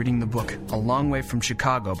next by reading the book A Long Way from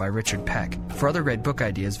Chicago by Richard Peck. For other great book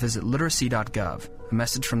ideas, visit literacy.gov. A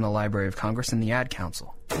message from the Library of Congress and the Ad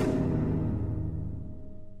Council.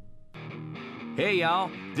 Hey, y'all.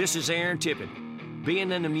 This is Aaron Tippett.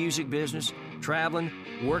 Being in the music business, traveling,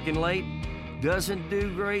 working late, doesn't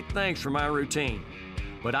do great things for my routine.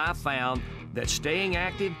 But I found that staying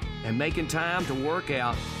active and making time to work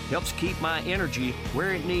out helps keep my energy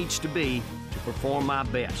where it needs to be to perform my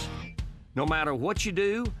best. No matter what you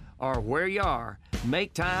do or where you are,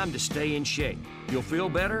 make time to stay in shape. You'll feel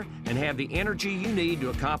better and have the energy you need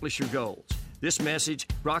to accomplish your goals. This message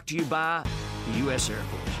brought to you by the U.S. Air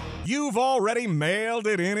Force. You've already mailed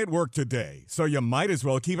it in at work today, so you might as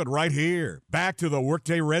well keep it right here. Back to the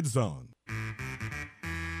Workday Red Zone.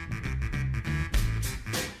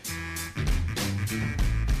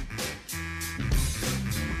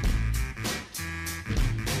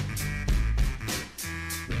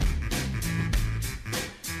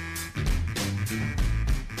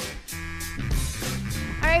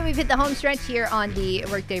 All right, we've hit the home stretch here on the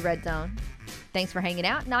Workday Red Zone. Thanks for hanging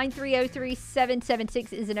out.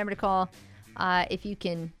 930-3776 is the number to call. If you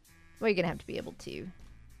can, well, you're going to have to be able to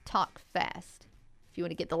talk fast if you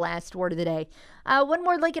want to get the last word of the day. One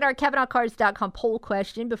more look at our KavanaughCards.com poll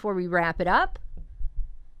question before we wrap it up.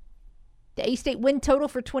 The A-State win total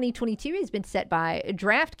for 2022 has been set by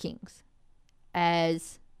DraftKings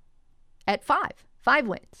as at 5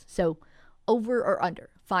 wins. So over or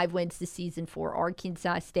under 5 wins this season for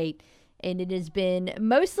Arkansas State. And it has been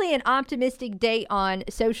mostly an optimistic day on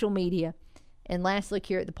social media. And last look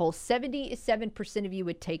here at the poll, 77% of you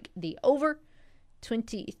would take the over,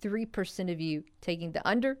 23% of you taking the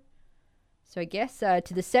under. So I guess to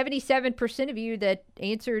the 77% of you that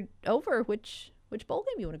answered over, which bowl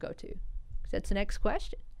game you want to go to? Because that's the next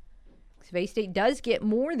question. If A-State does get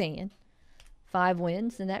more than 5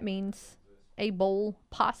 wins, then that means a bowl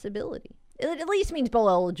possibility. It at least means bowl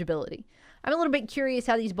eligibility. I'm a little bit curious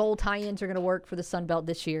how these bowl tie-ins are going to work for the Sun Belt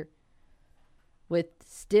this year with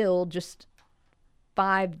still just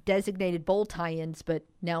 5 designated bowl tie-ins, but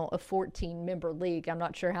now a 14-member league. I'm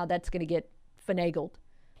not sure how that's going to get finagled,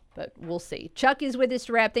 but we'll see. Chuck is with us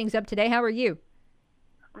to wrap things up today. How are you?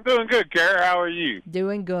 I'm doing good, Kara. How are you?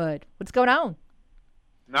 Doing good. What's going on?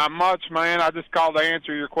 Not much, man. I just called to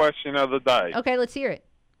answer your question of the day. Okay, let's hear it.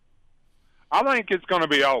 I think it's going to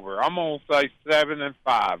be over. I'm going to say 7-5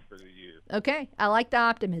 for the year. Okay, I like the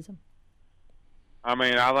optimism. I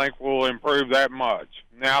mean, I think we'll improve that much.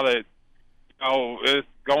 Now that, it's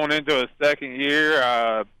going into a second year,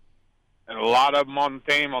 and a lot of them on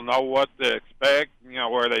the team will know what to expect,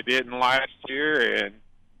 where they didn't last year, and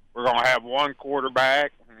we're going to have one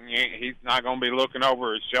quarterback. He's not going to be looking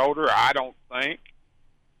over his shoulder, I don't think.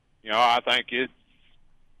 I think it's,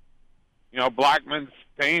 Blackman's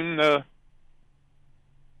team to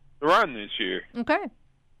run this year. Okay.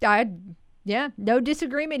 No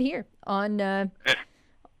disagreement here on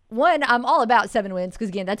one. I'm all about 7 wins because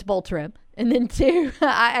again, that's bowl trip, and then 2,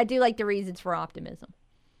 I do like the reasons for optimism.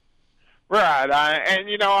 Right,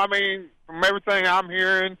 from everything I'm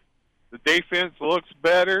hearing, the defense looks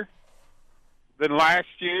better than last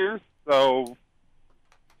year. So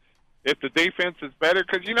if the defense is better,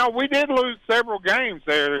 because we did lose several games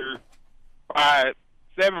there by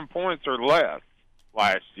 7 points or less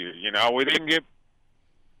last year. We didn't get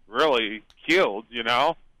really killed,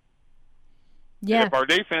 Yeah. And if our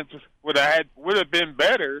defense would have been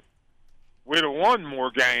better, we'd have won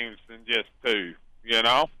more games than just 2,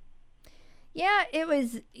 Yeah, it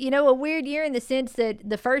was, a weird year in the sense that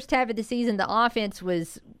the first half of the season, the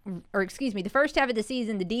first half of the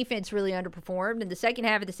season, the defense really underperformed, and the second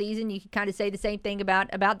half of the season, you could kind of say the same thing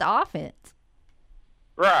about the offense.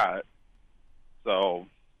 Right. So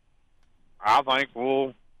I think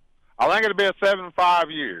it'll be a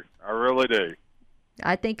 7-5 year. I really do.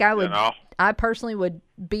 I think I would. I personally would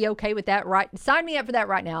be okay with that. Right, sign me up for that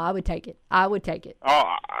right now. I would take it.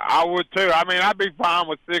 Oh, I would too. I'd be fine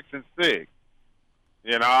with 6-6.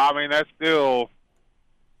 That's still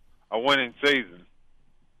a winning season.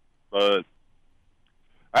 But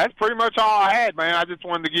that's pretty much all I had, man. I just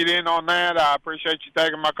wanted to get in on that. I appreciate you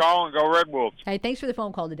taking my call, and go Red Wolves. Hey, thanks for the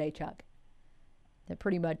phone call today, Chuck. That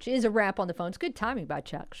pretty much is a wrap on the phone. It's good timing by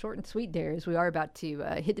Chuck. Short and sweet there, as we are about to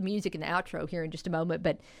hit the music and the outro here in just a moment.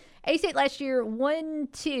 But A-State last year, 1,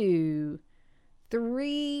 2,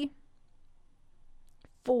 3,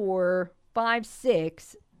 4, 5,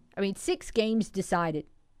 6. 6 games decided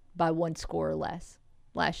by 1 score or less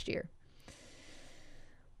last year.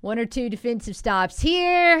 1 or 2 defensive stops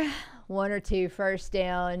here, 1 or 2 first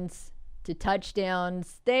downs to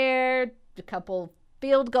touchdowns there, a couple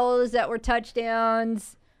field goals that were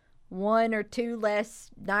touchdowns, 1 or 2 less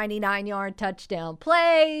 99-yard touchdown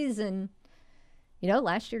plays. And,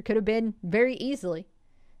 last year could have been very easily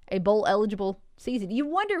a bowl-eligible season. You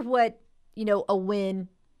wonder what, a win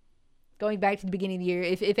going back to the beginning of the year,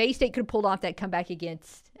 if A-State could have pulled off that comeback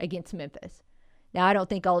against Memphis. Now, I don't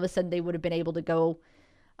think all of a sudden they would have been able to go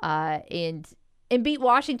and beat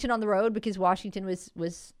Washington on the road, because Washington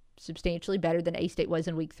was substantially better than A-State was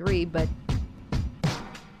in week 3. But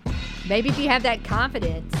maybe if you have that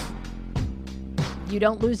confidence, you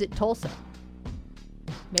don't lose at Tulsa.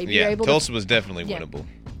 Maybe you're able Tulsa was definitely winnable.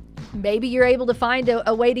 Maybe you're able to find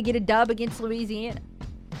a way to get a dub against Louisiana.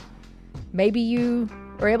 Maybe you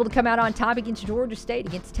are able to come out on top against Georgia State,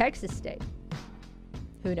 against Texas State.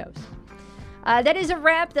 Who knows? That is a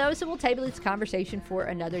wrap, though, so we'll table this conversation for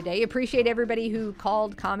another day. Appreciate everybody who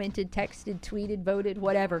called, commented, texted, tweeted, voted,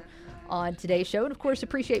 whatever, on today's show. And, of course,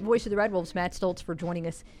 appreciate voice of the Red Wolves, Matt Stolz, for joining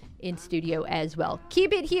us in studio as well.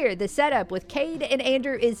 Keep it here. The setup with Cade and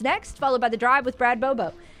Andrew is next, followed by The Drive with Brad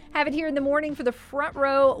Bobo. Have it here in the morning for the Front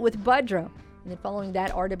Row with Budrow. And then following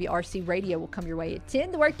that, RWRC Radio will come your way at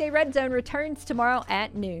 10. The Workday Red Zone returns tomorrow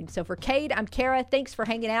at noon. So for Cade, I'm Kara. Thanks for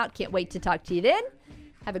hanging out. Can't wait to talk to you then.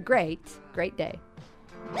 Have a great, great day.